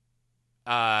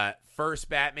 first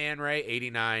Batman, right?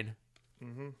 89.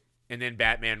 Mm-hmm. And then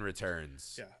Batman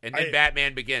Returns. Yeah. And then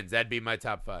Batman Begins. That'd be my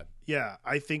top 5. Yeah,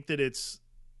 I think that it's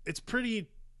pretty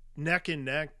neck and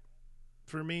neck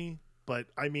for me. But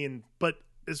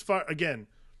as far, again,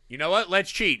 you know what?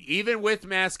 Let's cheat. Even with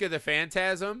Mask of the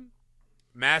Phantasm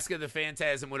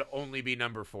would only be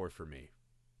number 4 for me.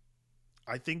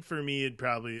 I think for me it'd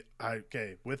probably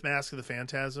with Mask of the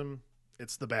Phantasm,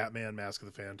 it's the Batman, Mask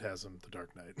of the Phantasm, The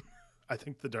Dark Knight. I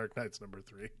think The Dark Knight's number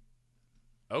 3.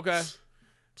 Okay.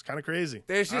 It's kind of crazy.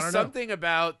 There's just something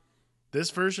about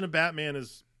this version of Batman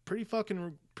is pretty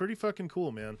fucking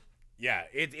cool, man. Yeah,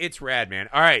 it's rad, man.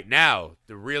 All right, now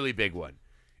the really big one.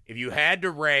 If you had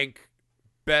to rank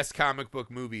best comic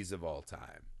book movies of all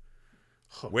time,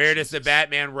 where does the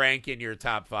Batman rank in your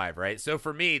top 5, right? So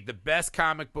for me, the best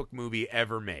comic book movie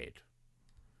ever made,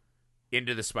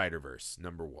 Into the Spider-Verse,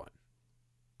 number 1.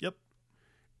 Yep.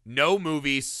 No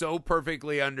movie so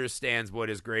perfectly understands what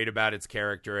is great about its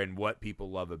character and what people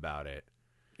love about it.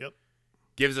 Yep.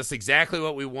 Gives us exactly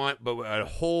what we want, but a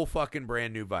whole fucking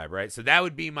brand new vibe, right? So that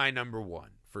would be my number 1,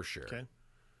 for sure. Okay.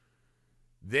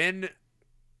 Then,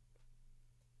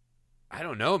 I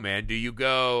don't know, man. Do you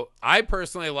go... I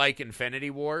personally like Infinity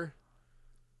War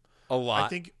a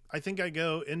lot. I think I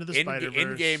go Into the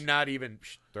Spider-Verse. Endgame, not even...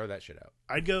 throw that shit out.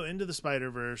 I'd go Into the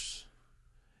Spider-Verse,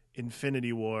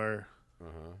 Infinity War,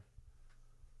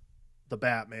 the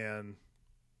Batman,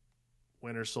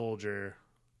 Winter Soldier.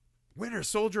 Winter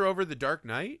Soldier over the Dark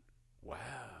Knight? Wow.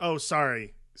 Oh,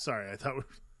 sorry. I thought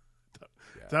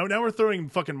now we're throwing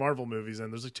fucking Marvel movies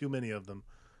in. There's like too many of them.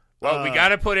 Well, we got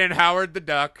to put in Howard the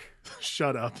Duck.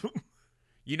 Shut up.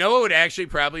 You know what would actually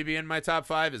probably be in my top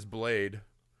 5 is Blade.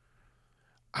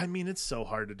 I mean, it's so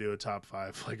hard to do a top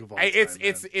 5 like of all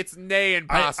it's nay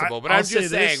impossible. But I'm just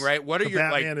saying, right? What are your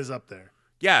Batman is up there?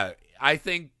 Yeah, I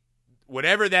think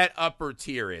whatever that upper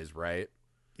tier is, right?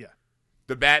 Yeah.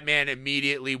 The Batman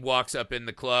immediately walks up in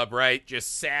the club, right?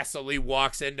 Just sassily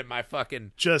walks into my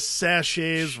fucking... Just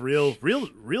sachets real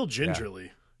gingerly. Yeah.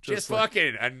 Just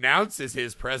fucking announces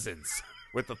his presence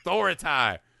with authority.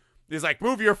 He's like,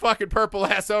 move your fucking purple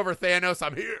ass over, Thanos.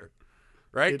 I'm here.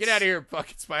 Right? Get out of here,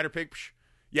 fucking Spider-Pig.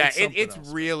 Yeah, it's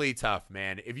really tough,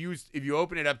 man. If you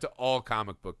open it up to all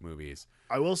comic book movies,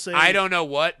 I will say... I don't know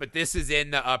what, but this is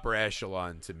in the upper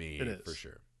echelon to me. It is. For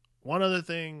sure. One other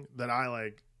thing that I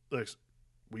like... Look,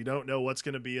 we don't know what's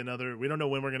going to be another... We don't know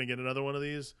when we're going to get another one of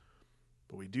these,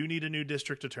 but we do need a new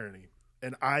district attorney.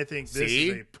 And I think this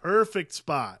is a perfect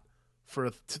spot for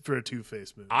a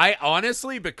Two-Face movie. I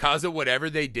honestly, because of whatever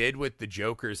they did with the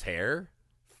Joker's hair,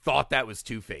 thought that was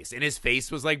Two-Face. And his face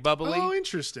was like bubbly. Oh,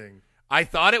 interesting. I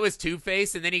thought it was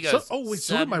Two-Face, and then he goes...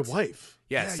 so did my wife.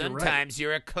 Yeah, sometimes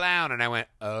you're a clown. And I went,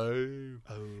 oh.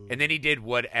 And then he did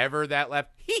whatever that left.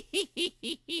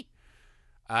 He's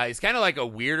kind of like a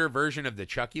weirder version of the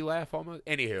Chucky laugh almost.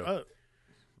 Anywho.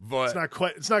 But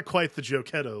it's not quite the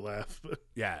Joketto laugh.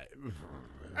 Yeah.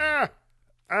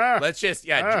 Let's just,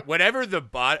 whatever the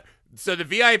bot. So the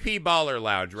VIP baller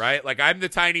lounge, right? Like I'm the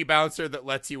tiny bouncer that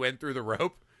lets you in through the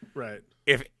rope. Right.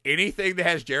 If anything that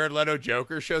has Jared Leto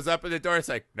Joker shows up at the door, it's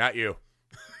like, not you.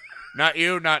 Not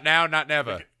you, not now, not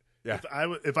never. Yeah.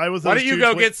 If I was, why don't you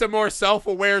go get some more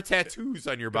self-aware tattoos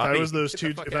on your body? If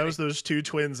I was those two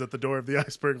twins at the door of the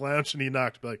Iceberg Lounge and he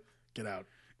knocked, I'd be like, get out.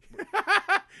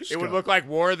 It would look like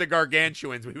War of the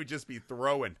Gargantuans. We would just be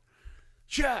throwing.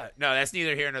 No, that's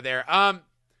neither here nor there.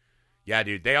 Yeah,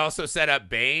 dude. They also set up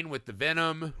Bane with the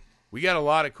Venom. We got a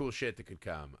lot of cool shit that could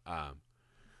come.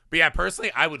 But yeah,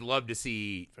 personally, I would love to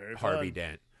see Harvey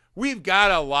Dent. We've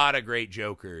got a lot of great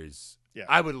Jokers. Yeah.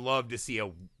 I would love to see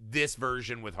this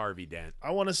version with Harvey Dent.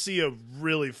 I want to see a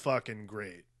really fucking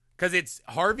great. Because it's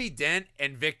Harvey Dent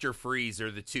and Victor Fries are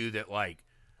the two that like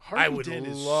I would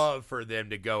love for them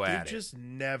to go at it. They've just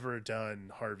never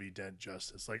done Harvey Dent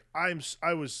justice. Like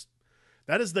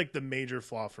that is like the major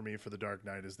flaw for me for The Dark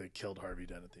Knight is they killed Harvey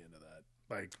Dent at the end of that.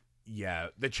 Like, yeah,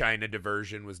 the China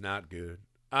diversion was not good.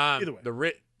 Either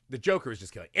way, the Joker was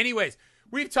just killing. Anyways,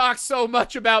 we've talked so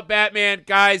much about Batman,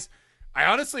 guys. I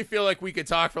honestly feel like we could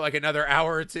talk for like another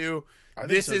hour or two.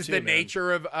 This is the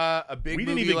nature of a big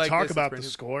movie. We didn't even talk about the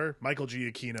score. Michael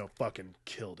Giacchino fucking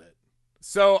killed it.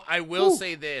 So I will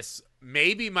say this.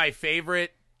 Maybe my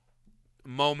favorite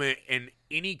moment in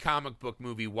any comic book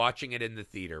movie, watching it in the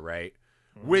theater, right?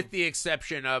 Mm-hmm. With the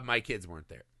exception of my kids weren't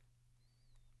there.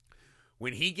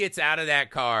 When he gets out of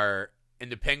that car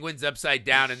and the Penguin's upside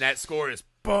down and that score is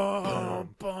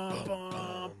bum, bum,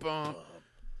 bum, bum.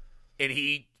 And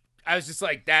I was just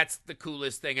like, that's the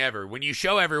coolest thing ever. When you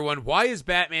show everyone, why is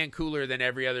Batman cooler than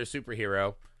every other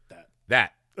superhero?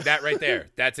 That right there.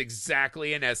 That's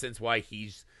exactly, in essence, why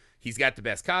he's He's got the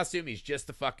best costume. He's just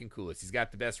the fucking coolest. He's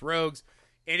got the best rogues.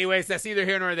 Anyways, that's neither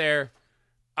here nor there.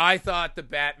 I thought the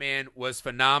Batman was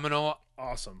phenomenal.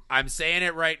 Awesome. I'm saying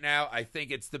it right now. I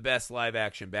think it's the best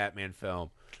live-action Batman film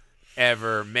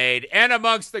ever made, and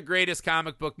amongst the greatest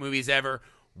comic book movies ever,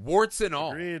 warts and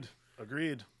all.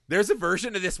 Agreed. There's a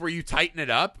version of this where you tighten it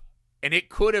up, and it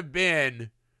could have been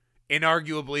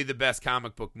inarguably the best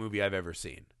comic book movie I've ever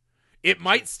seen. It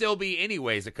might still be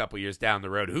anyways a couple years down the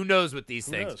road. Who knows with these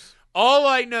things? Knows? All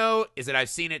I know is that I've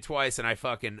seen it twice, and I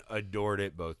fucking adored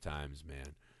it both times,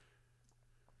 man.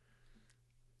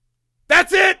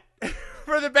 That's it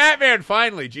for the Batman,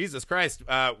 finally. Jesus Christ.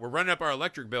 We're running up our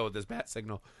electric bill with this bat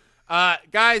signal.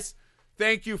 Guys,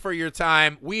 thank you for your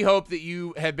time. We hope that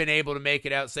you have been able to make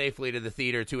it out safely to the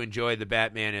theater to enjoy the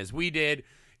Batman as we did.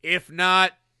 If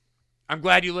not, I'm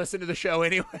glad you listened to the show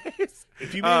anyways.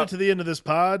 If you made it to the end of this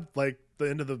pod, like the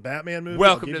end of the Batman movie,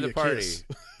 welcome to the party.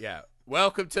 Yeah.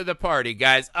 Welcome to the party,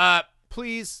 guys.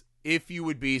 Please, if you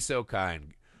would be so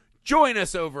kind, join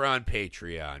us over on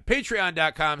Patreon.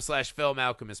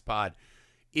 Patreon.com/FilmAlchemistPod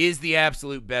is the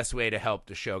absolute best way to help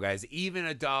the show, guys. Even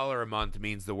 $1 a month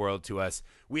means the world to us.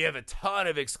 We have a ton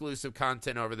of exclusive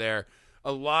content over there.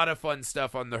 A lot of fun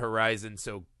stuff on the horizon.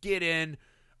 So get in.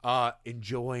 And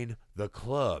join the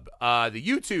club. The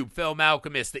YouTube, Film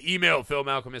Alchemist. The email,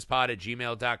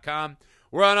 filmalchemistpod@gmail.com.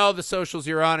 We're on all the socials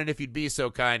you're on, and if you'd be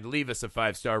so kind, leave us a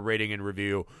 5-star rating and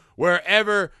review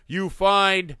wherever you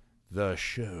find the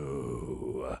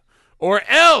show. Or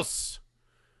else,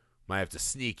 might have to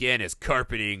sneak in as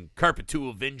Carpet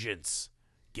Tool Vengeance.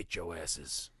 Get your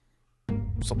asses.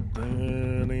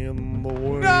 Something in the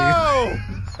way. No!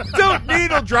 Don't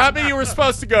needle drop me. You were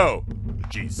supposed to go.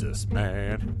 Jesus,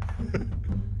 man.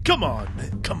 Come on,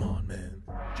 man.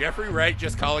 Jeffrey Wright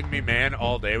just calling me man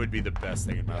all day would be the best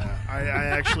thing in my life. I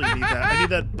actually need that. I need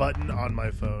that button on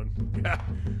my phone. Yeah.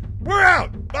 We're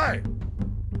out. Bye.